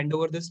I'll hand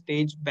over the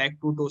stage back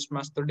to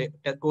Toastmaster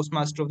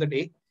of the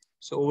Day.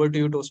 So over to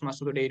you,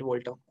 Toastmaster of the Day,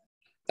 Walter.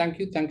 Thank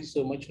you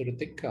so much,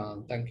 Ritik.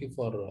 Thank you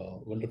for a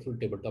wonderful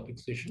table topic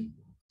session.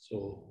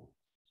 So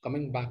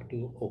coming back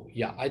to,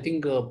 I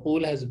think a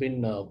poll has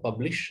been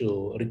published.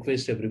 So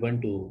request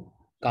everyone to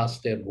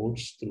cast their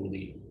votes through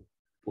the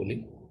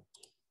polling.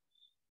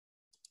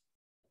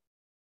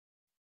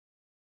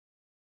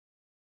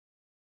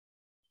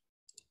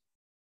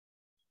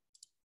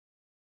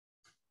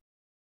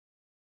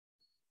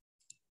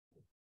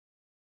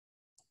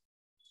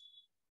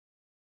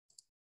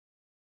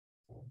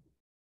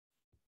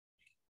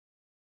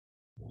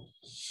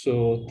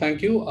 So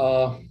thank you.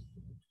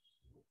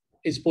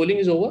 Is polling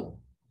is over?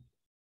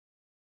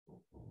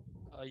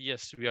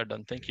 Yes, we are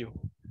done. Thank you.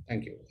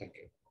 Thank you.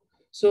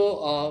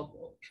 So,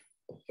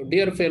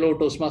 dear fellow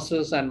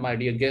Toastmasters and my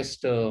dear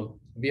guest,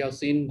 we have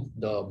seen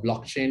the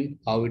blockchain,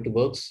 how it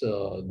works,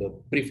 the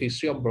brief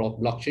history of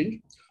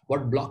blockchain,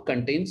 what block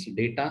contains,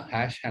 data,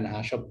 hash, and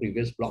hash of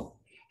previous block.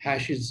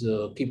 Hash is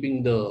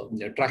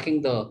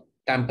tracking the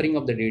tampering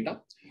of the data,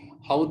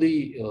 how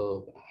the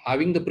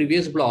having the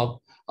previous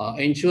block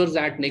ensures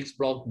that next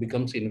block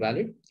becomes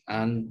invalid,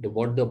 and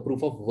what the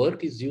proof of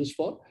work is used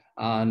for,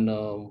 and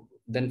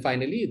then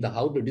finally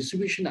how the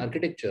distribution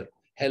architecture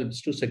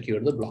helps to secure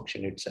the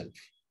blockchain itself.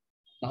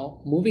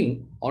 Now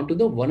moving on to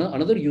the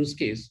another use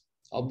case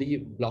of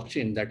the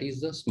blockchain, that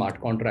is the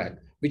smart contract,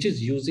 which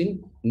is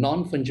using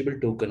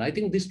non-fungible token. I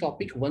think this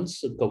topic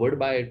once covered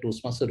by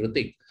Toastmaster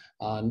Ritik.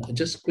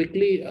 Just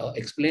quickly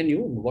explain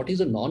you what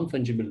is a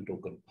non-fungible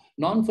token.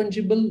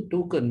 Non-fungible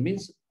token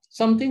means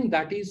something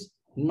that is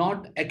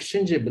not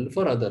exchangeable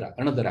for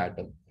another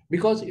atom,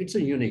 because it's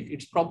a unique,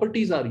 its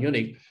properties are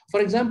unique. For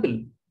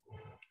example,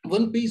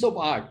 one piece of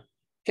art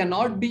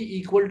cannot be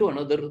equal to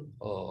another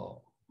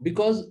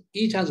because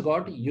each has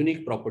got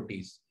unique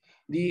properties.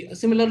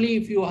 Similarly,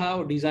 if you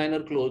have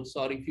designer clothes,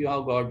 or if you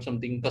have got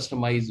something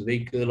customized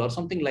vehicle or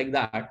something like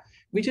that,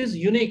 which is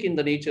unique in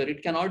the nature,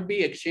 it cannot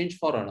be exchanged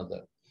for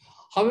another.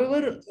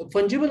 However,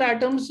 fungible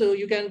atoms,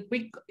 you can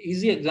quick,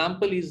 easy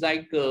example is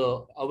like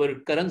our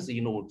currency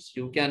notes.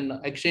 You can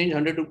exchange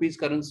 100 rupees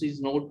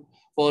currencies note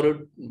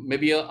for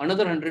maybe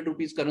another 100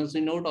 rupees currency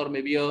note, or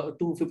maybe a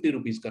 250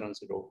 rupees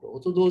currency note.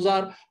 So those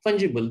are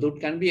fungible, those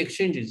can be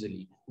exchanged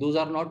easily. Those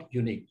are not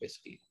unique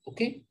basically,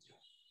 okay?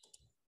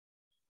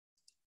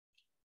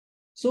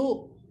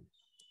 So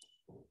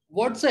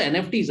what's the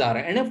NFTs are?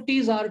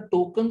 NFTs are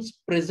tokens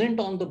present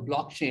on the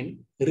blockchain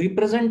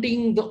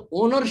representing the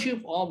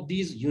ownership of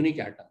these unique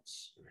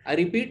atoms. I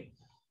repeat,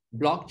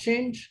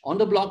 on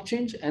the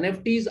blockchain,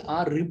 NFTs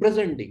are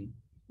representing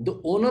the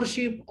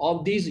ownership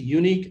of these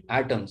unique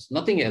atoms,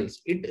 nothing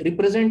else. It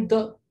represents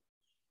the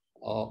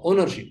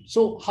ownership.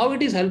 So how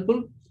it is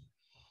helpful?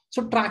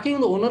 So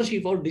tracking the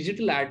ownership of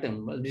digital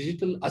atom,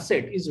 digital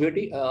asset is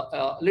very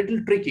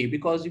little tricky,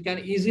 because you can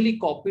easily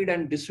copy it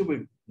and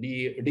distribute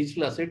the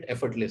digital asset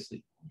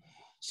effortlessly.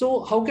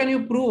 So how can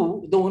you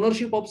prove the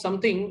ownership of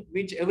something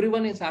which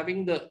everyone is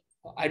having the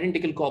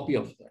identical copy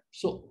of that?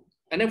 So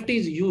NFT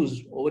is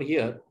used over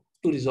here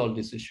to resolve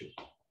this issue.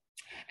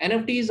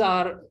 NFTs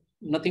are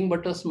nothing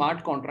but a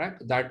smart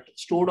contract that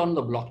stored on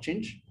the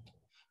blockchain.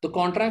 The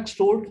contract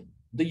stored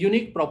the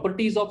unique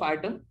properties of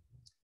atom,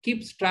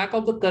 keeps track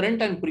of the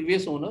current and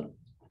previous owner,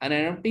 and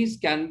NFTs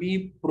can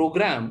be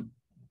programmed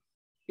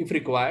if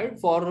required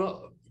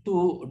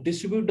to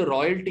distribute the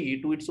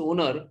royalty to its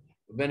owner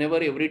whenever,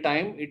 every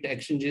time it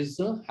exchanges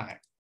the hat.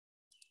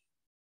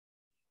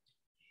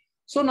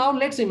 So now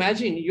let's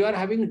imagine you are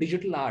having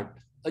digital art,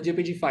 a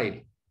JPG file.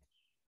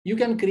 You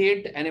can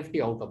create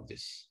NFT out of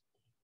this.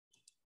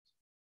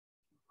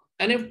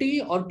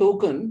 NFT or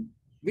token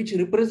which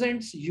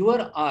represents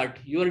your art,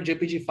 your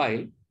JPG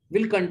file,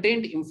 will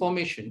contain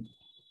information.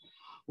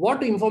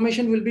 What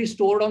information will be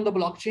stored on the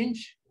blockchain?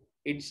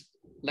 It's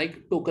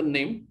like token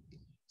name,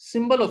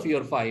 symbol of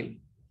your file,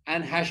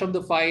 and hash of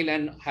the file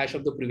and hash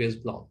of the previous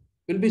block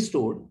will be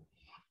stored.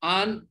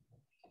 And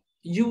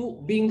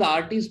you, being the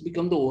artist,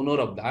 become the owner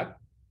of that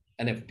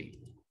NFT.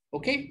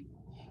 Okay.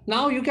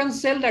 Now you can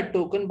sell that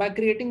token by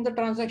creating the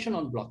transaction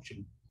on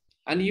blockchain.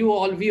 And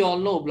we all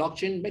know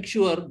blockchain makes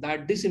sure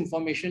that this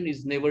information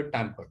is never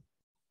tampered.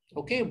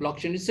 Okay.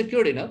 Blockchain is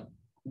secured enough,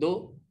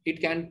 though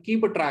it can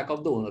keep a track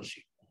of the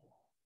ownership.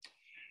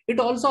 It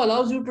also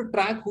allows you to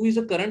track who is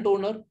the current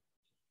owner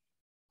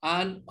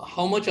and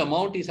how much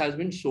amount has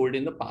been sold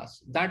in the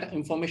past. That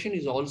information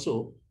is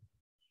also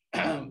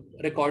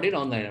recorded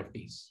on the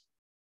NFTs.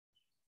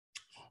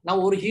 Now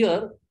over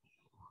here,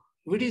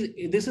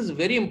 this is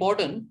very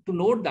important to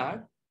note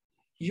that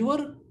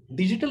your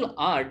digital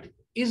art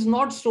is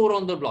not stored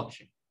on the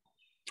blockchain.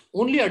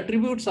 Only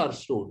attributes are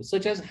stored,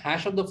 such as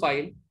hash of the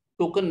file,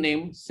 token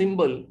name,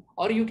 symbol,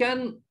 or you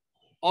can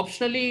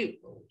optionally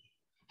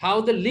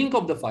have the link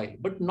of the file,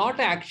 but not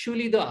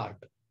actually the art.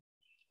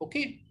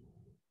 Okay.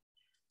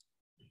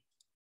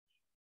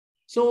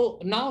 So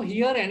now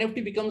here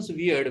NFT becomes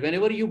weird.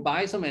 Whenever you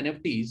buy some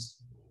NFTs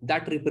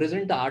that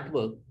represent the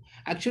artwork,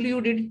 actually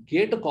you didn't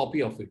get a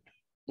copy of it.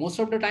 Most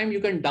of the time you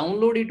can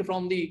download it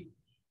from the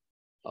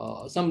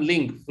some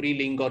link, free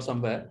link or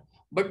somewhere.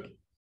 But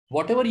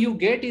whatever you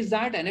get is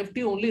that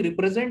NFT only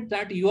represents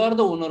that you are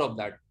the owner of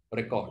that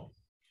record.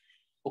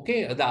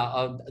 Okay,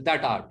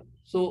 that art.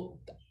 So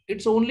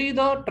it's only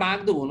the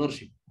track the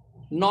ownership,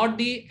 not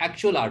the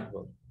actual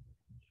artwork.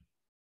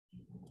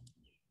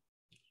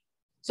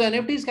 So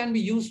NFTs can be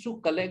used to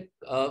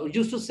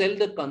sell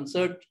the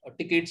concert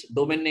tickets,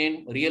 domain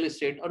name, real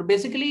estate, or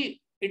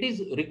basically it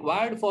is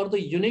required for the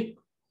unique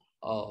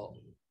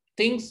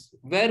things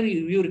where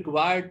you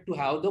required to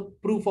have the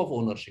proof of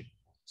ownership.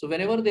 So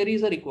whenever there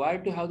is a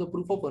required to have the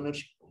proof of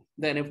ownership,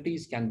 the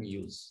NFTs can be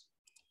used.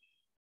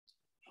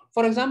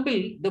 For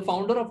example, the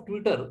founder of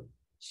Twitter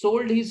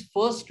sold his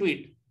first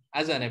tweet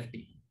as an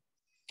NFT.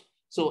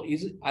 So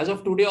as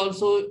of today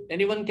also,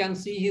 anyone can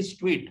see his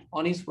tweet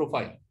on his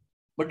profile.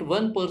 But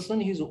one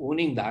person is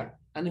owning that,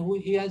 and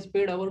he has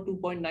paid over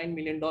 $2.9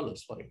 million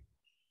for it.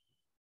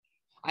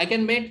 I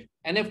can make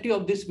NFT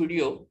of this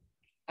video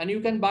and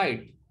you can buy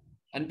it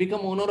and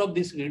become owner of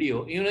this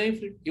video, even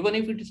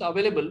if it is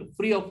available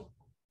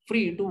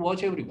free to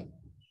watch everyone.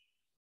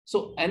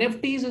 So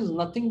NFTs is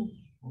nothing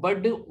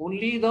but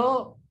only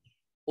the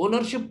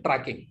ownership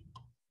tracking.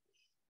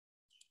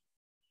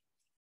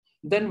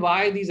 Then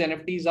why these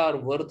NFTs are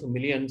worth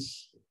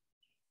millions?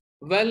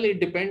 Well, it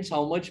depends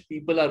how much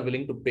people are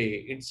willing to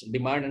pay. It's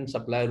demand and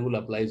supply rule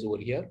applies over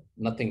here,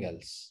 nothing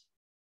else.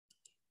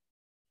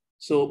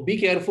 So be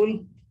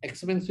careful.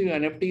 Expensive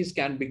NFTs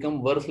can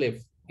become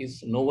worthless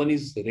if no one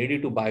is ready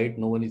to buy it,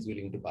 no one is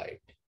willing to buy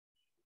it.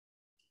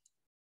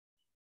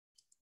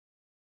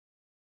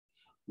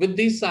 With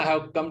this, I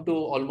have come to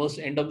almost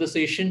end of the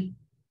session.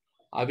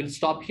 I will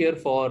stop here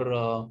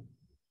for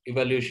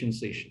evaluation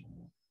session.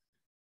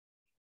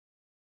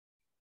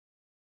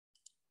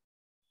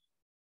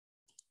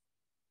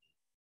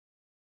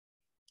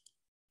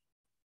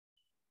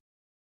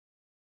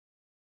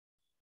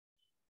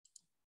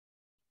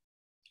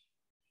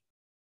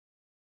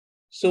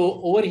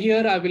 So over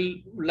here, I will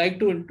like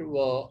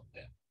to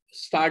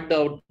start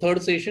the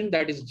third session,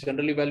 that is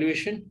general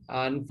evaluation.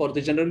 And for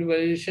the general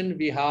evaluation,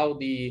 we have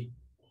the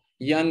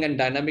young and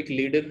dynamic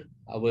leader,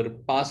 our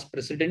past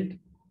president,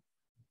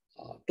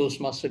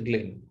 Toastmaster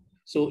Glenn.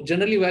 So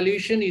general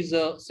evaluation is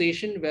a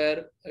session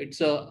where it's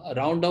a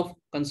round of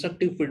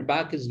constructive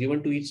feedback is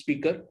given to each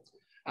speaker,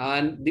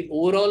 and the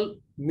overall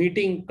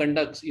meeting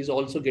conducts is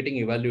also getting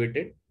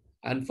evaluated.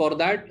 And for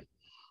that,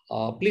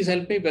 please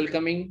help me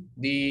welcoming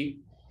the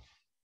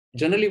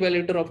general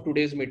evaluator of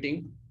today's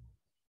meeting,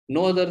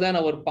 no other than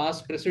our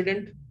past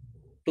president,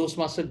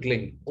 Toastmaster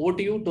Glenn. Over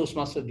to you,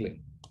 Toastmaster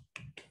Glenn.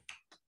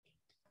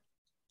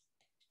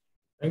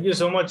 Thank you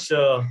so much,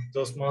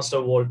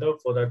 Toastmaster Walter,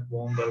 for that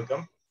warm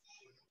welcome.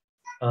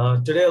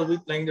 Today, I'll be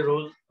playing the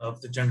role of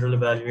the general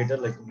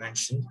evaluator, like you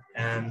mentioned.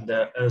 And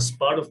as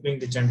part of being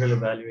the general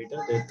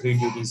evaluator, there are 3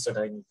 duties that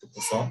I need to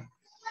perform.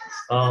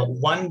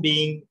 One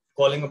being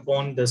calling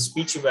upon the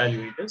speech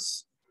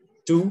evaluators,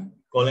 2,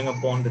 calling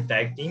upon the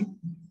tag team,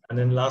 and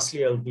then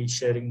lastly, I'll be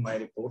sharing my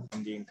report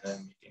on the entire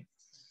meeting.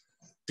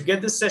 To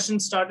get this session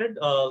started,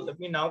 let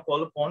me now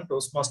call upon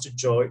Toastmaster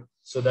Joy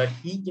so that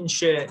he can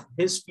share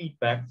his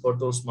feedback for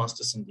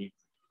Toastmaster Sandeep.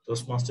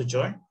 Toastmaster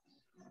Joy,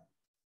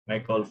 may I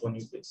call upon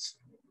you, please?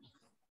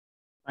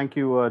 Thank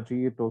you,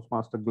 G.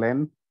 Toastmaster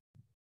Glenn.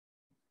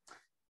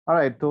 All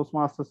right,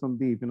 Toastmaster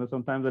Sandeep,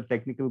 sometimes a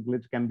technical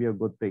glitch can be a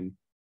good thing.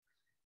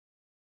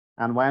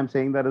 And why I'm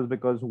saying that is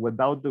because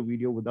without the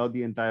video, without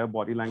the entire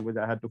body language,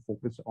 I had to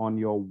focus on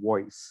your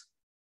voice.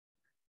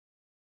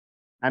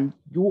 And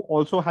you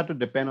also had to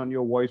depend on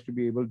your voice to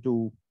be able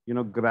to,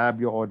 grab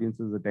your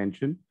audience's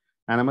attention.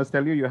 And I must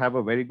tell you, you have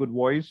a very good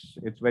voice.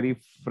 It's very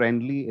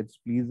friendly. It's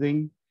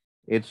pleasing.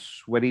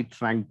 It's very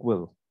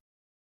tranquil.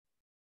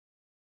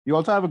 You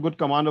also have a good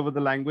command over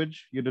the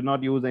language. You did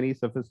not use any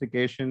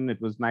sophistication.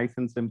 It was nice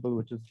and simple,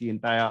 which is the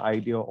entire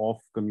idea of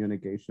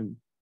communication.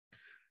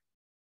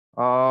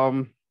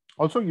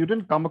 Also, you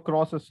didn't come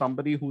across as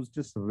somebody who's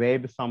just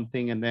read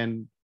something and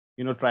then,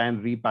 try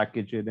and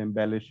repackage it,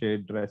 embellish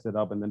it, dress it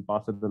up, and then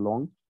pass it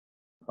along.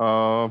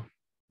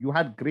 You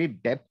had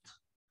great depth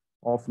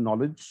of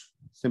knowledge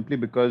simply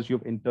because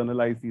you've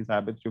internalized these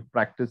habits, you've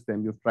practiced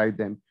them, you've tried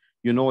them,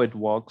 it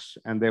works,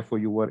 and therefore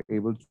you were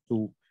able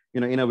to,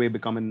 in a way,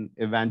 become an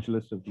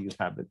evangelist of these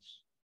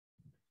habits.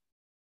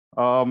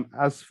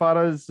 As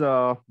far as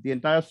the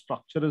entire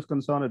structure is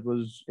concerned, it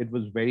was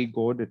very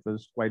good. It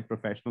was quite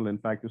professional. In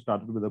fact, you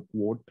started with a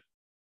quote.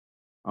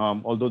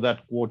 Although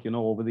that quote,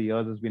 over the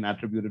years has been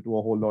attributed to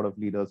a whole lot of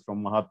leaders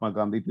from Mahatma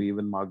Gandhi to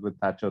even Margaret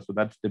Thatcher. So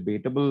that's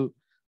debatable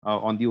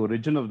on the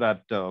origin of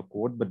that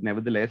quote, but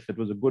nevertheless, it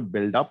was a good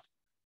build-up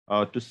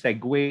to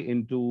segue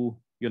into,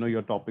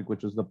 your topic,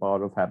 which is the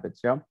power of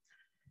habits. Yeah.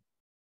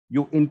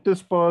 You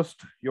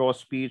interspersed your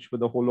speech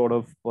with a whole lot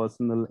of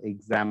personal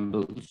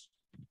examples.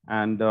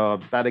 And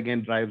that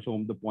again drives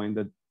home the point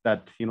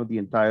that the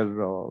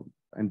entire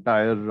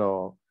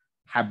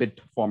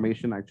habit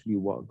formation actually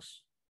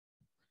works.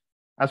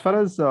 As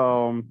far as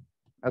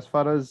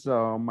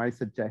my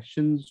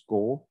suggestions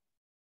go,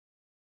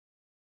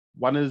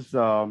 one is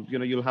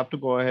you'll have to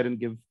go ahead and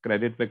give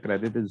credit where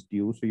credit is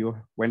due. So you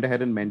went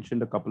ahead and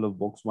mentioned a couple of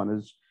books. One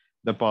is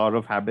The Power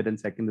of Habit, and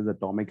second is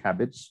Atomic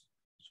Habits.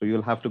 So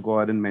you'll have to go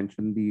ahead and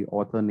mention the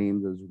author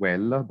names as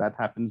well. That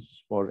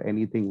happens for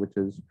anything which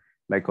is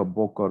like a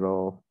book or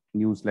a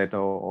newsletter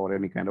or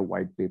any kind of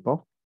white paper.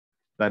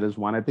 That is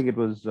one. I think it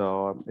was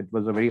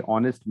a very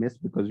honest miss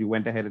because you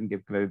went ahead and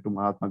gave credit to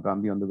Mahatma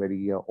Gandhi on the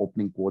very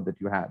opening quote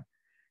that you had.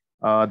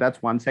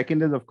 That's one.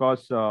 Second is, of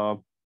course,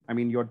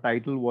 your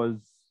title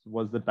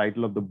was the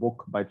title of the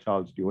book by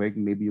Charles Duhigg.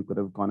 Maybe you could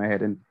have gone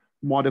ahead and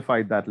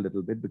modified that a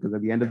little bit, because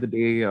at the end of the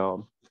day,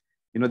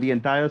 the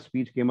entire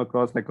speech came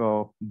across like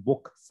a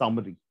book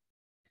summary.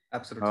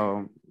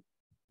 Absolutely.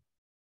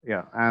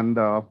 Yeah, and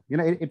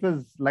it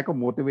was like a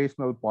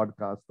motivational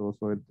podcast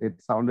also. It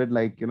sounded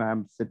like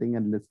I'm sitting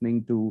and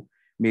listening to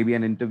maybe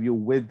an interview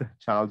with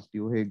Charles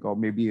Duhigg, or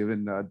maybe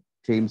even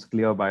James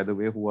Clear, by the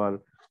way, who are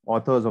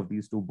authors of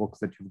these 2 books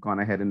that you've gone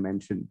ahead and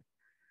mentioned.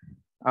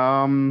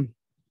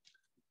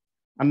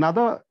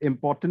 Another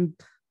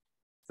important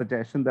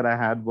suggestion that I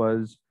had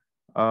was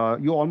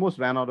you almost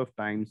ran out of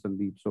time,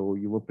 Sandeep. So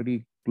you were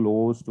pretty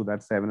close to that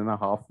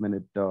 7.5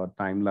 minute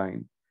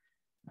timeline.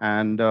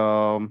 And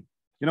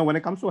when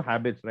it comes to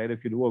habits, right,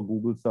 if you do a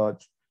Google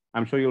search,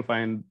 I'm sure you'll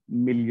find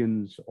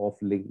millions of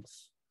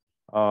links.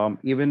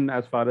 Even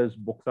as far as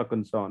books are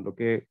concerned,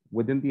 okay,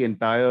 within the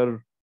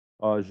entire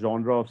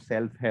genre of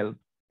self-help,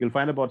 you'll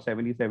find about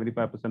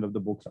 70-75% of the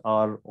books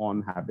are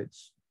on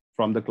habits,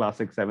 from the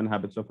classic 7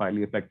 Habits of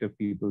Highly Effective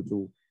People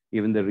to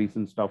even the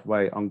recent stuff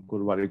by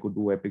Ankur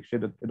Warikoo, Epic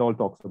Shit. It all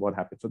talks about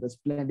habits. So there's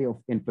plenty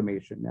of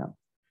information. Yeah.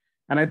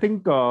 And I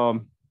think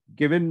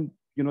given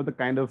the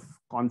kind of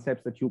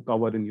concepts that you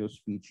covered in your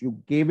speech,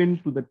 you gave in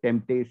to the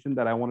temptation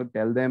that I want to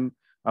tell them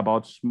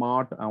about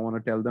SMART. I want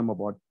to tell them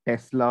about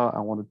Tesla.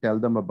 I want to tell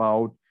them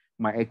about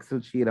my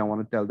Excel sheet. I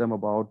want to tell them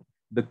about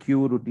the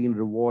cue, routine,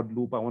 reward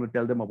loop. I want to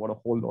tell them about a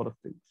whole lot of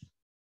things.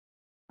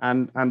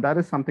 And that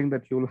is something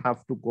that you'll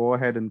have to go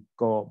ahead and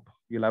curb.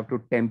 You'll have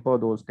to temper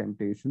those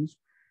temptations.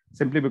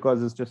 simply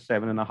because it's just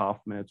 7.5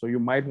 minutes. So you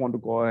might want to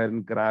go ahead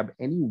and grab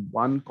any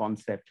one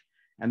concept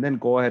and then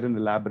go ahead and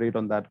elaborate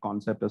on that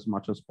concept as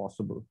much as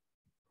possible.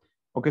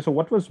 Okay, so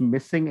what was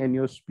missing in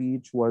your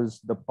speech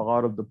was the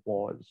power of the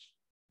pause.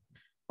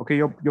 Okay,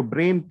 your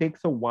brain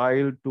takes a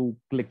while to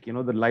click,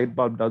 the light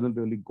bulb doesn't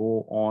really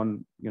go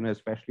on,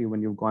 especially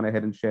when you've gone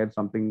ahead and shared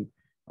something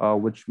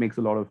which makes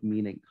a lot of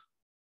meaning.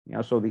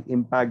 Yeah, so the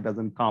impact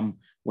doesn't come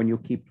when you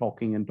keep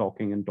talking and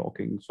talking and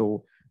talking.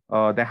 So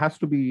there has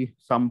to be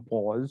some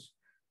pause.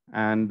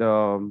 And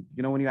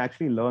when you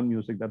actually learn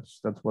music,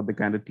 that's what they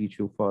kind of teach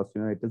you first.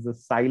 It is the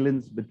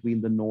silence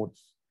between the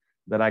notes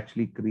that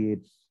actually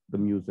creates the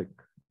music.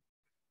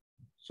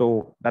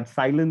 So that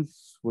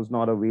silence was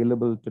not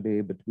available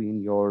today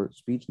between your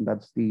speech, and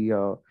that's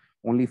the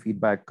only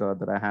feedback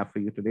that I have for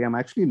you today. I'm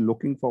actually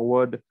looking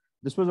forward.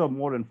 This was a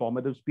more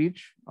informative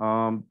speech,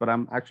 but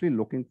I'm actually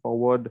looking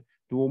forward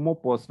to a more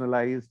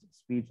personalized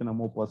speech and a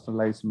more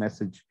personalized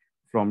message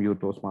from you,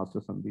 Toastmaster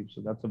Sandeep.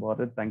 So that's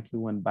about it. Thank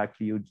you, and back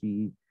to you,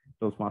 GE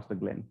Toastmaster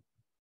Glenn.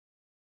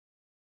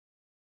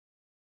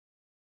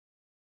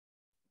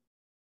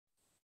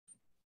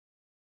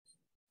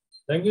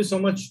 Thank you so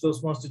much,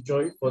 Toastmaster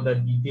Joy, for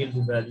that detailed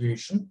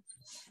evaluation.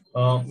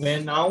 May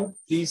I now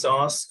please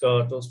ask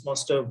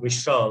Toastmaster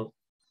Vishal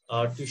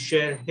to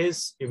share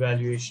his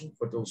evaluation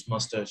for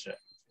Toastmaster Ajay.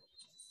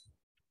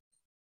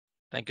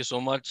 Thank you so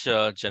much,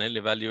 General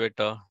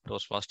Evaluator,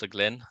 Toastmaster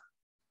Glenn.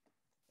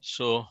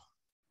 So,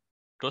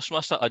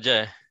 Toastmaster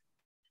Ajay,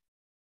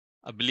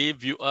 I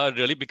believe you are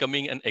really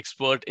becoming an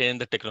expert in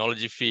the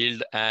technology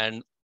field,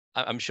 and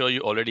I'm sure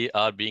you already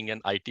are being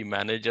an IT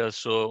manager.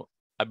 So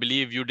I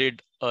believe you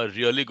did a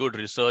really good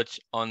research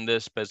on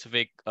this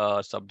specific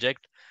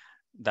subject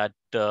that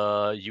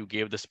you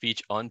gave the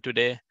speech on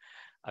today.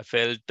 I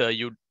felt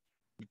you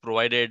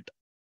provided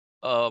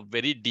a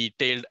very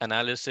detailed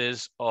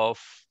analysis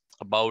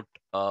about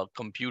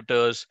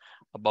computers,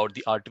 about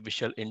the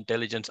artificial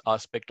intelligence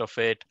aspect of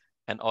it,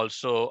 and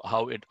also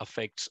how it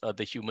affects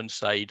the human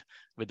side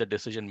with the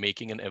decision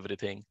making and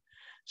everything.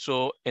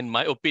 So in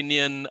my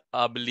opinion,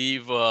 I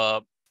believe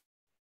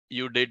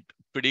you did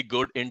pretty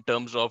good in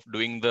terms of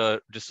doing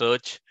the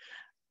research.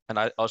 And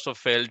I also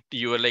felt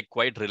you were like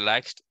quite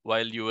relaxed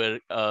while you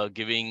were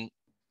giving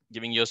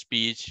your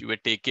speech. You were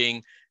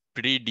taking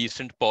pretty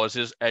decent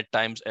pauses at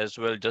times as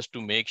well, just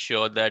to make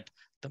sure that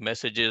the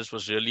messages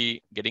was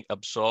really getting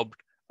absorbed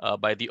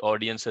by the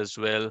audience as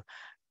well.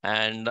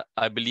 And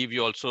I believe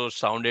you also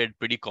sounded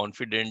pretty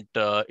confident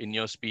in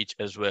your speech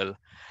as well.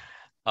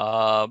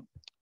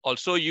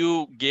 Also,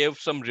 you gave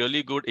some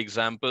really good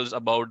examples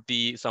about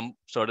some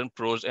certain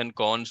pros and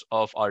cons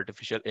of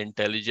artificial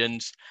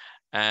intelligence,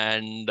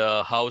 and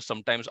how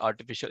sometimes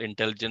artificial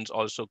intelligence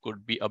also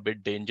could be a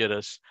bit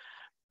dangerous.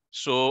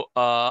 So,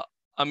 I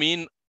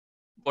mean,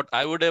 what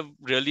I would have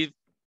really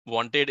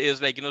wanted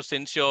is like,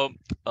 since your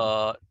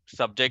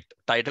subject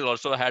title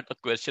also had a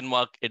question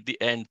mark at the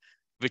end,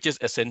 which is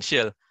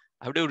essential,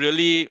 I would have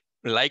really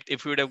liked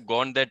if you would have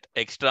gone that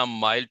extra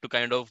mile to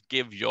kind of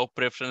give your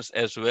preference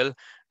as well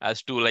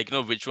as to like,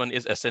 which one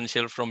is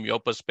essential from your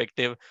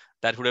perspective.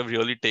 That would have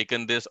really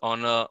taken this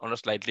on a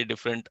slightly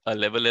different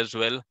level as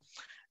well.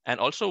 And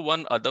also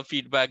one other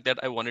feedback that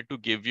I wanted to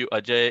give you,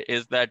 Ajay,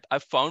 is that I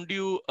found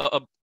you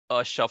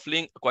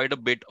shuffling quite a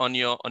bit on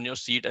your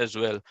seat as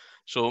well.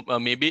 So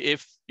maybe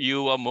if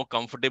you are more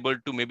comfortable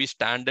to maybe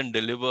stand and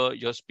deliver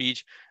your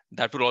speech,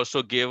 that will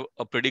also give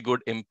a pretty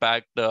good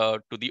impact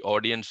to the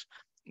audience.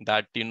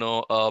 That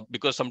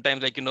because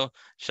sometimes like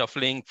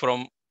shuffling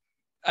from,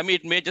 I mean,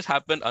 it may just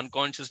happen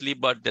unconsciously,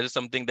 but there is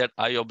something that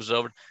I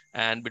observed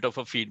and bit of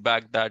a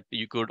feedback that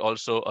you could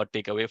also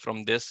take away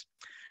from this.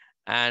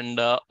 And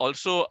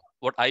also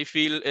what I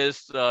feel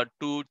is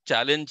to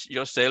challenge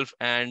yourself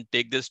and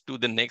take this to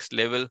the next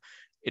level.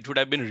 It would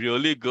have been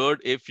really good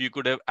if you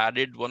could have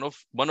added one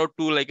or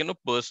two like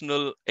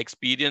personal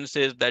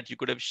experiences that you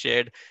could have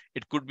shared.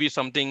 It could be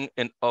something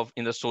in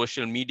the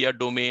social media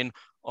domain,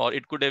 or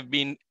it could have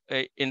been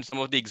in some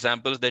of the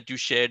examples that you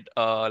shared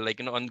like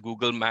on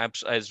Google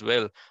Maps as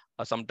well.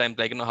 Sometimes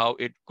like how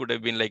it could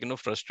have been like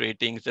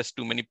frustrating, just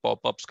too many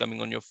pop-ups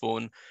coming on your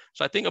phone.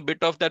 So I think a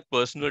bit of that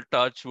personal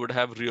touch would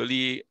have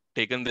really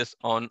taken this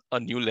on a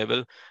new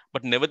level.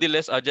 But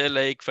nevertheless, Ajay,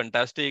 like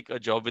fantastic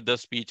job with the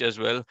speech as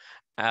well.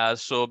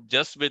 So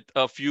just with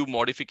a few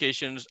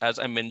modifications, as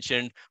I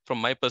mentioned, from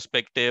my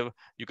perspective,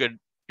 you're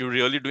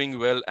really doing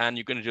well, and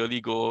you can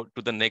really go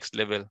to the next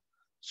level.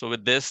 So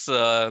with this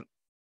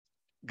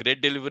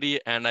great delivery,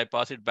 and I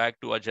pass it back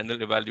to our general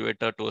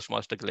evaluator,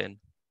 Toastmaster Glenn.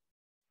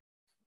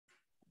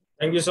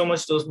 Thank you so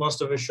much,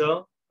 Toastmaster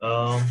Vishal.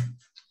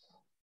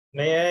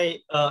 May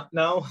I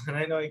now, and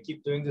I know I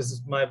keep doing this,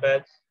 is my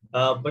bad,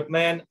 but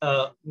man,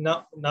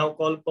 now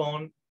call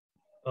upon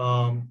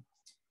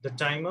the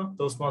timer,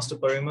 Toastmaster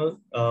Parimal,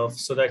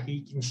 so that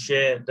he can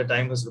share the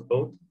timer's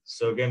report.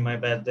 So again, my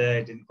bad there,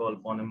 I didn't call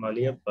upon him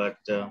earlier, but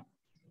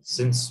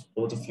since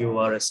both of you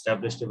are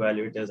established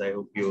evaluators, I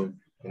hope you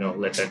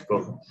let that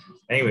go.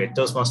 Anyway,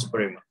 Toastmaster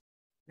Parimal.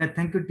 Yeah,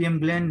 thank you,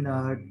 TM Glenn.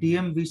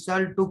 TM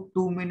Vishal took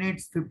 2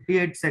 minutes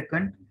 58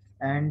 seconds,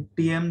 and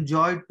TM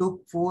Joy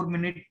took 4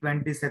 minutes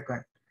 20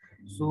 seconds.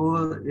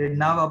 So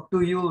now up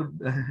to you,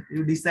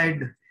 you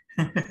decide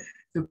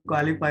to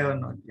qualify or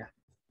not. Yeah,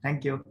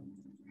 thank you.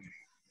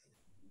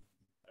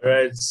 All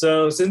right.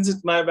 So since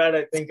it's my bad,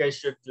 I think I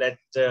should let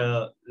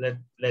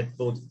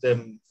both of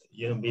them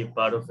be a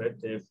part of it,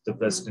 if the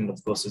president,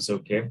 of course, is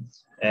okay.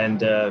 And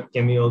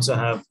can we also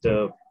have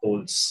the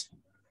polls?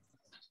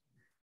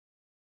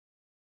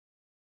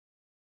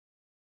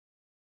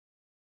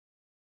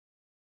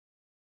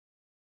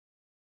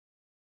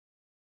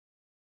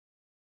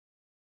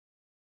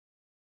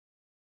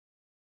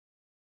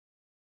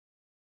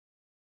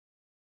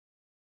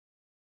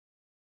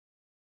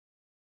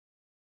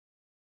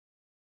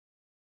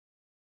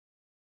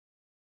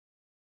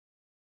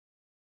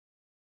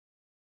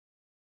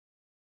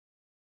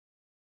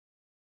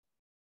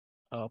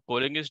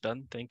 Polling is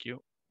done. Thank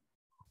you.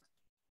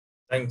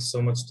 Thanks so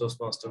much,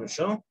 Toastmaster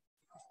Vishal.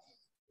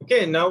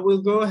 Okay, now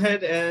we'll go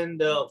ahead and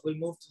we'll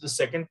move to the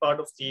second part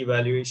of the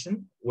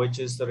evaluation, which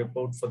is the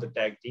report for the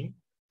tag team.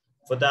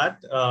 For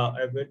that,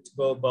 I would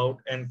go about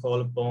and call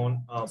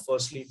upon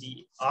firstly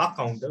the R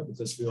counter,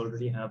 because we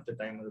already have the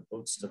timer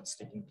reports that's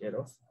taken care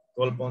of.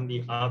 Call upon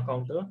the R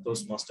counter,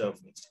 Toastmaster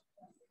of next.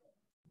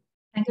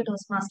 Thank you,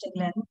 Toastmaster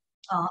Glenn.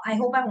 I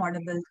hope I'm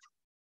audible.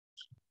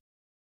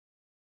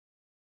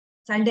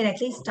 So I'll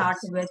directly start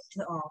with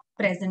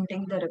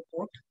presenting the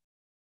report.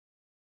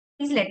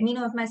 Please let me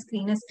know if my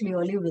screen is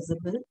clearly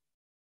visible.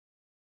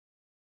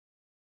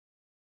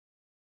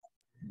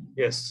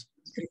 Yes.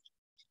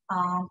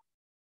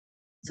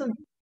 So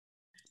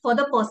for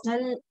the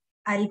personal,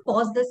 I'll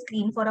pause the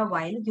screen for a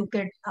while. You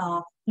could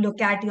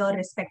look at your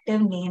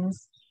respective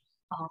names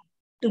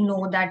to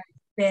know that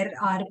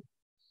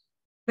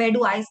where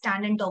do I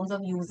stand in terms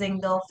of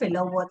using the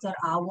filler words or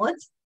R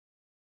words.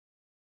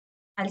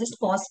 I'll just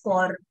pause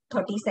for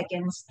 30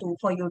 seconds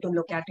for you to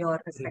look at your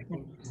respective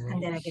names,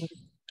 and then I can.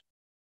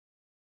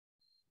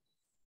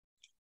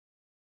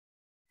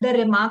 The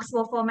remarks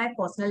were for my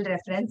personal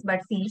reference, but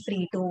feel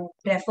free to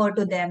refer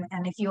to them.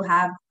 And if you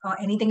have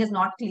anything is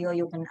not clear,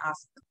 you can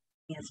ask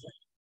me as well.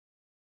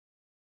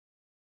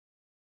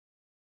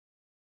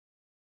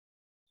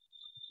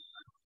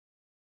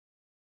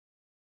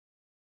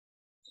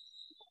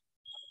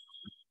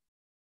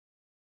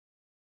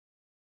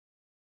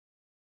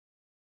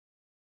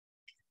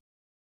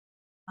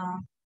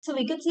 So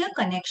we could see a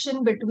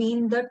connection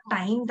between the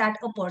time that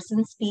a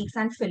person speaks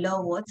and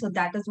filler words. So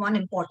that is one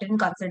important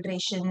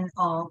consideration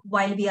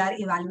while we are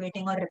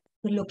evaluating or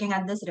looking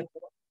at this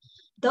report.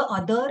 The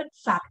other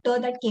factor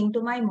that came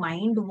to my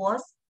mind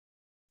was,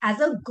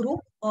 as a group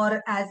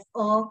or as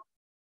a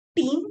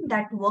team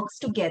that works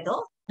together,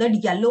 the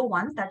yellow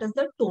ones, that is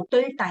the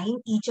total time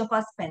each of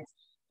us spends.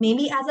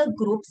 Maybe as a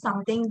group,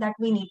 something that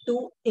we need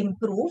to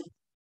improve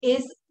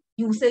is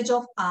usage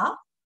of "are,"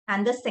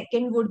 and the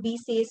second would be,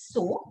 say,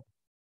 "so."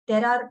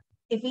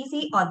 If we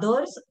see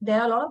others, there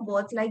are a lot of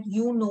words like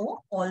 "you know,"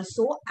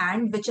 "also,"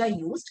 and which are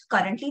used.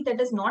 Currently, that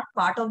is not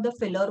part of the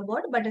filler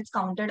word, but it's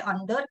counted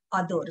under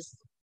others.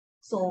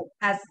 So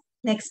as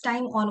next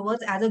time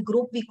onwards, as a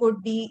group, we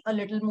could be a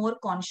little more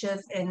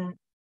conscious in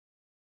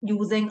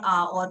using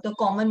or the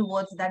common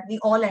words that we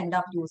all end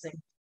up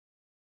using.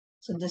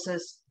 So this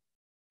is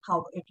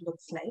how it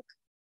looks like.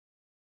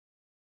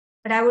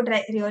 But I would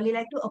really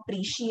like to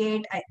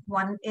appreciate,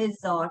 one is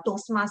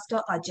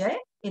Toastmaster Ajay.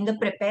 In the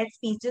prepared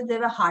speeches, there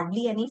were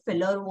hardly any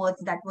filler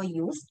words that were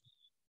used.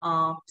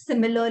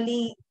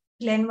 Similarly,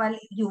 Glenn, while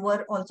you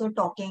were also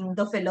talking,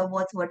 the filler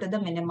words were to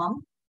the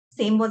minimum.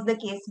 Same was the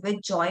case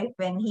with Joy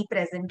when he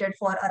presented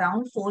for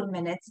around 4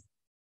 minutes.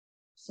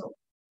 So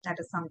that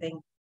is something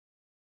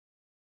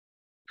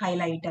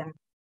highlight and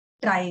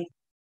try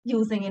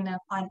using in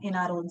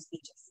our own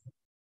speeches.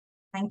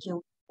 Thank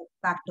you.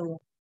 Back to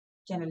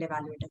General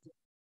Evaluator.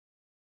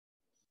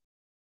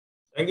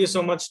 Thank you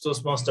so much,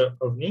 Toastmaster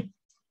Avni.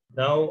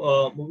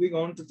 Now, moving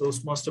on to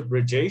Toastmaster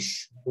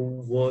Brijesh,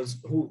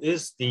 who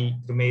is the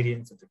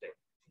grammarian for today.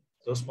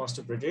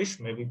 Toastmaster Brijesh,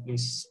 maybe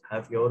please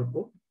have your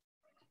report.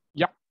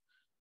 Yeah.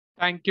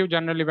 Thank you,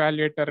 General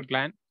Evaluator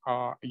Glenn.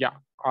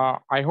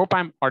 I hope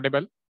I'm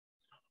audible.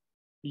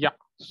 Yeah.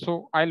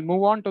 So I'll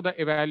move on to the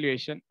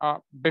evaluation.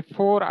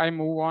 Before I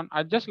move on,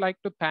 I'd just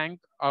like to thank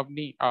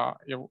Avni.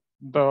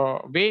 The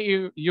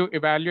way you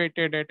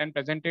evaluated it and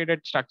presented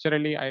it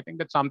structurally, I think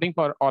that's something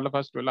for all of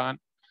us to learn.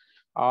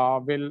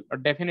 Will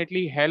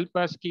definitely help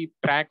us keep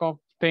track of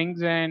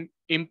things and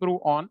improve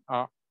on.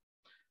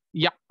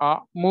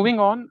 Moving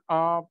on.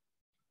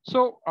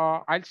 So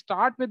I'll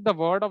start with the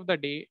word of the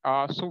day.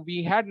 So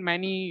we had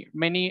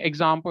many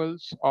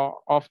examples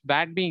of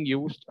that being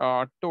used.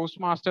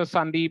 Toastmaster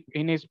Sandeep,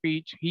 in his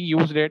speech, he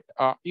used it.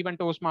 Even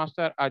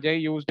Toastmaster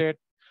Ajay used it.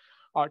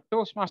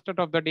 Toastmaster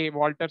of the day,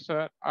 Walter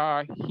sir,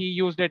 he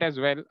used it as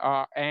well.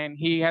 And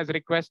he has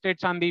requested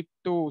Sandeep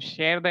to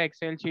share the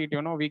Excel sheet.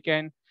 We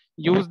can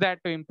use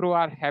that to improve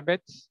our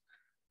habits.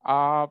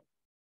 Now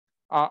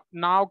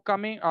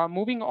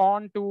moving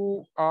on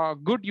to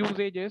good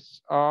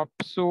usages.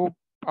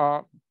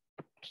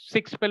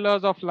 6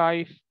 pillars of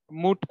life,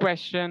 moot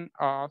question.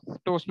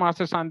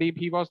 Toastmaster Sandeep,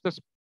 he was the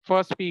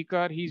first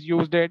speaker. He's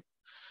used it.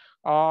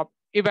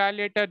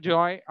 Evaluator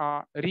Joy,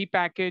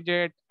 repackage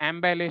it,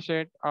 embellish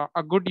it,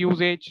 a good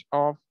usage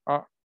of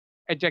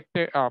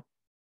adjective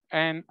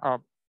and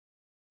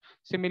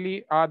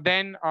similarly.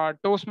 Then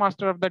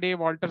Toastmaster of the day,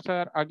 Walter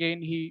sir,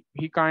 again,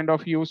 he kind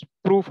of used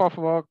proof of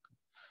work.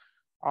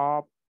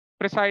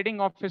 Presiding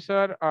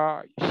officer,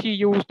 she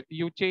used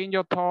you change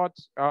your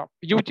thoughts,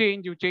 you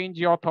change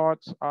your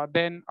thoughts.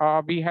 Then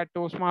we had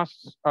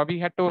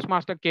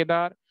Toastmaster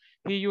Kedar,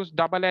 he used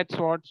double-edged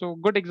sword. So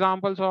good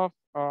examples of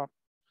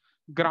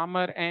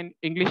grammar and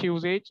English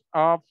usage.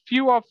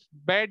 Few of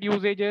bad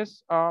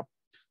usages.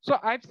 So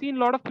I've seen a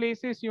lot of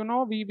places,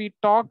 we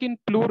talk in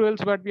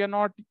plurals, but we are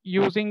not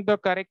using the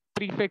correct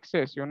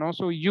prefixes,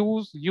 so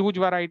use huge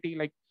variety,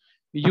 like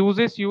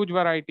uses huge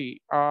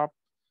variety.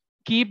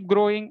 Keep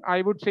growing,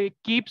 I would say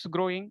keeps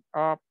growing.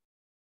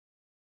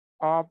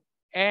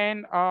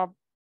 And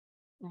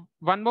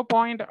one more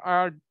point,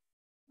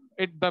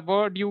 the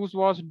word used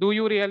was do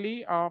you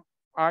really?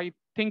 I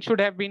think should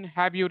have been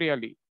have you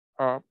really,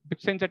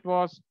 since it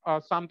was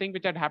something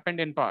which had happened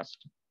in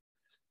past.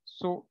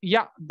 So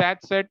yeah,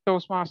 that's it.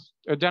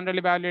 Toastmasters General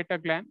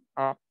Evaluator Glenn.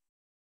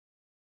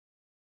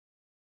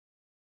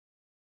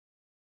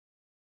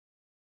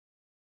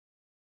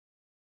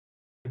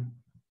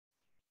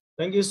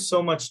 Thank you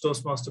so much,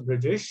 Toastmaster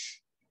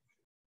British.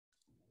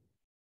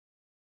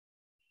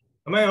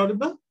 Am I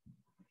audible?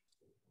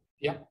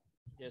 Yeah.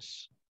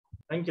 Yes.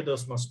 Thank you,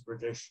 Toastmaster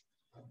British.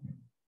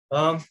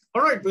 All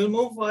right, we'll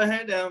move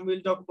ahead and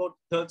we'll talk about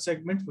the third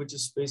segment, which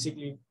is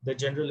basically the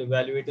General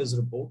Evaluator's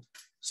report.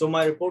 So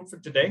my report for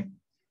today.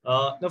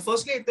 Now,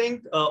 firstly, I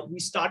think we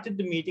started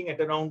the meeting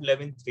at around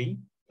 11:03,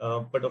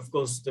 but of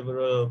course, there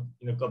were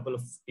a couple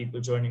of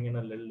people joining in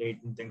a little late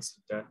and things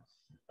like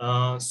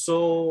that.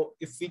 So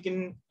if we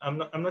can, I'm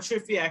not sure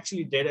if we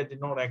actually did. I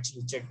did not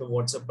actually check the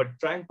WhatsApp, but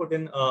try and put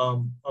in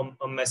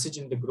a message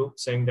in the group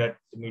saying that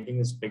the meeting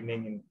is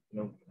beginning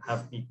and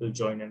have people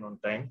join in on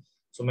time.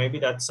 So maybe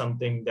that's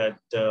something that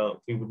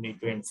we would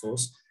need to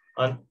enforce.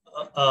 And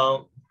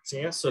so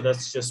yeah, so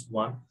that's just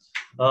one.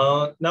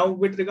 Now,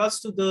 with regards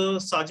to the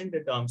Sergeant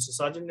at Arms, so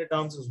Sergeant at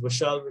Arms is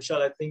Vishal.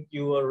 Vishal, I think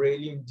you were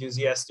really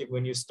enthusiastic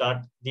when you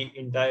start the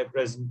entire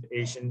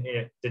presentation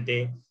the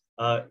day.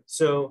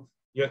 So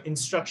your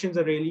instructions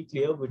are really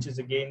clear, which is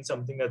again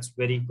something that's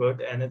very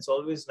good. And it's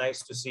always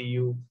nice to see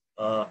you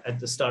at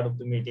the start of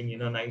the meeting,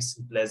 nice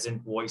and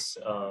pleasant voice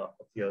of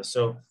yours.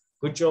 So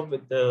good job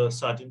with the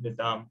Sergeant at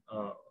Arms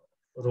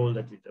role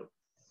that you do.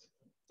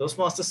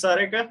 Toastmaster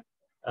Sarika.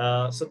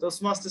 So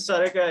Toastmaster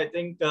Sarika, I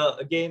think,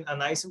 again, a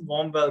nice and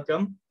warm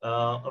welcome.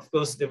 Of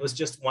course, there was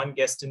just one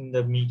guest in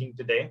the meeting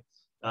today,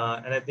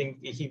 and I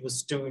think he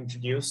was too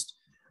introduced.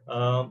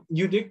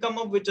 You did come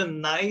up with a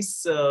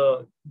nice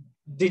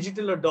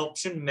digital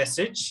adoption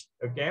message,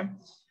 okay?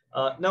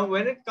 Now,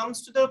 when it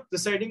comes to the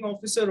presiding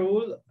officer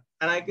role,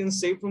 and I can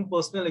say from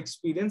personal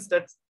experience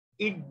that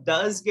it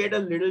does get a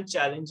little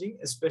challenging,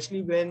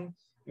 especially when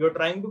you're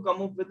trying to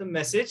come up with a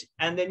message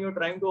and then you're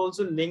trying to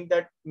also link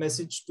that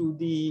message to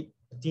the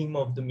theme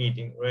of the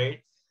meeting,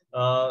 right?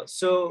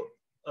 So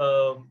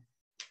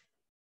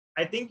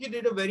I think you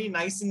did a very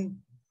nice and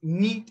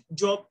neat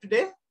job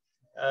today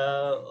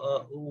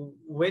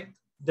with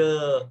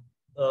the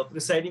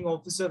presiding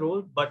officer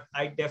role, but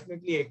I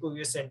definitely echo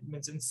your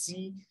sentiments and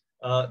see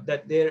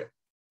that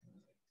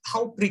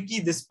how tricky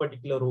this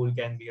particular role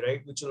can be,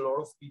 right? Which a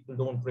lot of people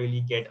don't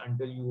really get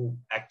until you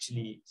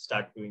actually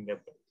start doing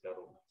that particular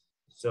role.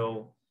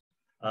 So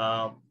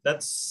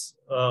that's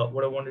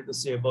what I wanted to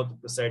say about the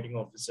presiding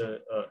officer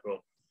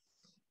role.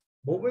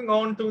 Moving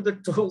on to the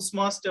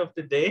Toastmaster of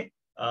the day,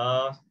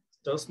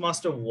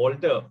 Toastmaster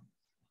Walter.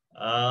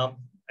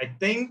 I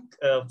think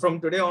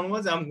from today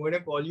onwards, I'm going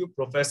to call you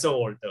Professor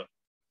Walter.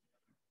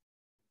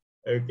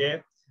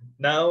 Okay.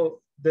 Now,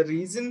 the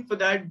reason for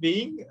that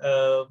being,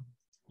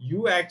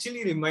 you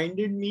actually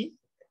reminded me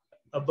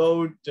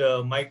about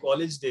my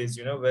college days,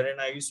 wherein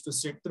I used to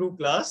sit through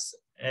class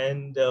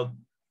and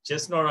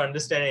just not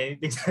understand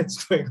anything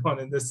that's going on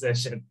in the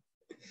session.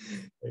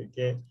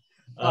 Okay.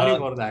 Sorry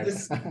for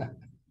that.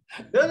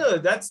 No,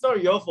 that's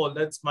not your fault.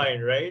 That's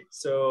mine, right?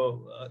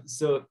 So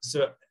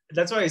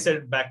that's why I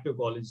said back to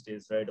college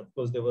days, right? Of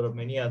course, there were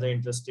many other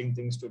interesting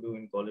things to do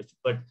in college.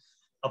 But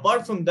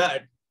apart from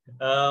that,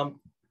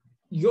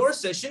 your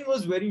session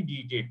was very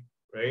detailed,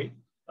 right?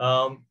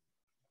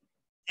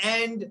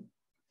 And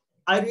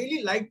I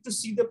really like to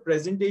see the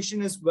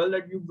presentation as well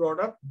that you brought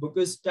up,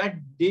 because that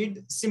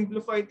did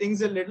simplify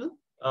things a little,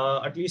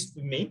 at least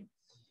for me.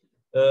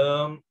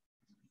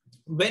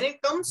 When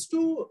it comes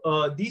to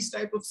these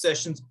type of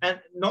sessions, and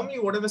normally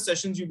whatever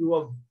sessions you do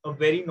are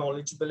very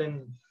knowledgeable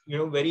and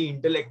very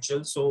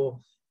intellectual.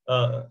 So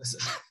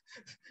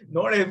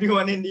not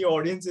everyone in the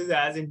audience is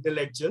as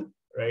intellectual,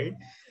 right?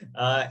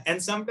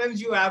 And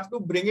sometimes you have to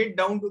bring it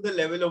down to the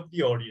level of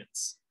the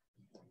audience,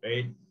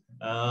 right?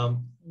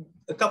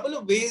 A couple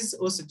of ways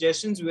or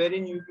suggestions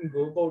wherein you can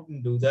go about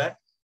and do that.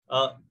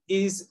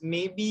 is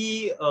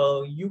maybe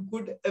you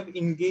could have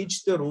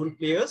engaged the role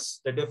players,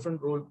 the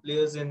different role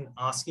players, in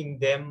asking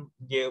them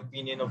their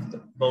opinion of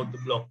about the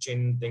blockchain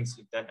and things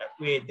like that.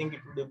 That way, I think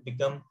it would have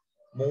become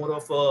more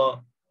of a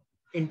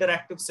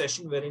interactive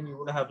session wherein you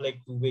would have like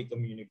two-way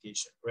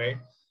communication, right?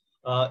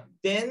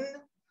 Then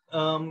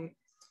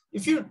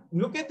if you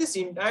look at this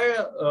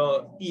entire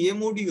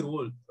TMoD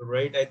role,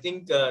 right? I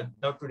think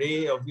now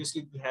today,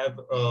 obviously, we have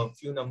a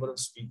few number of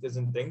speakers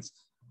and things,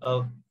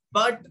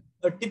 but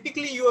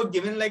typically you are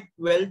given like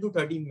 12 to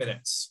 13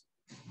 minutes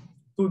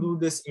to do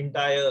this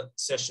entire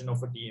session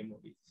of a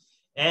TMoD.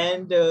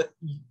 And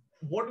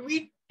what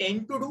we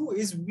tend to do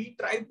is we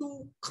try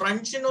to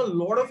crunch in a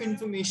lot of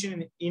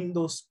information in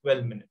those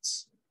 12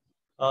 minutes.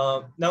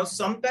 Now,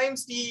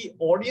 sometimes the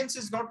audience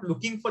is not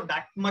looking for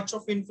that much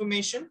of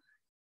information.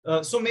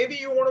 So maybe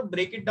you want to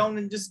break it down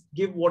and just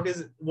give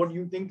what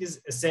you think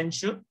is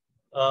essential.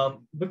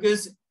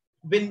 Because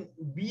when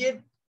we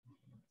are,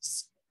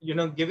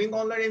 giving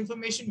all that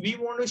information, we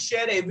want to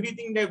share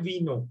everything that we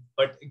know.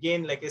 But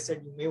again, like I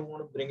said, you may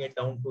want to bring it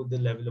down to the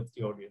level of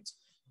the audience.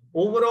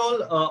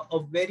 Overall,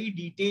 a very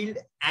detailed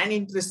and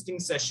interesting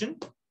session.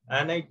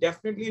 And I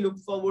definitely look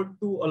forward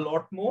to a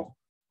lot more.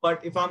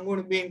 But if I'm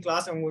going to be in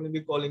class, I'm going to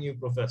be calling you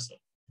professor,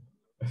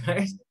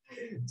 right?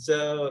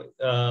 So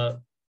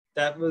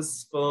that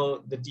was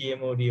for the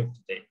TMoD of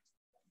today.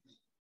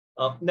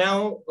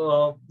 Now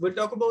we'll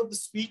talk about the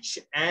speech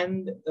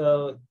and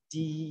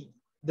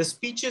the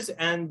speeches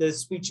and the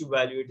speech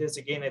evaluators.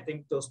 Again, I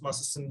think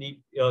Toastmasters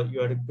Sandeep,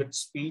 you had a good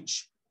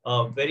speech,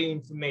 very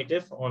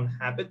informative on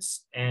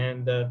habits,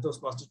 and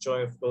Toastmaster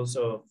Choi, of course,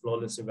 a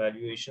flawless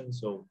evaluation,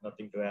 so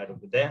nothing to add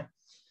over there.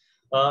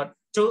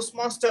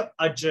 Toastmaster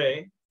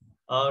Ajay,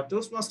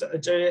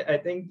 I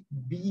think,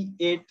 be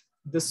it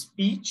the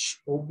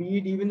speech or be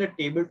it even the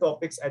table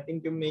topics, I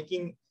think you're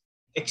making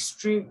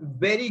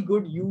very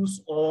good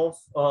use of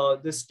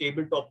this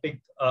table topic,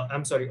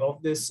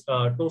 of this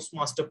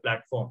Toastmaster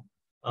platform.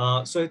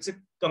 So it's a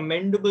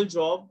commendable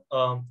job,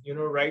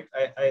 right?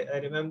 I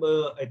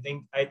remember, I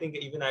think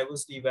even I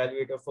was the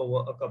evaluator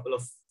for a couple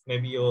of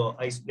maybe your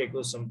icebreaker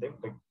or something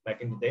like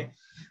back in the day.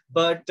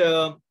 But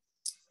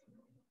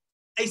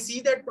I see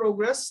that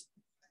progress,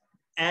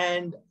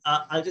 and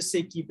I'll just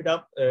say keep it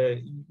up.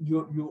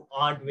 You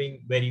are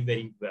doing very,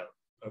 very well.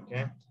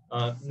 Okay.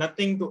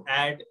 Nothing to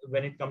add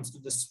when it comes to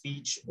the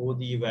speech or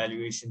the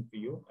evaluation for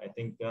you. I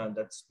think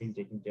that's been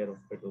taken care of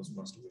by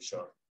Toastmaster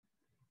Vishal.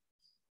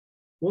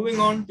 Moving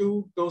on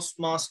to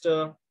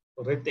Toastmaster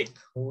Ritik,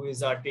 who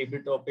is our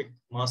table topic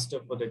master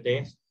for the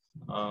day.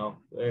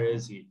 Where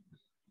is he?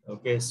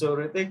 Okay, so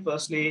Ritik,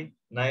 firstly,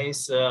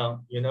 nice,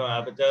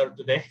 avatar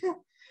today.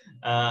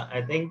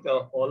 I think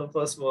all of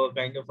us were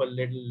kind of a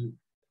little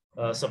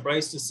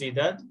surprised to see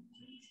that.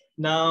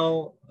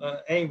 Now,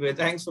 anyway,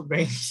 thanks for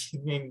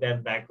bringing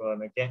that back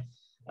on, okay?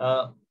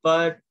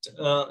 But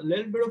a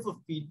little bit of a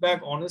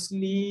feedback.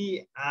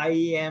 Honestly, I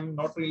am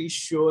not really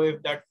sure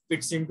if that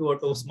fits into a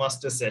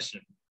Toastmaster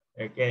session,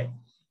 okay?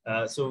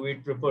 So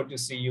we'd prefer to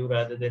see you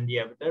rather than the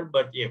avatar.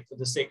 But yeah, for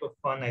the sake of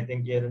fun, I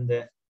think here and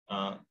there,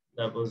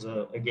 that was,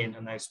 again,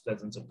 a nice,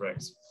 pleasant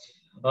surprise.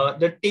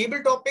 The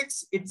table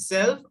topics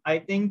itself, I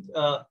think,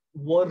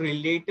 were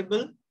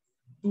relatable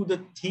to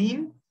the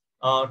theme,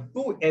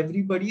 to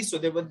everybody. So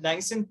they were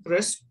nice and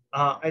crisp.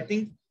 I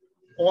think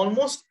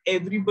almost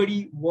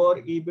everybody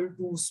were able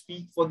to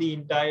speak for the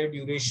entire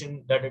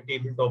duration that a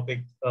table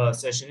topic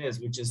session is,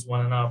 which is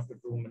 1.5 to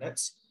 2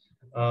 minutes.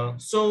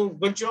 So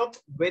good job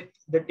with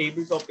the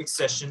table topic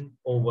session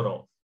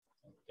overall.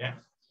 Yeah.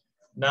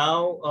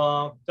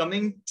 Now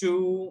coming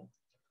to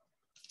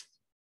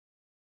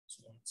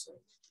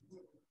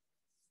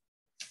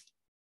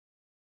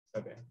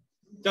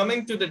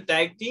the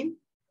tag team.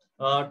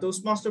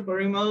 Toastmaster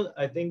Parimal,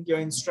 I think your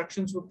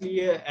instructions were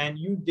clear and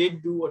you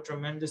did do a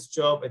tremendous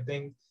job. I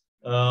think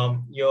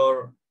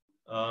your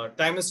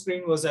timer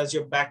screen was as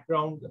your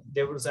background.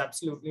 There was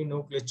absolutely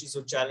no glitches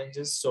or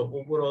challenges. So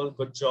overall,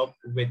 good job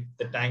with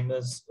the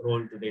timers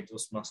role today,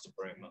 Toastmaster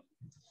Parimal.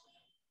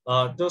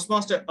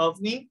 Toastmaster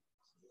Avni,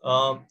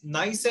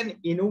 nice and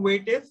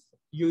innovative.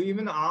 You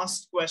even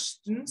asked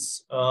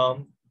questions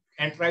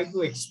and tried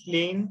to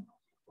explain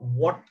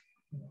what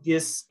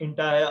this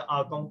entire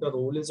R-Counter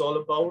role is all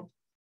about.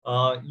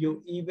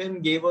 You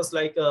even gave us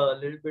like a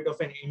little bit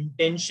of an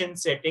intention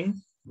setting,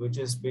 which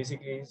is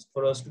basically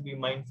for us to be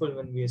mindful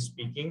when we are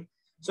speaking.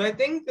 So I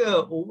think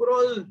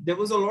overall, there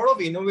was a lot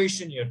of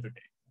innovation here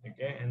today.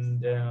 Okay,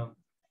 and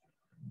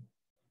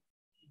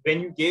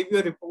when you gave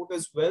your report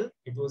as well,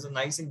 it was a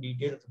nice and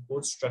detailed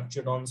report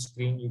structured on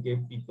screen. You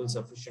gave people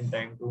sufficient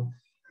time to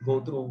go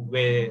through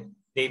where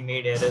they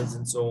made errors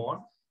and so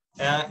on.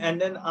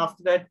 And then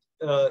after that,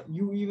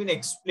 you even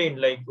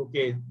explained like,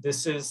 okay,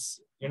 this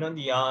is,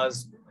 the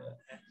hours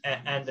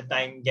and the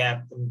time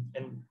gap.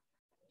 And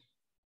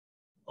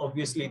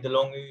obviously, the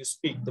longer you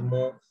speak, the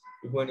more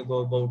you're going to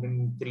go about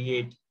and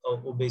create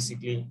or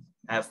basically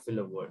have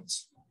filler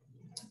words.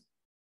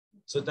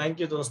 So thank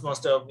you,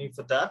 Toastmaster Avni,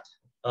 for that.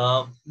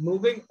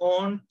 Moving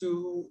on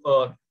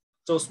to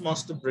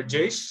Toastmaster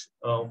Brajesh,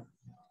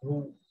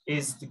 who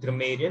is the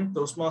grammarian,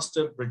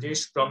 Toastmaster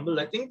British Crumble.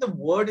 I think the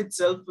word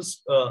itself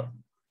was a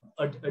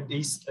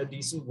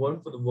decent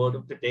word for the word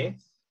of the day.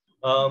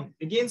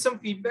 Again, some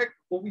feedback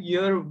over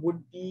here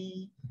would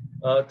be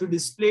to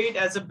display it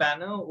as a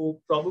banner or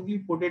probably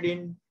put it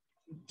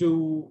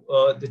into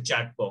the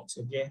chat box.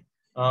 Okay,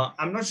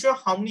 I'm not sure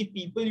how many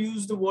people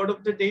use the word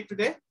of the day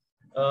today,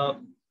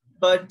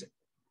 but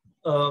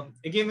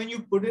again, when you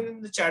put it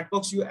in the chat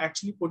box, you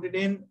actually put it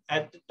in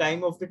at the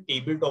time of the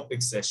table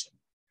topic session,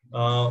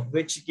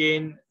 which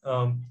again,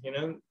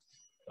 the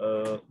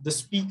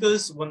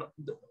speakers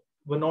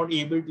were not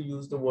able to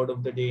use the word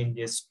of the day in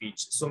their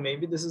speech. So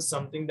maybe this is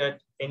something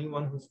that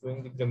anyone who's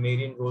doing the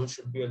grammarian role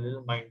should be a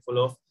little mindful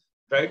of.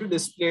 Try to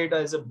display it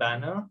as a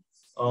banner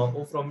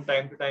or from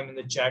time to time in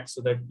the chat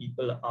so that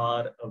people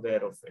are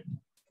aware of it.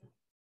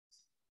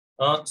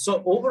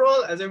 So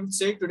overall, as I would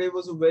say, today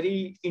was a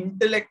very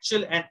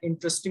intellectual and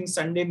interesting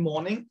Sunday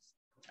morning.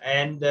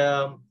 And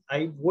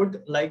I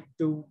would like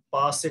to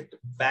pass it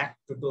back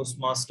to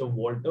Toastmaster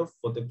Walter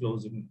for the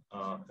closing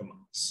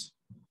remarks.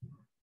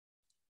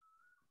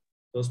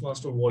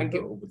 Toastmaster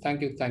Walter.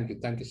 Thank you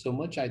so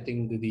much. I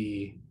think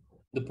the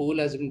poll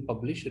has been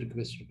published.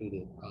 Requested to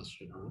the cast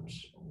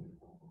votes.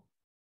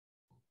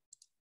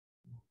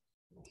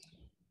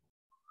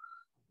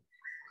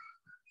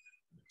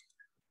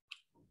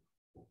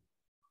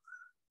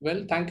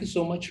 Well, thank you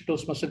so much,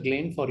 Toastmaster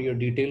Glenn, for your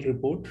detailed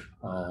report.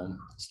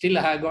 Still,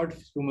 I got a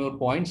few more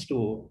points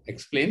to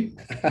explain.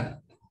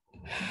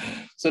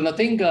 So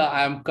nothing,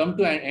 I'm come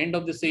to an end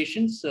of the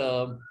sessions.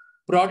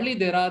 Broadly,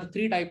 there are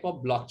three types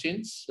of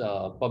blockchains.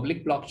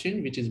 Public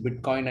blockchain, which is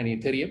Bitcoin and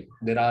Ethereum.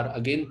 There are,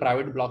 again,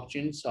 private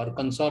blockchains or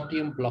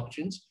consortium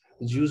blockchains,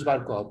 which is used by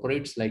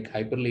corporates like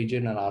Hyperledger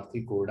and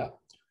R3 Corda.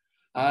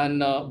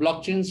 And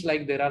blockchains,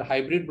 like there are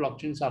hybrid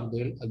blockchains are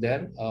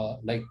there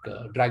like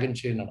Dragon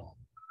Chain and all.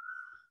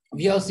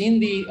 We have seen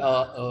the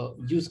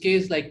use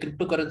case like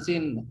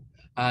cryptocurrency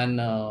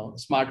and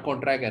smart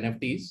contract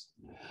NFTs.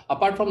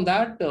 Apart from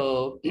that,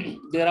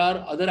 there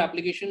are other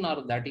applications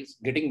that is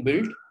getting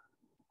built,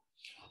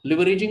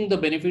 leveraging the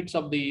benefits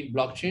of the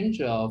blockchain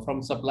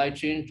from supply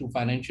chain to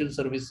financial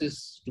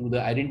services to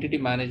the identity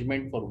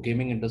management for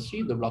gaming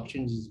industry. The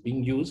blockchain is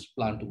being used,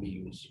 planned to be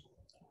used.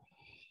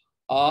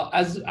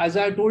 As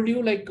I told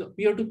you, like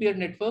peer-to-peer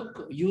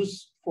network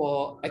used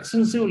for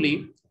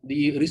extensively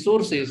the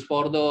resources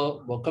for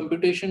the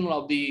computation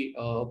of the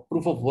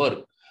proof of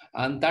work.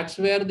 And that's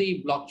where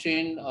the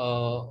blockchain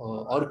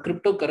or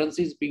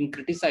cryptocurrency is being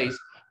criticized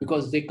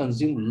because they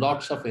consume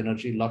lots of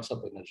energy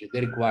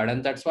they required.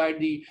 And that's why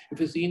if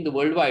you see in the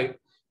worldwide,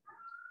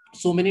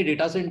 so many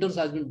data centers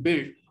has been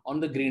built on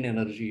the green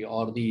energy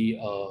or the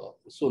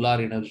solar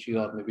energy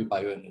or maybe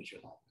bioenergy.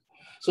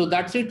 So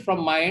that's it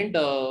from my end.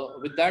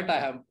 With that,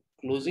 I am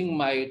closing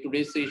my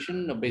today's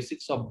session, the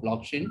basics of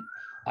blockchain.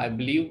 I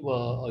believe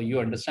you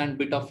understand a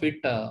bit of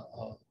it.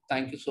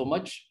 Thank you so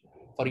much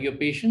for your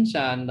patience.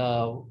 And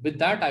with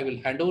that, I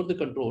will hand over the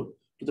control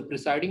to the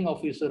presiding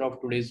officer of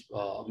today's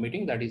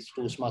meeting, that is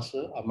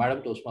Toastmaster,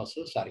 Madam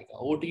Toastmaster Sarika.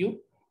 Over to you,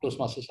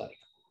 Toastmaster Sarika.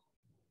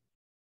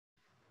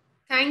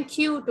 Thank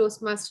you,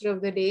 Toastmaster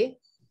of the Day.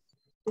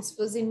 This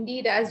was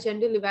indeed, as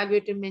General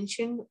Evaluator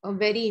mentioned, a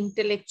very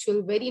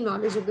intellectual, very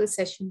knowledgeable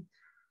session.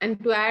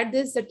 And to add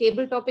this, the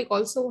table topic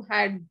also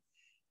had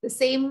the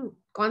same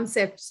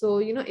concept. So,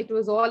 it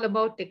was all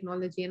about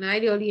technology and I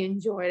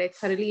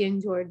thoroughly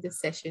enjoyed this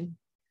session.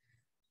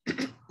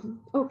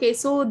 Okay,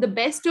 so the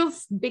best of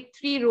Big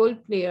 3 role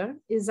player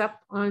is up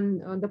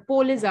on, the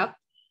poll is up.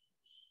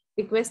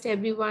 Request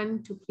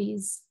everyone to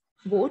please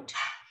vote.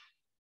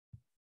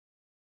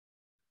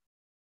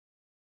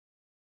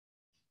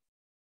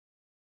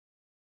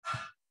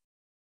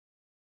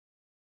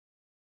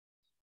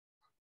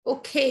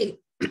 Okay,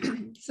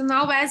 so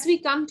now as we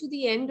come to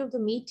the end of the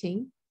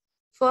meeting,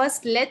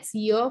 first let's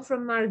hear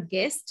from our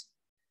guest.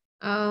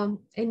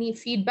 Any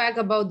feedback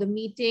about the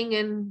meeting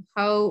and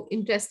how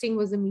interesting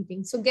was the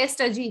meeting? So guest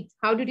Ajit,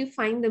 how did you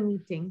find the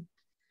meeting?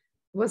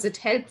 Was it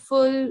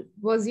helpful?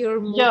 Was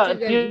your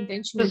motive and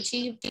intention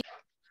achieved?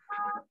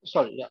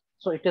 Sorry, yeah.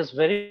 So it is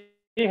very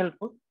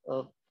helpful.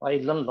 I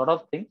learned a lot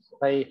of things.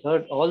 I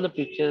heard all the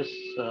pitches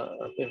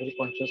very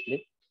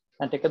consciously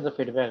and taken the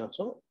feedback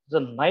also. It's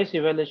a nice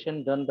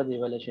evaluation done by the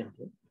evaluation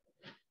team.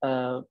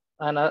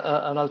 And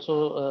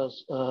also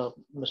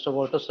Mr.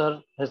 Walter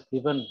sir has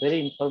given very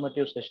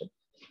informative session.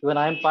 When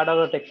I am part of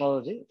the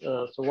technology,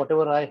 so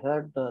whatever I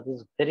heard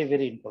is very,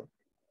 very important.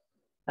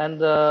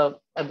 And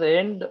at the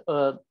end,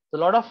 a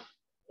lot of,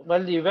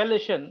 while the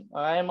evaluation,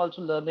 I am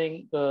also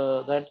learning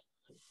that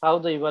how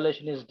the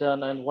evaluation is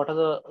done and what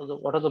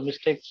are the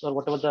mistakes or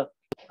whatever the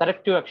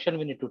corrective action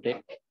we need to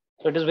take.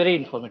 So it is very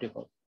informative.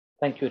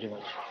 Thank you very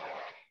much.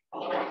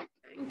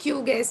 Thank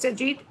you, guest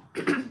Ajit.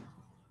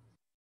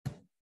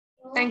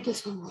 Thank you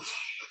so much.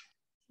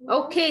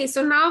 Okay,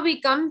 so now we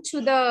come to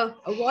the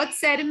award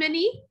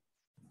ceremony.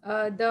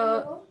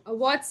 The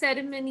award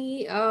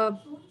ceremony,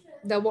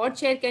 the award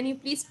chair, can you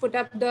please put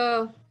up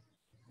the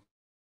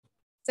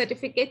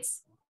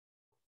certificates?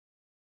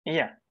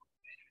 Yeah.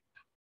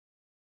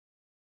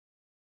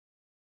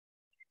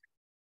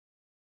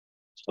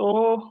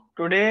 So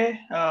today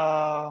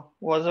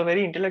was a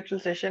very intellectual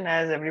session,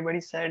 as everybody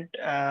said,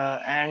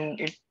 and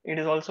it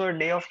is also a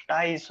day of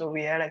ties. So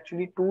we had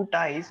actually 2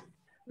 ties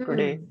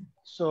today.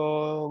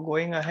 So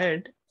going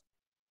ahead.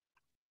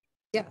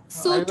 Yeah.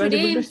 So are you guys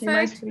today, able to in see my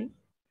fact, screen?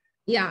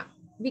 yeah,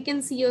 we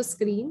can see your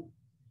screen.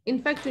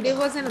 In fact, today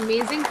was an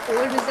amazing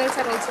poll. Results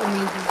are also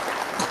amazing.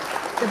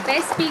 The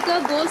best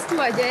speaker goes to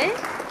Ajay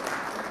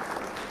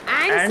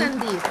and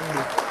Sandeep.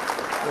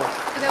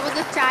 So there was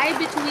a tie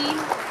between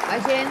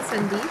Ajay and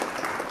Sandeep.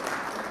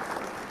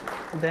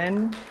 Then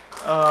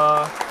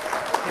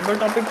table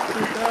topic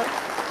speaker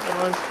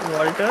was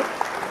Walter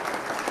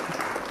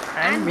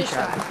and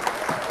Vishal.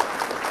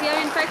 There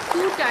are in fact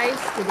 2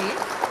 ties today.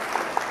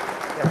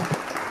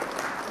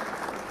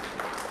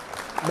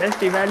 Best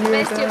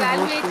evaluator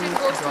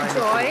goes to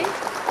Joy.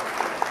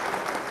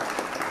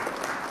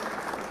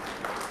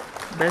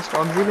 Best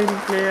auxiliary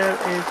player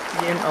is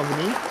PM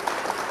Avni.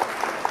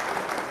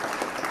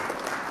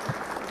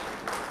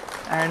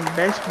 And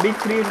best big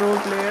 3 role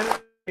player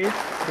is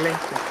Glenn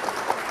Smith.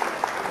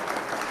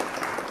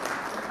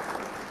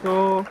 So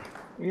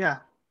yeah,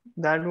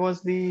 that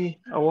was the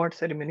award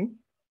ceremony.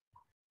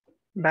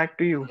 Back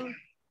to you.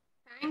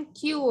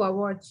 Thank you,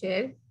 award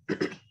chair.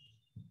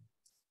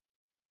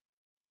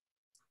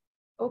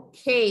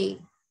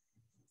 Okay,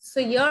 so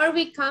here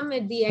we come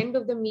at the end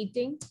of the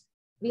meeting.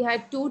 We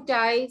had 2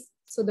 ties.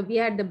 So we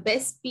had the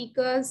best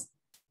speakers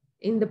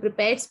in the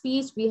prepared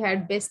speech. We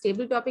had best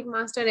table topic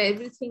master,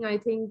 everything. I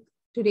think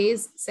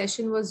today's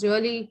session was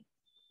really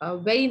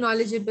very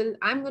knowledgeable.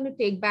 I'm going to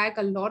take back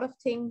a lot of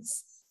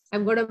things.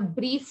 I'm going to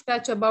brief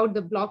touch about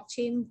the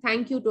blockchain.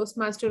 Thank you,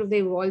 Toastmaster of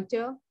the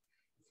Walter,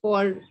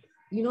 for,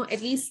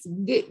 at least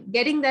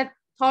getting that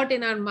thought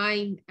in our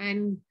mind,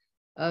 and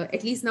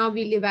at least now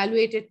we'll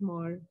evaluate it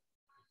more.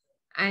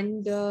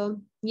 And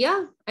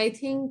yeah, I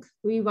think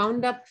we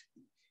wound up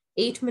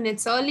 8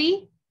 minutes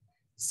early.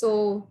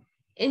 So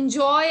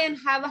enjoy and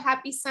have a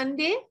happy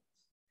Sunday.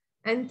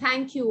 And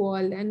thank you all,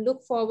 and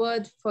look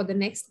forward for the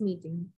next meeting.